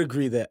 Yeah. I would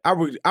agree that. I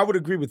would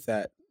agree with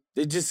that.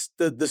 It just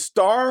the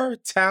star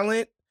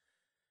talent.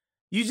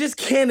 You just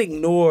can't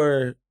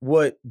ignore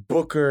what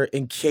Booker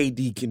and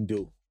KD can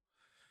do.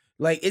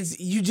 Like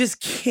you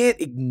just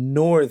can't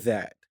ignore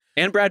that.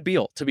 And Brad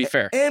Beal, to be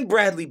fair. And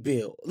Bradley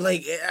Beal.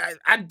 Like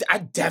I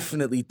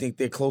definitely think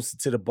they're closer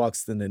to the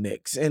Bucks than the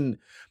Knicks. And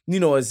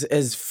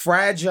as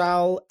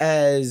fragile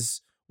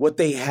as what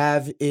they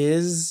have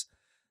is,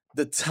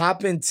 the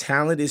top end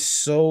talent is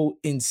so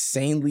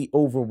insanely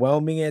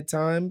overwhelming at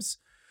times.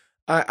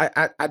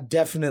 I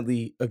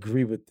definitely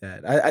agree with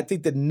that. I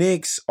think the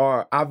Knicks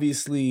are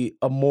obviously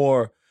a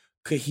more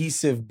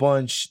cohesive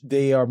bunch.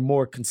 They are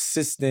more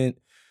consistent.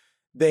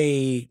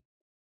 Their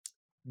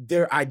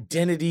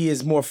identity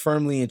is more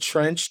firmly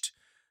entrenched.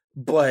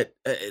 But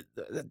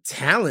the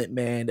talent,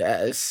 man,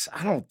 I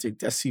don't think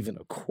that's even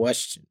a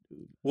question,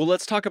 dude. Well,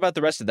 let's talk about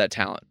the rest of that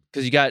talent.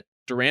 Because you got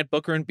Durant,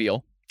 Booker, and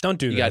Beal. Don't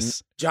do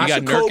this. Josh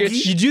got Okogie.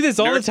 Nurkic. You do this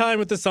all the time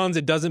with the Suns.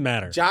 It doesn't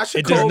matter. Josh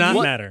It does Okogie. not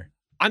What? matter.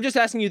 I'm just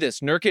asking you this.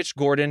 Nurkic,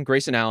 Gordon,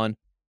 Grayson Allen.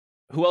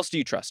 Who else do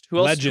you trust? Who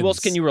else Legends.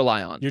 can you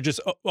rely on? You're just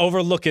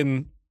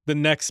overlooking the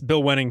next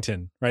Bill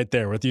Wennington right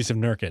there with Yusuf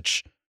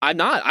Nurkic. I'm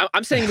not.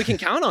 I'm saying we can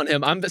count on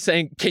him. I'm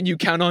saying, can you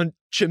count on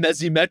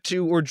Chimezi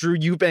Metu or Drew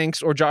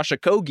Eubanks or Josh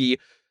Okogie?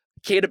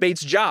 Keita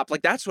Bates-Diop?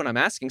 Like, that's what I'm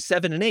asking.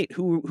 7 and 8.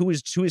 Who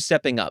is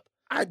stepping up?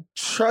 I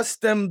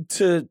trust them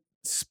to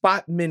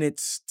spot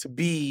minutes to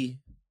be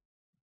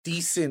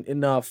decent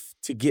enough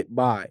to get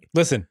by.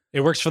 Listen,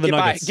 it works for the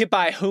Nuggets. Get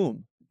by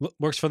whom?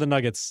 Works for the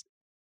Nuggets.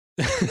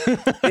 In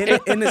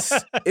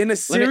a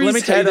series let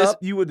me tell you head this. up,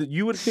 you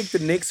would pick the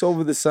Knicks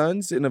over the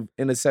Suns in a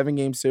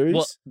 7-game series.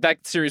 Well,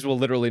 that series will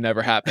literally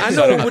never happen. I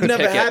so know don't it would have to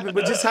never pick it. happen,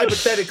 but just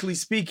hypothetically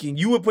speaking,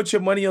 you would put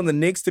your money on the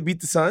Knicks to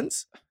beat the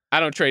Suns? I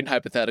don't trade in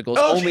hypotheticals.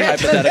 Okay. Only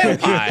hypothetical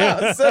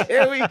pie. So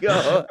here we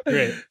go.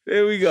 Great.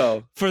 Here we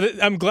go.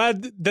 I'm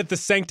glad that the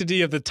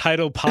sanctity of the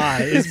title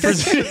pie is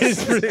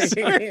preserved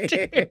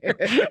here.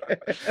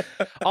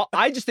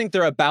 I just think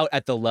they're about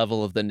at the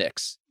level of the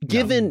Knicks.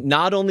 Given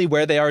not only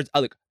where they are,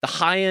 look, the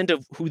high end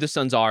of who the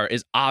Suns are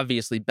is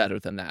obviously better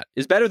than that.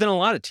 Is better than a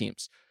lot of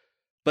teams.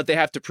 But they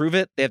have to prove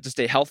it. They have to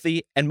stay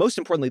healthy. And most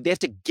importantly, they have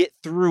to get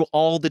through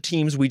all the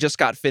teams we just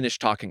got finished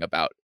talking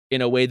about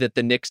in a way that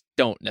the Knicks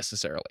don't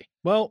necessarily.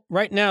 Well,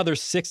 right now they're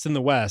 6th in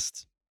the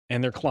West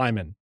and they're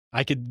climbing.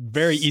 I could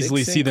very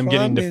easily 6 see and them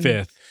getting to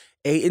climbing.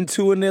 5th.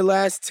 8-2 in their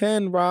last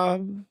 10,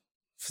 Rob.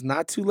 It's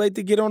not too late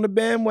to get on the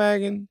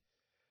bandwagon.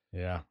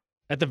 Yeah.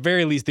 At the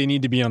very least, they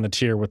need to be on the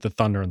tier with the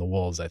Thunder and the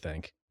Wolves, I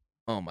think.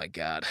 Oh my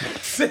God.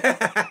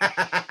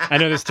 I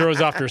know this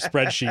throws off your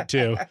spreadsheet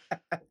too.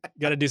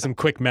 Got to do some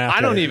quick math.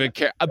 I don't there. even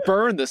care. I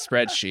burn the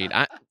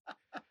spreadsheet.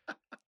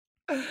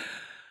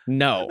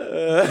 No.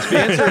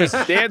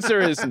 The The answer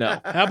is no.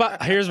 How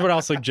about, here's what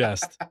I'll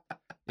suggest.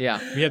 Yeah.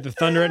 We have the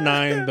Thunder at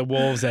 9, the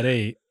Wolves at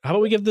 8. How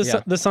about we give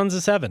the Suns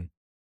a 7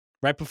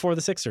 right before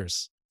the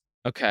Sixers?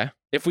 Okay.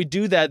 If we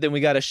do that, then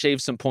we got to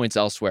shave some points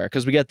elsewhere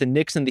because we got the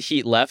Knicks and the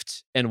Heat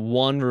left and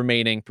one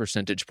remaining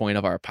percentage point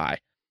of our pie.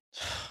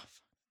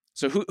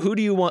 So who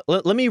do you want?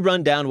 Let me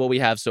run down what we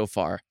have so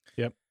far.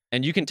 Yep.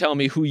 And you can tell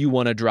me who you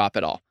want to drop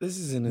it all. This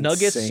is an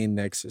Nuggets. insane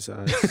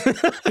exercise.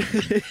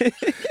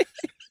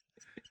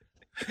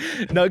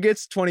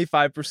 Nuggets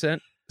 25%,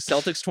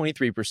 Celtics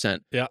 23%.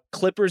 Yeah.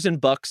 Clippers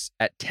and Bucks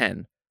at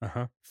 10.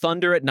 Uh-huh.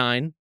 Thunder at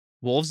 9,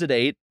 Wolves at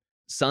 8,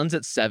 Suns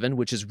at 7,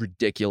 which is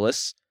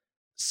ridiculous.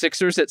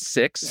 Sixers at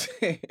 6,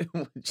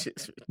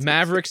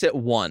 Mavericks at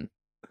 1.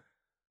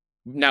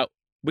 Now,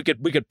 we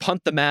could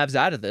punt the Mavs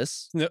out of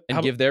this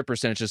and give their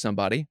percentage to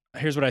somebody.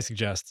 Here's what I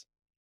suggest.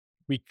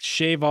 We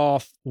shave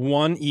off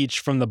 1 each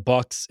from the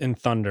Bucks and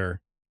Thunder.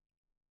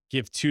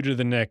 Give 2 to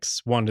the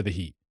Knicks, 1 to the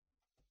Heat.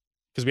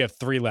 Because we have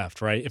 3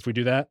 left, right? If we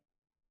do that,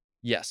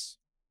 Yes.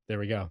 there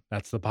we go.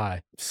 That's the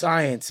pie.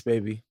 Science,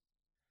 baby.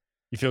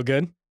 You feel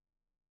good?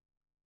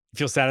 You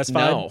feel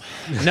satisfied?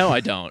 No, I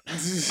don't.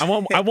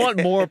 I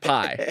want more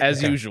pie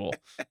as usual.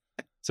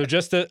 So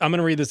I'm going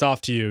to read this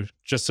off to you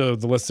just so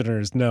the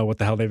listeners know what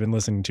the hell they've been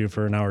listening to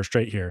for an hour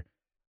straight here.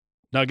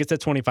 Nuggets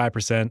at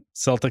 25%,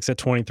 Celtics at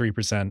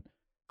 23%,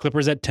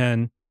 Clippers at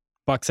 10,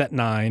 Bucks at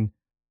 9,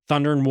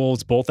 Thunder and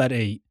Wolves both at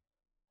 8,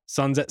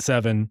 Suns at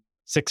 7,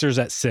 Sixers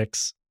at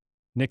 6,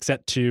 Knicks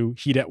at 2,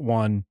 Heat at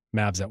 1,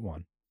 Mavs at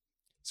 1.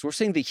 So we're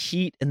saying the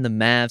Heat and the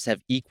Mavs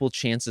have equal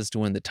chances to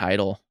win the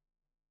title.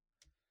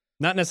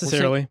 Not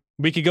necessarily.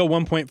 We could go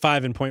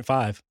 1.5 and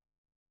 0.5.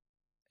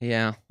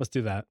 Yeah. Let's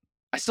do that.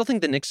 I still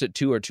think the Knicks at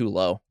 2 are too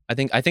low. I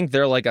think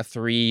they're like a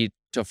 3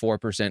 to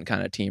 4%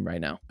 kind of team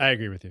right now. I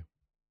agree with you.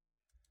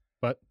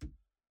 But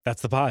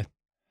that's the pie.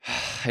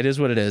 It is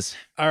what it is.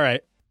 All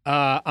right.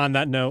 On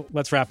that note,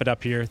 let's wrap it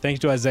up here. Thank you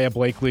to Isaiah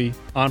Blakely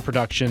on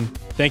production.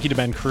 Thank you to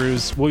Ben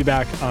Cruz. We'll be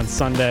back on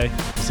Sunday.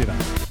 We'll see you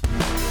then.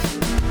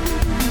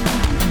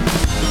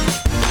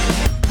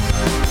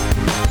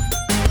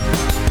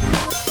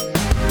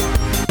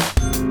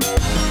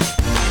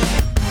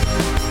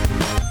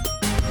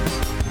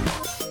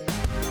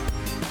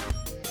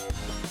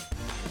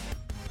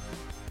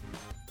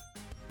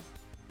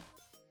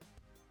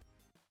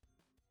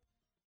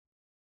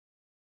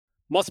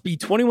 Must be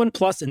 21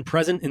 plus and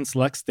present in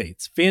select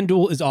states.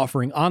 FanDuel is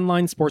offering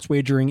online sports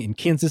wagering in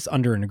Kansas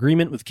under an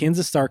agreement with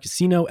Kansas Star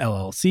Casino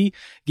LLC.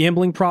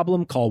 Gambling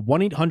problem? Call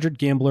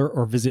 1-800-GAMBLER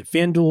or visit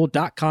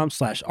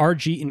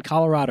FanDuel.com/RG in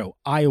Colorado,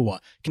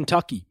 Iowa,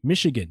 Kentucky,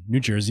 Michigan, New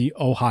Jersey,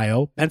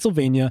 Ohio,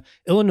 Pennsylvania,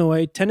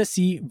 Illinois,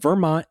 Tennessee,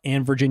 Vermont,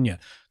 and Virginia.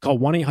 Call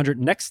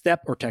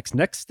 1-800-NEXT-STEP or text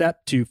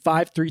NEXT-STEP to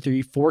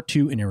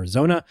 53342 in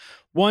Arizona,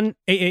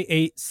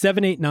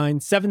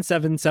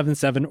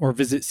 1-888-789-7777 or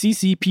visit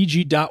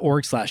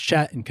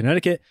ccpg.org/chat in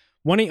Connecticut,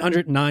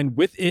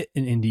 1-800-9-WITH-IT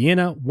in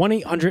Indiana,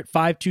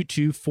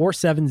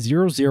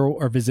 1-800-522-4700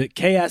 or visit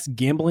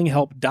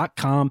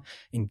ksgamblinghelp.com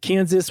in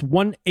Kansas,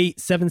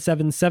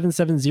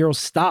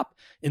 1-877-770-STOP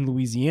in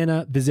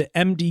Louisiana, visit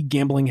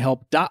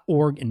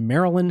mdgamblinghelp.org in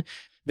Maryland,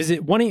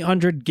 visit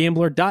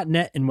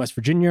 1-800-GAMBLER.net in West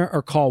Virginia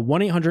or call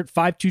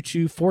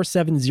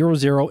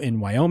 1-800-522-4700 in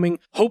Wyoming.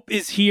 Hope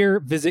is here.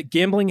 Visit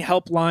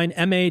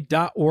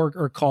gamblinghelplinema.org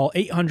or call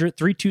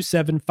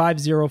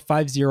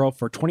 800-327-5050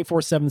 for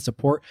 24/7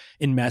 support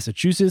in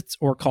Massachusetts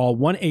or call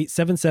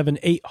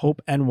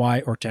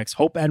 1-877-8-HOPE-NY or text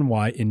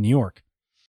HOPE-NY in New York.